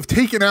who have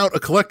taken out a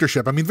collector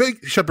ship. I mean,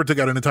 Shepard took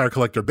out an entire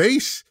collector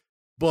base,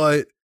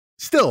 but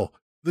still,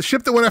 the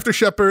ship that went after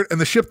Shepard and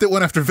the ship that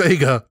went after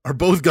Vega are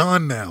both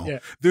gone now. Yeah.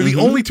 They're the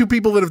only two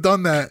people that have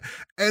done that.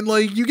 And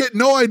like, you get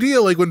no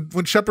idea, like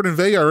when Shepard and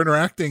Vega are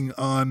interacting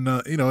on,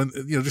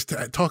 just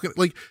talking,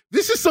 like,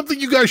 this is something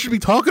you guys should be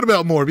talking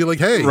about more. Be like,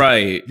 hey,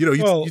 right.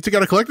 You took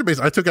out a collector base.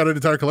 I took out an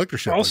entire collector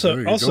ship. Also,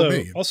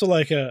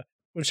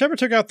 when Shepard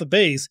took out the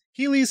base,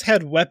 he at least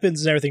had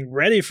weapons and everything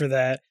ready for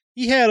that.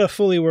 He had a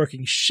fully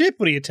working ship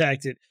when he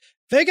attacked it.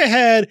 Vega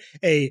had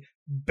a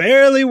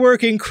barely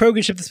working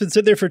Krogan ship that's been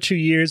sitting there for 2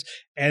 years,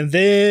 and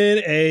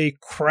then a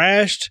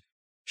crashed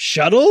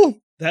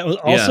shuttle that was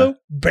also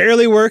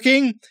barely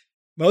working.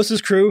 Most of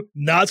his crew,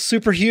 not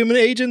superhuman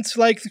agents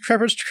like the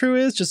Shepard's crew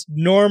is, just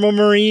normal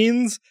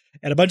Marines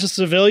and a bunch of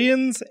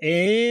civilians,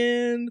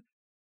 and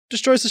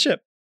destroys the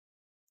ship.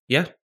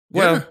 Yeah.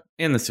 Well,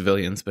 and the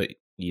civilians, but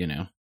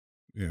Yeah,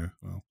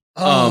 well.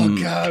 Oh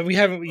God, we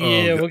haven't.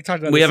 Yeah, we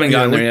talked about. We haven't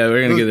gotten there yet.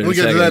 We're gonna get there. We'll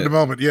get to that in a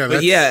moment. Yeah,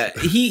 but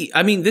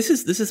I mean, this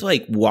is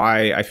like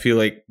why I feel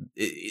like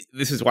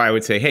this is why I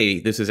would say, hey,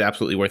 this is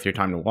absolutely worth your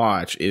time to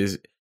watch. Is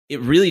it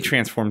really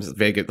transforms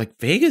Vega? Like,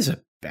 Vega's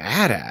a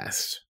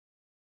badass.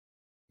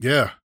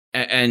 Yeah,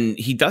 and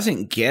he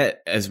doesn't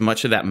get as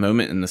much of that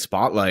moment in the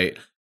spotlight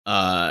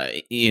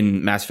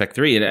in Mass Effect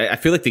 3, and I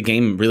feel like the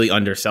game really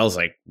undersells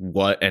like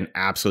what an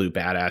absolute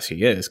badass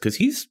he is, because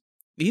he's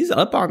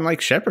up on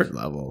like Shepard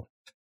level.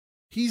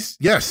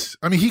 Yes.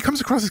 I mean, he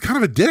comes across as kind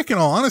of a dick in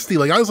all honesty.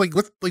 Like, I was like,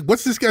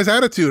 what's this guy's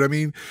attitude? I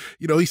mean,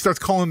 he starts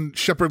calling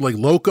Shepard like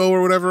loco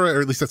or whatever,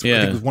 or at least that's what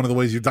I think was one of the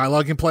ways your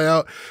dialogue can play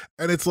out.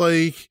 And it's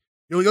like,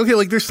 you're like, okay,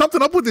 like there's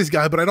something up with this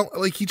guy, but I don't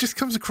like, he just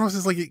comes across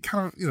as like, it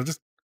kind of, just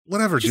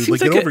whatever, dude, like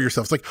get over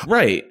yourself. It's like,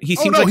 right. He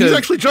seems like he's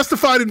actually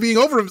justified in being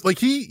over him. Like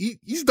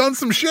he's done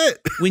some shit.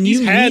 When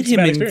you meet him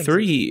in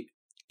 3,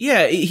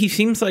 he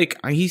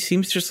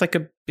seems just like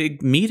a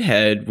big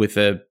meathead with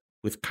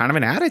kind of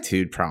an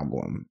attitude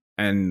problem.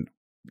 And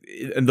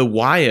the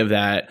why of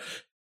that,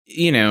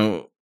 it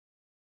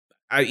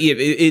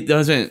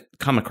doesn't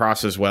come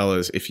across as well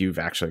as if you've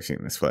actually seen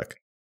this flick.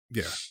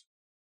 Yeah.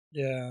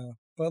 Yeah,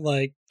 but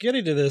like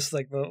getting to this,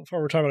 like what we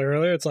were talking about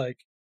earlier, it's like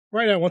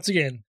right now, once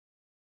again,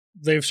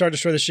 they've started to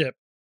destroy the ship.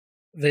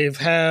 They've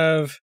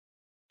have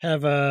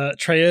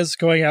Treya's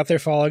going out there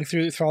falling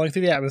through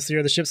the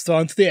atmosphere. The ship's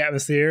falling through the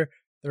atmosphere.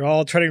 They're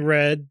all turning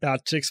red,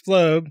 about to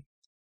explode.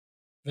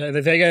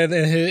 The Vega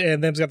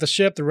and them's got the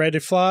ship. They're ready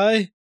to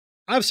fly.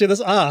 I'm seeing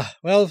this.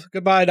 Well,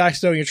 goodbye,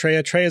 nice knowing you,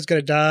 Treya. Treya's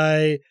gonna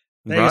die.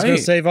 Vega's gonna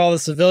save all the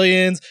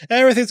civilians.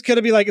 Everything's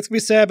gonna be like, it's gonna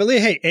be sad, but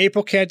hey,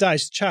 April can't die.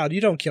 She's a child. You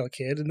don't kill a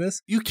kid in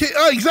this. You can't.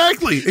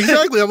 Exactly.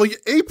 I'm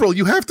like, April.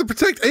 You have to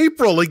protect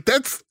April. Like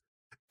that's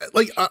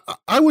like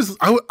I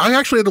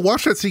actually had to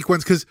watch that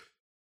sequence because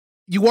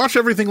you watch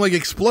everything like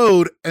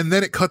explode, and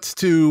then it cuts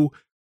to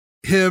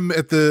him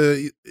at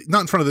in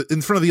front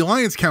of the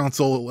Alliance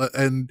Council,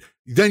 and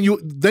then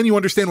you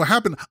understand what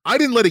happened. I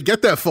didn't let it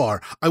get that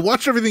far. I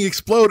watched everything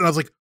explode, and I was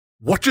like,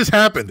 what just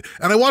happened?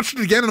 And I watched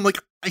it again, and I'm like,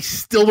 I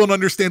still don't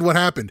understand what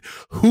happened.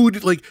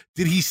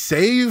 Did he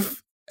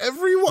save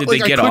everyone? Did they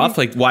get off?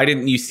 Like, why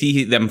didn't you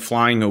see them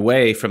flying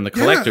away from the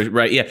collector? Yeah.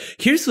 Right. Yeah.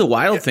 Here's the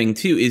wild thing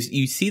too, is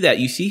you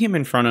see him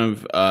in front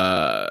of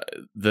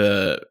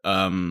the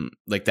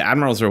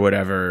admirals or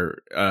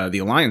whatever, the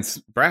Alliance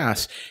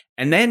brass.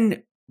 And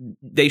then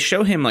they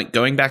show him like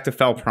going back to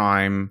Fel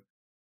Prime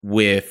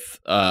with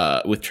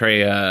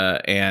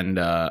Treya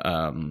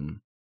and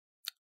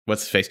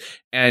what's his face?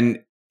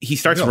 And he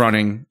starts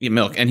running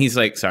Milk, and he's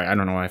like, sorry, I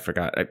don't know why I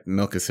forgot.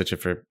 Milk is such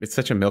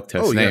a milk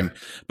toast name.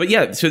 But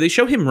yeah, so they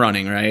show him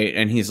running, right?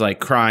 And he's like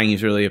crying,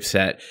 he's really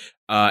upset.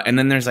 And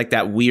then there's like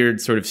that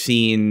weird sort of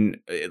scene,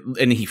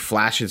 and he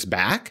flashes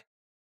back.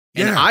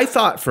 And I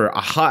thought for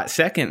a hot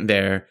second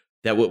there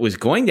that what was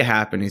going to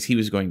happen is he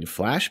was going to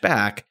flash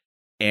back,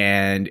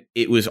 and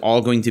it was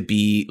all going to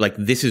be like,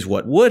 this is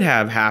what would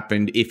have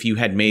happened if you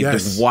had made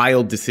the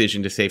wild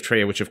decision to save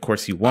Treya, which of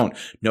course you won't.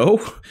 No,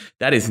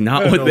 that is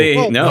not what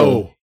they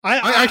know.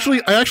 I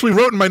actually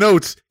wrote in my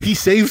notes, he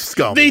saved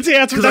Scum.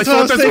 That's what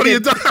I was thinking. What he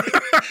had done.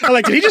 I'm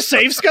like, did he just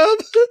save Scum?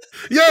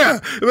 Yeah.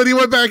 And then he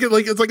went back and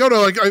like, it's like, oh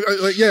no,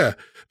 yeah.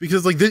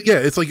 Because like,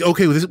 it's like,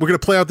 okay, we're going to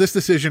play out this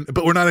decision,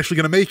 but we're not actually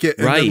going to make it.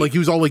 And then, like, he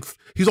was all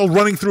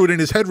running through it in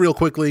his head real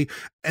quickly.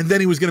 And then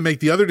he was going to make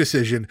the other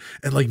decision.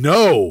 And like,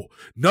 no,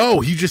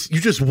 you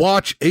just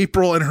watch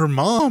April and her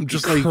mom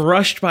just like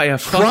crushed by a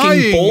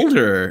fucking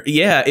boulder.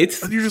 Yeah.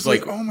 And you're just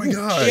like, oh my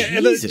God. Yeah,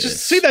 and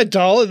just see that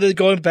doll and then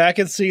going back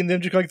and seeing them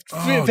just like,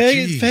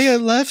 Vega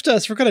left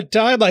us. We're going to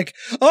die. I'm like,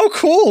 oh,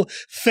 cool.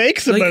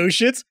 Fake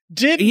emotions.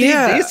 Didn't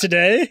need these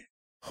today.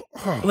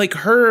 Like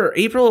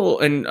April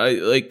and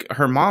like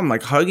her mom,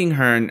 like hugging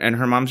her, and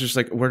her mom's just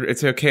like,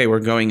 it's okay, we're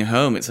going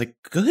home. It's like,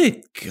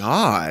 good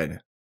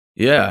God.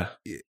 Yeah.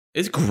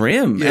 It's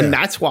grim. Yeah. And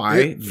that's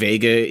why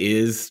Vega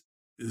is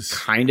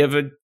kind of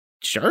a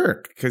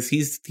jerk, because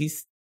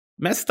he's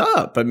messed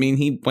up. I mean,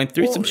 he went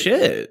through some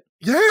shit.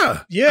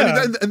 Yeah.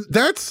 Yeah. I mean, and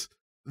that's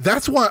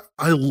what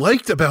I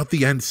liked about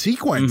the end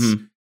sequence.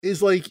 Mm-hmm.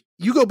 Is like,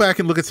 you go back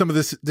and look at some of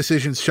the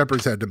decisions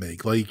Shepard's had to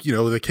make, like, you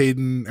know, the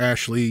Caden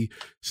Ashley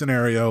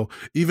scenario.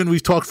 Even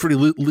we've talked pretty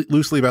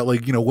loosely about,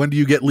 like, you know, when do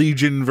you get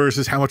Legion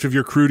versus how much of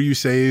your crew do you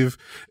save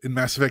in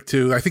Mass Effect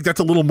 2. I think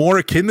that's a little more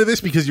akin to this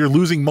because you're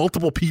losing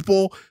multiple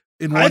people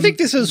in one. I think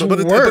this is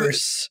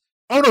worse.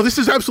 Oh no, this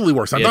is absolutely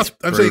worse. I'm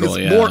saying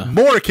it's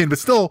more akin, but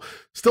still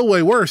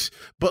way worse.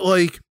 But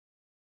like,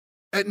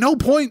 at no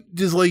point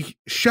does like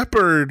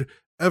Shepard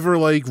ever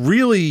like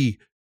really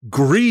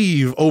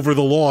grieve over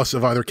the loss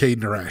of either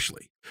Caden or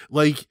Ashley.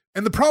 Like,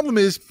 and the problem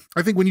is,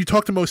 I think when you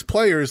talk to most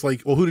players,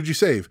 like, well, who did you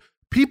save?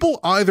 People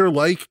either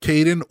like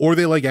Caden or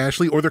they like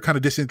Ashley, or they're kind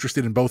of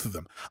disinterested in both of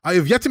them. I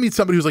have yet to meet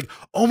somebody who's like,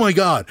 oh my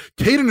God,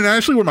 Caden and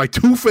Ashley were my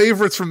two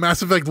favorites from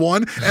Mass Effect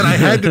 1, and I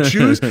had to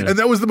choose, and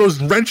that was the most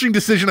wrenching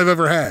decision I've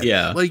ever had.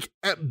 Yeah. Like,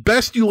 at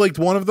best, you liked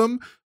one of them.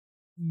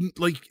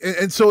 Like,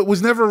 and so it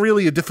was never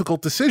really a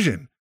difficult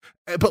decision.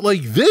 But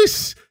like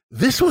this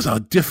was a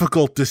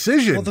difficult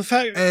decision. Well, the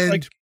fact,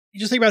 like, you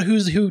just think about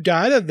who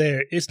died up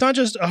there. It's not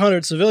just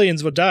 100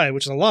 civilians would die,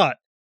 which is a lot.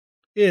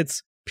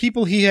 It's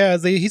people he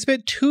has. He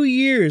spent 2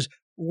 years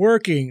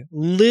working,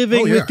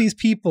 living with these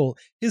people.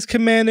 His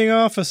commanding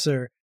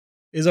officer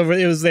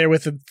was there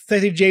with him.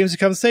 Thinking James to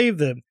come save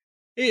them.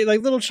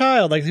 Like little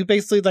child, like who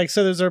basically like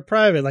said they're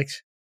private. Like,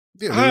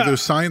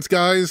 those science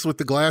guys with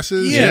the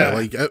glasses.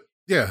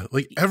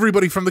 Like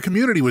everybody from the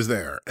community was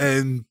there,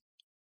 and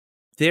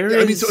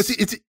I mean, so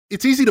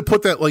it's easy to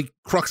put that like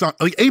crux on.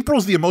 Like,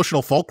 April's the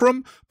emotional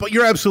fulcrum, but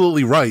you're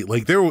absolutely right.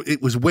 Like,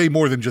 it was way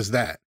more than just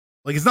that.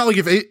 Like, it's not like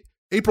if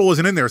April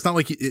wasn't in there, it's not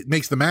like it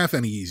makes the math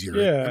any easier.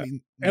 Yeah, I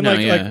mean, and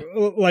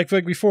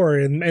like before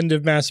in End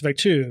of Mass Effect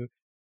 2,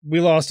 we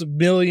lost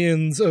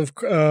millions of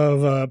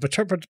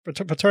Batarians,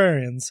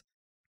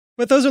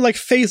 but those are like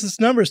faceless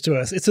numbers to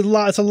us. It's a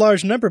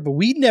large number, but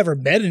we never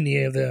met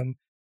any of them.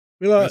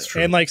 We lost, that's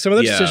true. And like some of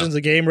the decisions in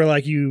the game were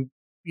like you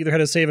either had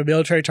to save a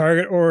military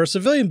target or a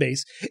civilian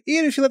base.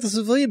 Even if you let the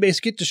civilian base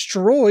get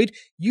destroyed,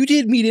 you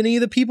didn't meet any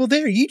of the people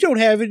there. You don't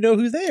have to know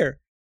who's there.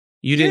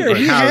 You didn't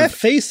we have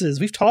faces.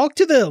 We've talked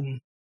to them.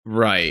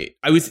 Right.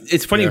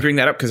 It's funny you bring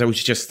that up because I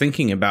was just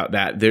thinking about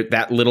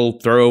that little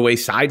throwaway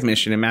side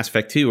mission in Mass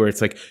Effect 2 where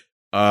it's like,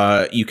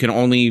 you can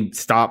only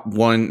stop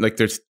one, like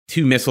there's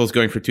 2 missiles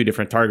going for 2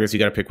 different targets. You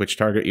got to pick which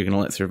target you're going to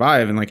let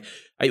survive. And like,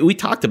 we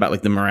talked about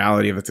like the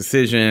morality of a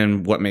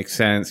decision, what makes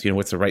sense,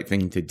 what's the right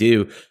thing to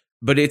do.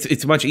 But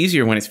it's much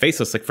easier when it's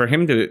faceless. Like for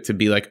him to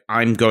be like,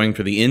 I'm going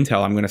for the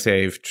intel, I'm going to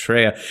save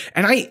Traya.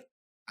 And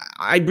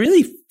I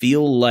really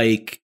feel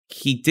like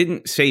he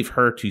didn't save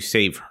her to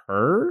save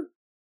her.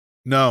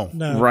 No.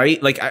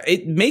 Right? Like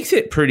it makes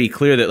it pretty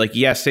clear that like,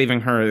 yes,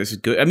 saving her is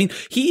good. I mean,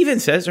 he even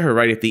says to her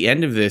right at the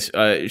end of this,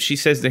 she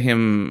says to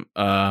him,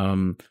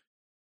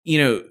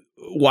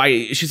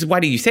 why she says, why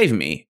did you save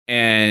me?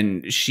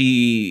 And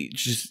he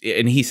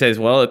says,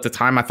 well, at the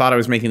time I thought I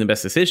was making the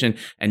best decision.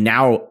 And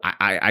now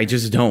I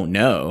just don't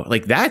know.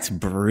 Like that's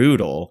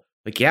brutal.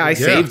 Like, I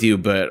saved you,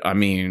 but I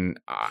mean,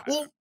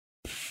 well,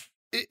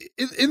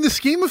 in the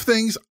scheme of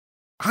things,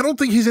 I don't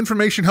think his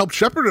information helped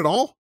Shepard at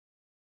all.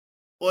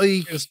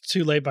 Like, it was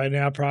too late by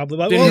now, probably.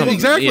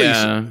 Exactly.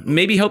 Yeah,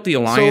 maybe help the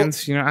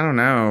Alliance. I don't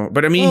know,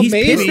 but I mean, he's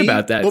pissed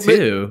about that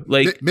too.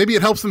 Like, maybe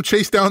it helps them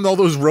chase down all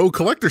those rogue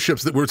collector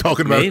ships that we were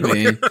talking about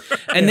earlier.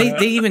 And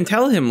they even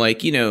tell him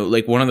like,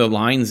 like one of the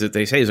lines that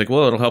they say is like,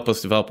 well, it'll help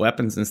us develop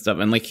weapons and stuff,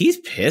 and like he's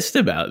pissed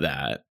about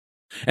that.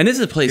 And this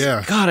is a place.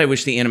 Yeah. God, I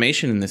wish the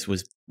animation in this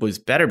was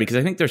better because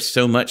I think there's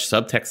so much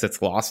subtext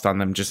that's lost on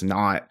them just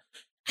not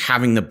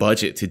having the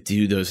budget to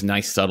do those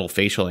nice subtle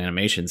facial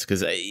animations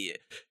because.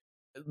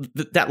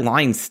 That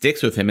line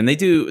sticks with him, and they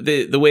do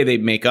the way they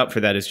make up for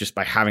that is just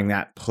by having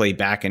that play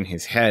back in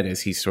his head as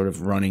he's sort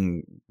of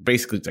running,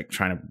 basically like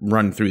trying to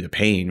run through the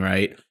pain,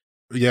 right?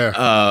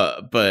 Yeah.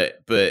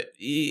 But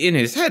in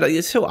his head,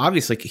 it's so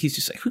obvious. Like he's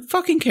just like, who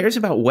fucking cares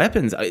about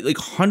weapons? Like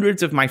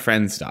hundreds of my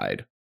friends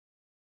died.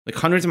 Like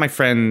hundreds of my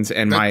friends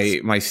and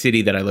my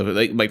city that I live with,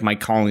 like my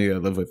colony that I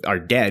live with, are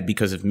dead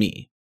because of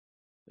me.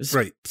 It's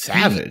right.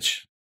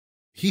 Savage.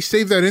 He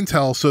saved that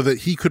intel so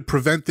that he could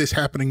prevent this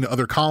happening to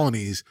other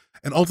colonies.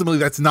 And ultimately,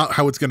 that's not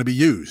how it's going to be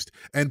used.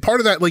 And part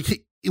of that, like,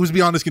 it was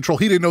beyond his control.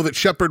 He didn't know that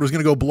Shepard was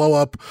going to go blow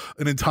up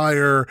an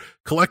entire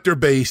collector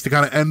base to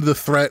kind of end the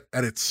threat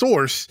at its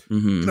source.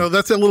 Mm-hmm.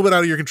 That's a little bit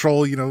out of your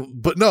control,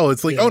 But no,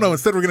 it's like, oh no,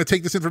 instead we're going to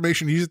take this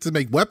information and use it to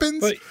make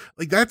weapons. But,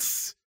 like,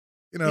 that's,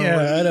 I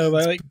know,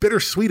 but like,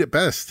 bittersweet at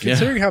best.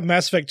 Considering how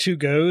Mass Effect 2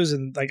 goes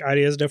and like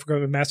ideas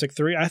different from Mass Effect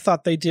 3, I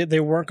thought they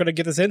weren't going to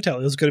get this intel.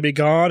 It was going to be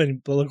gone, and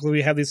luckily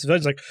we have these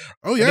civilians like,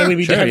 oh yeah, and then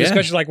we have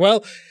discussion like,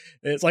 well.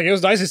 It's like, it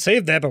was nice to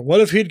save that, but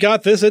what if he'd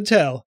got this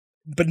intel?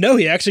 But no,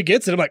 he actually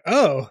gets it. I'm like,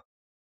 oh.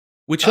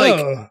 Which,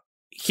 like,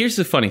 here's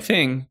the funny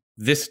thing.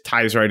 This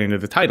ties right into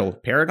the title.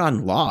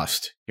 Paragon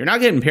lost. You're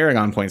not getting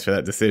Paragon points for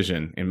that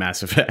decision in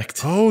Mass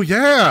Effect. Oh,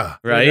 yeah.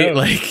 Right?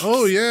 Like,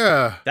 oh,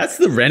 yeah. That's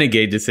the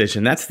renegade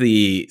decision. That's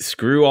the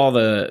screw all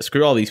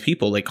these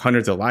people, like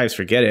hundreds of lives,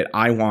 forget it.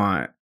 I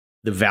want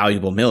the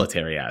valuable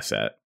military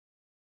asset.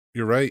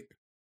 You're right.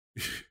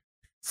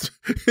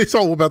 It's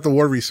all about the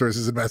war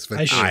resources in Mass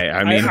Effect.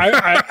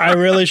 I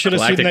really should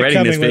have seen that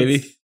coming.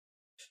 Baby.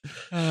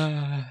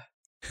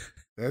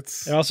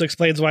 It also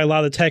explains why a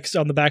lot of the text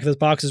on the back of this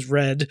box is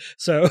red.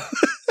 So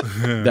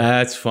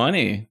that's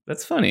funny.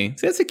 That's funny.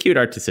 That's a cute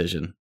art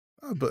decision.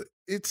 But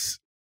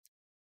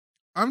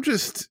I'm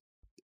just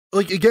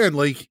like, again,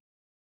 like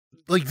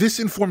this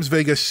informs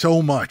Vega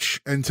so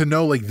much, and to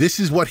know like this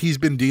is what he's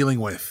been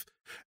dealing with,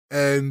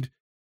 and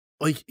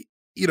like.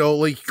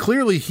 Like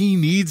clearly he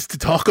needs to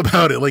talk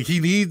about it. Like he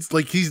needs,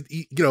 like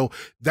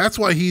that's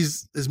why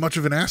he's as much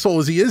of an asshole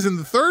as he is in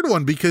the third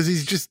one, because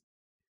he's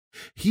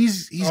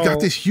got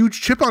this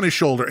huge chip on his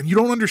shoulder, and you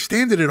don't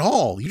understand it at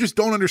all. You just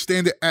don't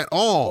understand it at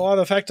all. Well,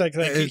 the fact like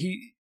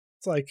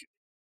it's like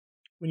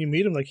when you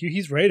meet him, like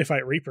he's ready to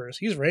fight Reapers.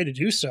 He's ready to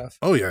do stuff.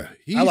 Oh yeah.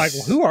 I'm like,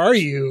 well, who are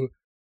you?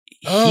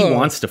 He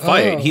wants to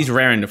fight. He's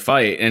raring to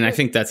fight, and I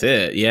think that's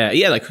it.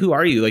 Yeah. Like, who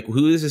are you? Like,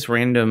 who is this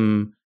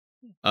random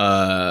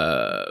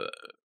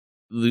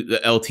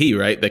the LT,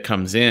 right, that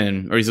comes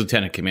in, or he's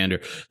lieutenant commander?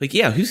 Like,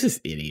 yeah, who's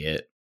this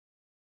idiot?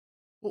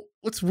 Well,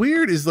 what's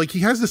weird is like he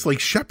has this like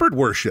Shepard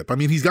worship. I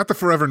mean, he's got the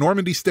Forever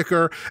Normandy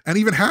sticker, and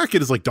even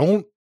Hackett is like,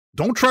 don't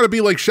try to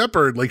be like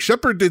Shepard. Like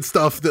Shepard did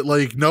stuff that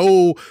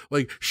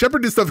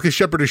Shepard did stuff because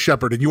Shepard is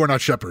Shepard and you are not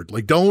Shepard.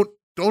 Like don't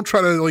try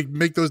to like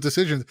make those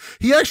decisions.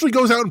 He actually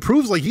goes out and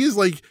proves like he is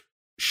like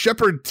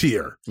Shepard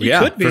tier.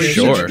 Yeah, for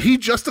sure. He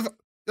justifies.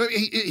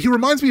 He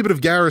reminds me a bit of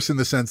Garrus in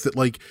the sense that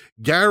like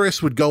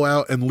Garrus would go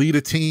out and lead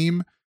a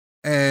team,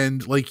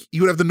 and like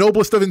you would have the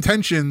noblest of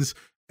intentions,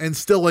 and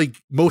still like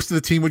most of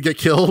the team would get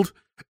killed,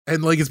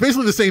 and like it's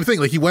basically the same thing.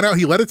 Like he went out,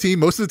 he led a team,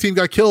 most of the team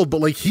got killed, but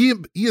like he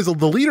is the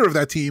leader of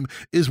that team,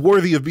 is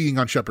worthy of being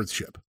on Shepard's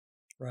ship.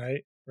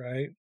 Right.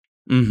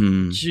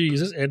 Mm-hmm. Jeez,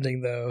 this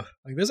ending though,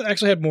 like this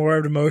actually had more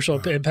of an emotional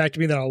impact to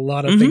me than a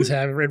lot of things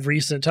have in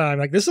recent time.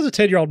 Like this is a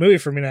 10-year-old movie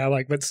for me now,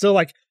 like, but still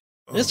like.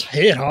 This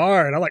hit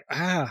hard. I'm like,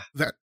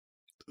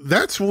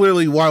 That's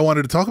really why I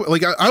wanted to talk about.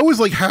 Like, I was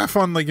like half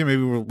on like, yeah,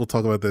 maybe we'll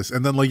talk about this,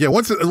 and then like, yeah,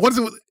 once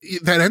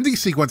that ending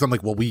sequence, I'm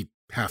like, well, we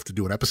have to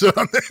do an episode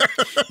on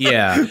that.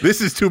 Yeah,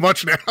 this is too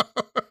much now.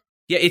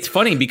 Yeah, it's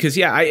funny because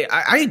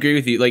I agree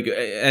with you. Like,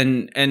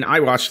 and I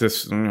watched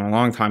this a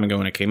long time ago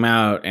when it came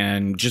out,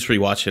 and just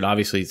rewatched it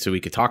obviously so we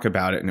could talk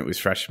about it, and it was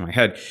fresh in my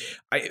head.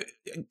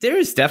 There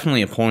is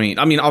definitely a point.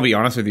 I mean, I'll be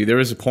honest with you. There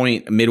was a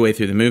point midway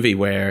through the movie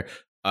where,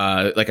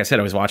 like I said,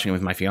 I was watching it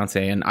with my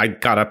fiance, and I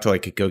got up to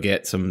like go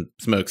get some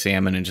smoked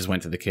salmon, and just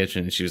went to the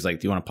kitchen, and she was like,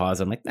 "Do you want to pause?"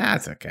 I'm like, "Nah,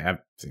 it's okay. I've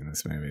seen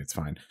this movie. It's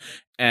fine."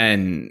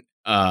 And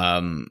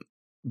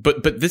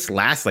But this the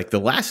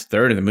last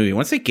third of the movie,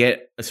 once they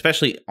get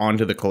especially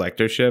onto the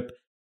collector ship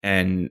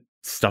and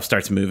stuff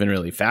starts moving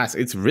really fast,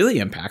 it's really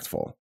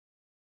impactful.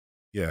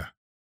 Yeah.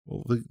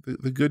 Well,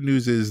 the good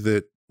news is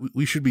that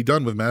we should be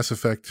done with Mass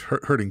Effect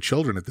hurting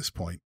children at this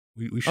point.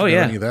 We shouldn't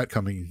have any of that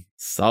coming.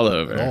 It's all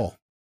over. At all.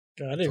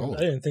 God, I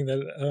didn't think that.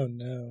 Oh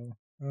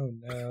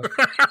no.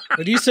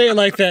 When you say it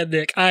like that,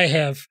 Nick, I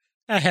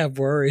have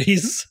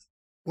worries.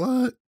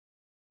 What?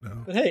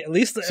 No. But hey, at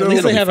least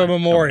they have a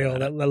memorial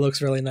that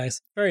looks really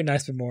nice. Very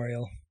nice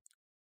memorial.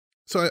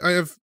 So I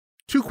have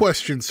two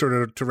questions sort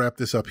of to wrap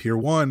this up here.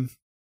 One,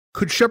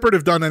 could Shepard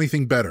have done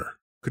anything better?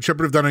 Could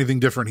Shepard have done anything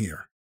different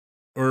here?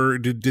 Or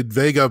did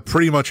Vega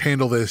pretty much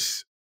handle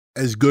this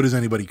as good as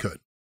anybody could?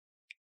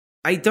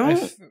 I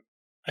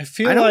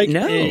feel I don't like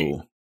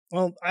know.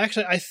 Well,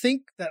 actually, I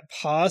think that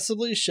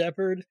possibly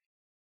Shepard.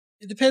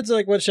 It depends on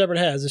like what Shepard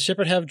has. Does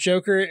Shepard have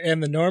Joker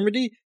and the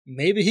Normandy?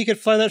 Maybe he could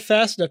fly that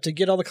fast enough to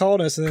get all the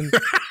colonists, and then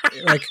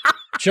like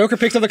Joker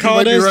picks up the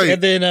colonists, right.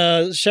 And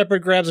then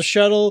Shepard grabs a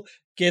shuttle,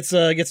 gets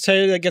the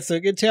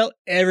intel.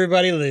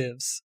 Everybody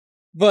lives.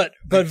 But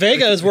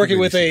Vega is working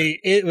with a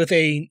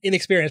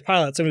inexperienced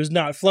pilot, someone who's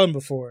not flown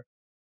before.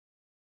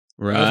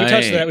 Right. If we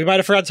touched that, we might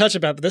have forgot to touch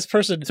about. But this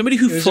person, somebody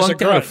who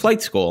flunked out of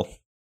flight school.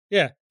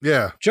 Yeah.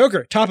 Yeah.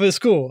 Joker, top of his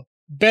school,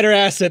 better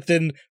asset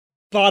than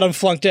bottom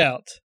flunked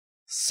out.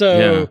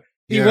 So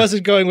he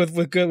wasn't going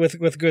with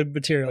good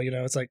material. You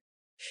know, it's like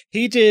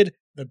he did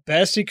the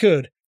best he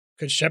could.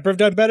 Could Shepard have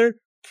done better?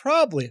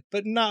 Probably,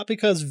 but not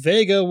because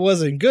Vega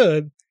wasn't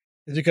good.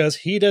 It's because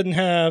he didn't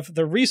have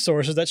the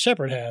resources that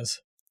Shepard has.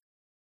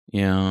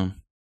 Yeah.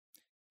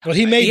 But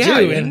he may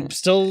do, and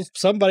still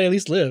somebody at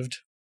least lived.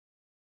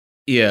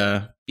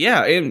 Yeah.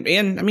 Yeah,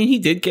 and I mean, he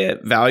did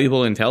get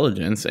valuable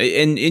intelligence,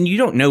 and you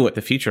don't know what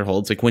the future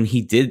holds. Like when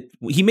he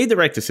made the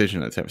right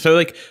decision at the time. So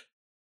like,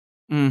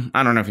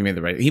 I don't know if he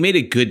made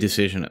a good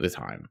decision at the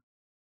time.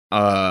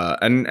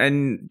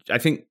 And I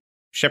think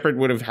Shepard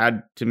would have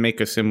had to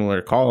make a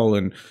similar call.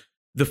 And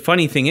the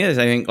funny thing is,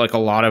 I think like a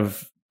lot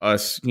of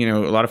us, you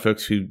know, a lot of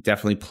folks who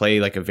definitely play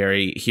like a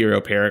very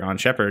hero Paragon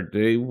Shepard,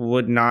 they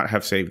would not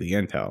have saved the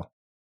intel.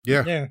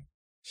 Yeah. Yeah.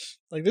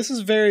 Like this is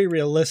very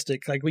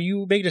realistic. Like when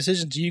you make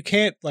decisions, you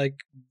can't like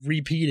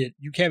repeat it.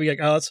 You can't be like,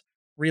 oh, let's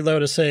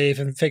reload a save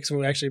and fix what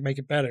will actually make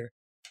it better.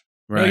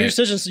 Right. No, your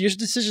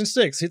decision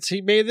sticks.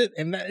 He made it,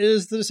 and that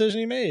is the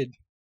decision he made.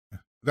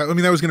 That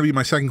was going to be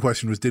my second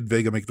question: was did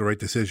Vega make the right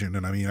decision?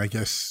 And I mean, I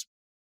guess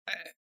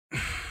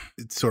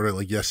it's sort of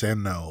like yes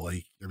and no.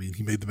 Like, I mean,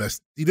 he made the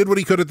best. He did what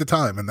he could at the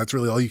time, and that's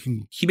really all you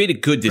can. He made a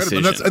good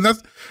decision,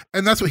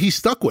 and that's what he's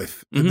stuck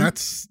with. Mm-hmm. And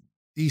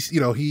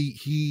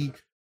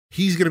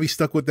he's going to be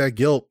stuck with that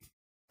guilt.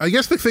 I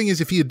guess the thing is,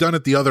 if he had done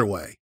it the other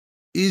way,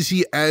 is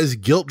he as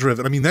guilt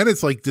driven? I mean, then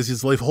it's like, does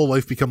his whole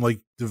life become like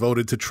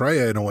devoted to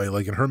Traya in a way?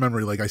 Like in her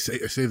memory, like I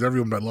saved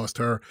everyone, but I lost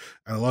her,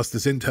 and I lost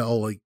this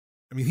intel. Like,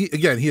 I mean,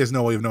 he has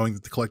no way of knowing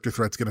that the collector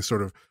threat's going to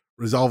sort of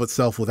resolve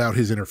itself without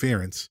his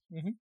interference.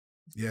 Mm-hmm.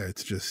 Yeah,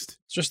 it's just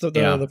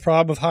the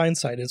problem of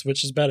hindsight is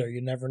which is better.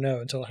 You never know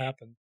until it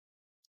happens.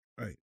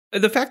 Right.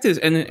 The fact is,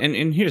 and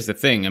here's the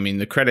thing. I mean,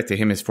 the credit to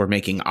him is for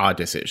making a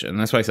decision.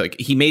 That's why I say, like,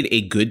 he made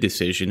a good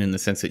decision in the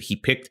sense that he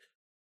picked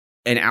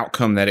an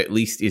outcome that at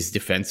least is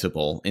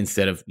defensible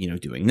instead of, you know,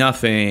 doing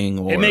nothing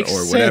or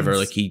whatever.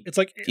 Like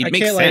it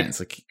makes sense.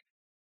 Like,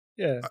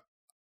 yeah.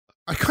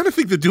 I kind of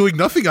think the doing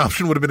nothing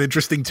option would have been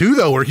interesting too,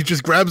 though, where he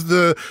just grabs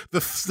the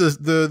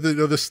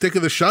stick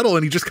of the shuttle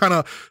and he just kind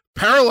of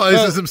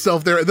paralyzes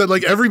himself there. And then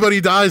like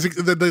everybody dies,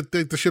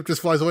 the ship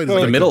just flies away.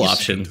 The middle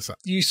option.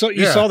 You saw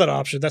that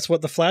option. That's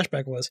what the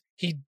flashback was.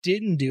 He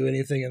didn't do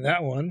anything in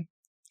that one.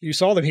 You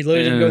saw them. He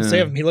literally didn't go and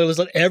save them. He literally just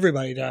let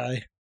everybody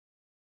die.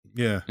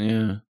 Yeah.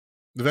 Yeah.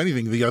 If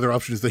anything, the other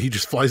option is that he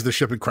just flies the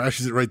ship and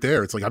crashes it right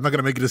there. It's like, I'm not going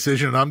to make a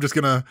decision, and I'm just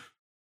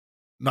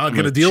not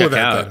going to deal with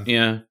that.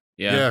 Then.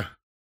 Yeah.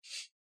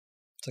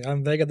 It's like,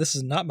 I'm Vega. This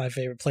is not my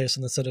favorite place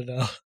in the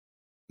Citadel.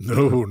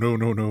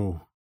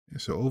 No.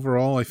 So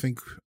overall, I think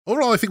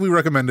we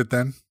recommend it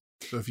then.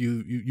 So if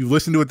you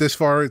listen to it this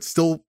far, it's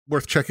still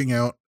worth checking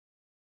out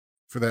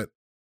for that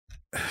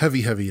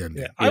heavy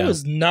ending. Yeah, I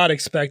was not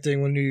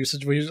expecting when you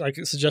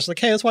suggest like,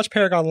 hey, let's watch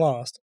Paragon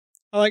Lost.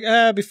 I'm like,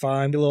 it'd be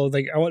fine. Be a little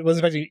like I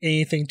wasn't expecting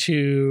anything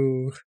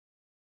too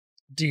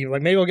deep.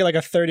 Like maybe we'll get like a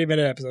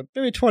 30-minute episode,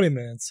 maybe 20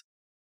 minutes.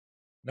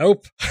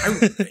 Nope.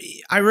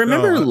 I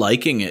remember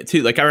liking it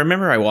too. Like I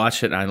remember I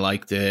watched it and I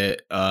liked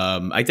it.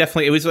 I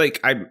definitely, it was like,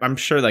 I'm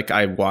sure like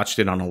I watched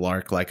it on a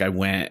lark. Like I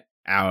went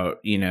out,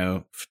 you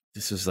know,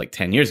 this was like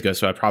 10 years ago.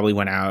 So I probably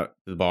went out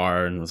to the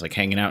bar and was like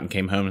hanging out and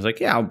came home and was like,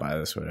 yeah, I'll buy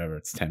this, whatever.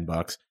 It's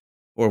 $10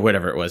 or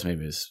whatever it was.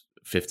 Maybe it was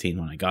 15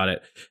 when I got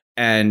it.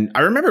 And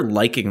I remember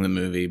liking the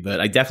movie,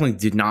 but I definitely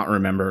did not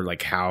remember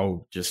like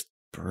how just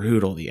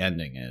brutal the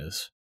ending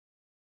is.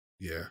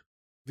 Yeah.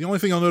 The only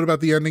thing I'll note about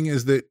the ending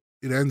is that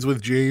it ends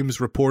with James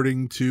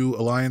reporting to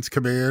Alliance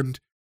Command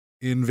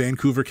in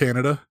Vancouver,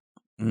 Canada.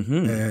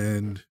 Mm-hmm.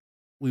 And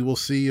we will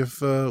see if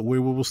we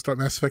will start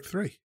Mass Effect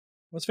 3.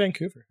 What's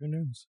Vancouver? Who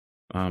knows?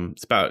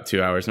 It's about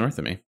 2 hours north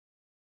of me.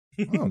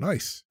 Oh,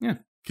 nice. Yeah.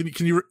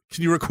 Can you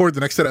record the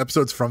next set of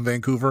episodes from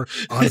Vancouver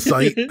on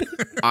site?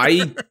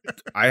 I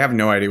have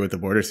no idea what the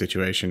border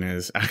situation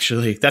is.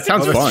 Actually, that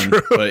sounds fun,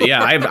 true. but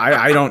yeah,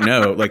 I don't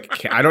know.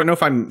 Like, I don't know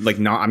if I'm like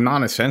I'm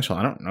non-essential.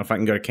 I don't know if I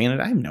can go to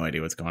Canada. I have no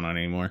idea what's going on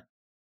anymore.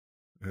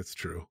 That's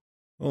true.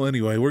 Well,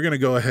 anyway, we're going to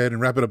go ahead and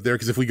wrap it up there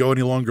because if we go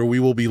any longer, we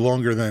will be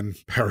longer than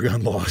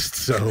Paragon Lost.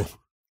 So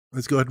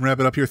let's go ahead and wrap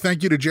it up here.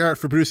 Thank you to Jarrett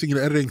for producing and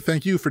editing.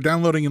 Thank you for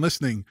downloading and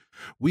listening.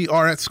 We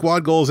are at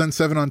Squad Goals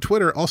N7 on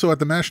Twitter, also at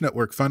the MASH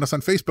Network. Find us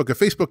on Facebook at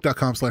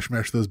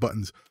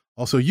facebook.com/mashthosebuttons.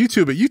 Also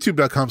YouTube at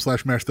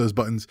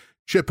youtube.com/mashthosebuttons.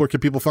 Chip, where can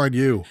people find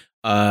you?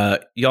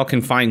 Y'all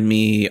can find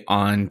me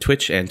on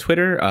Twitch and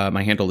Twitter.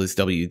 My handle is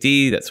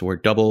WD. That's the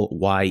word double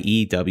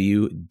YEWDEE.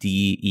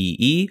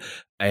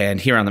 And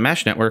here on the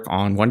MASH Network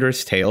on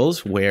Wondrous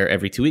Tales, where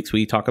every 2 weeks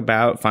we talk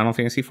about Final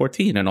Fantasy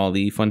XIV and all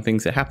the fun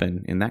things that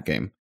happen in that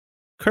game.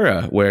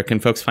 Kura, where can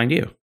folks find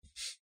you?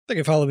 They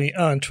can follow me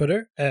on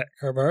Twitter at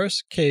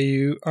Kurabars,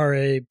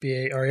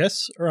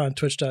 KURABARS, or on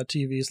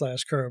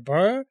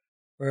twitch.tv/Kurabara,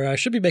 where I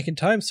should be making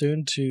time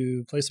soon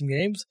to play some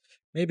games.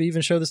 Maybe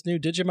even show this new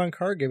Digimon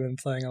card game I'm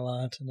playing a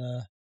lot and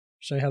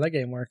show you how that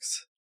game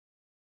works.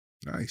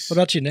 Nice. What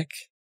about you, Nick?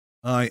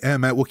 I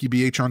am at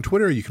WookieBH on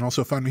Twitter. You can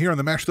also find me here on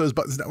the Mash Those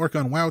Buttons Network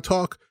on WoW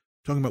Talk,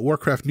 talking about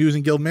Warcraft news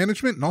and guild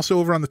management, and also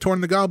over on the Torn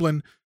and the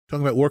Goblin,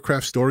 talking about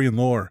Warcraft story and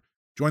lore.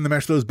 Join the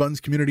Mash Those Buttons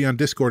community on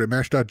Discord at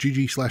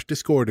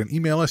mash.gg/discord and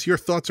email us your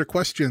thoughts or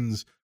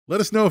questions.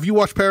 Let us know if you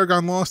watched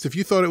Paragon Lost, if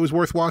you thought it was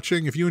worth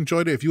watching, if you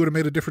enjoyed it, if you would have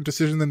made a different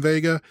decision than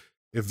Vega.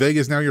 If Vega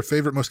is now your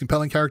favorite, most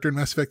compelling character in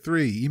Mass Effect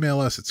 3, email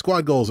us at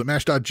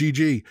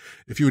squadgoals@mash.gg.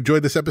 If you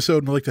enjoyed this episode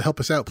and would like to help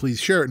us out, please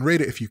share it and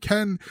rate it if you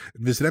can.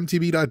 And visit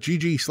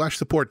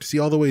mtb.gg/support to see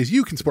all the ways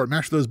you can support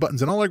Mash Those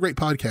Buttons and all our great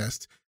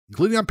podcasts,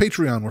 including on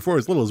Patreon, where for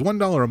as little as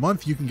 $1 a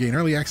month, you can gain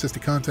early access to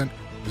content,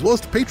 as well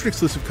as to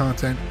Patreon-exclusive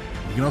content.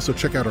 You can also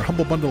check out our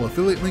Humble Bundle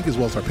affiliate link, as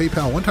well as our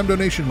PayPal one-time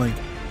donation link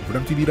over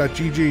at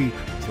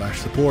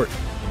mtb.gg/support.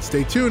 And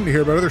stay tuned to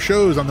hear about other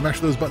shows on the Mash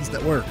Those Buttons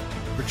Network.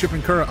 For Chip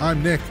and Kura,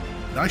 I'm Nick.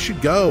 I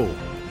should go.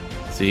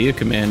 See you,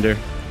 Commander.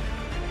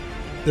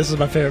 This is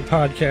my favorite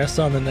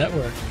podcast on the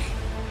network.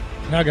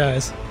 Now,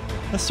 guys,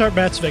 let's start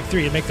Mass Effect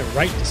 3 and make the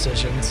right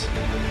decisions.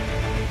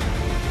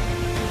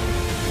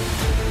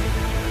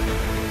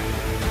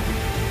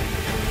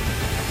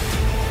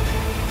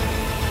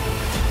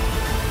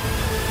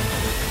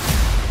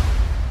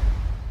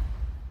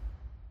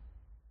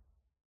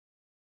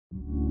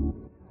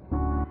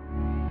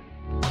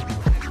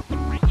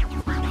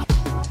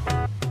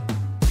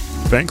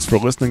 Thanks for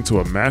listening to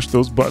a Mash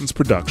Those Buttons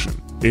production.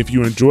 If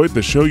you enjoyed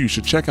the show, you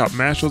should check out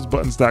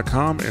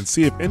mashthosebuttons.com and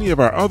see if any of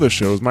our other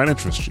shows might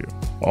interest you.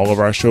 All of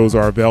our shows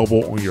are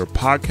available on your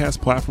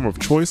podcast platform of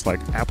choice like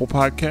Apple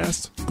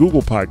Podcasts,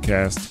 Google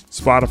Podcasts,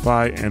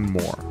 Spotify, and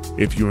more.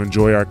 If you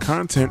enjoy our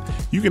content,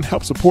 you can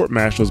help support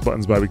Mash Those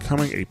Buttons by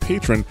becoming a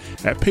patron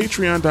at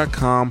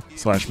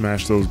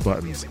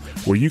patreon.com/mashthosebuttons,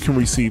 where you can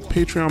receive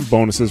Patreon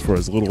bonuses for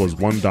as little as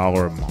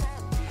 $1 a month.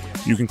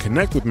 You can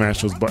connect with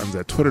Mash Those Buttons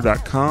at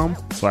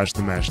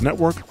twitter.com/The Mash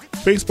Network,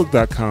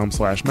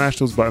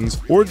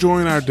 facebook.com/mashthosebuttons, or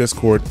join our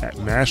Discord at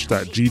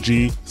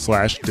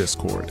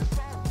mash.gg/discord.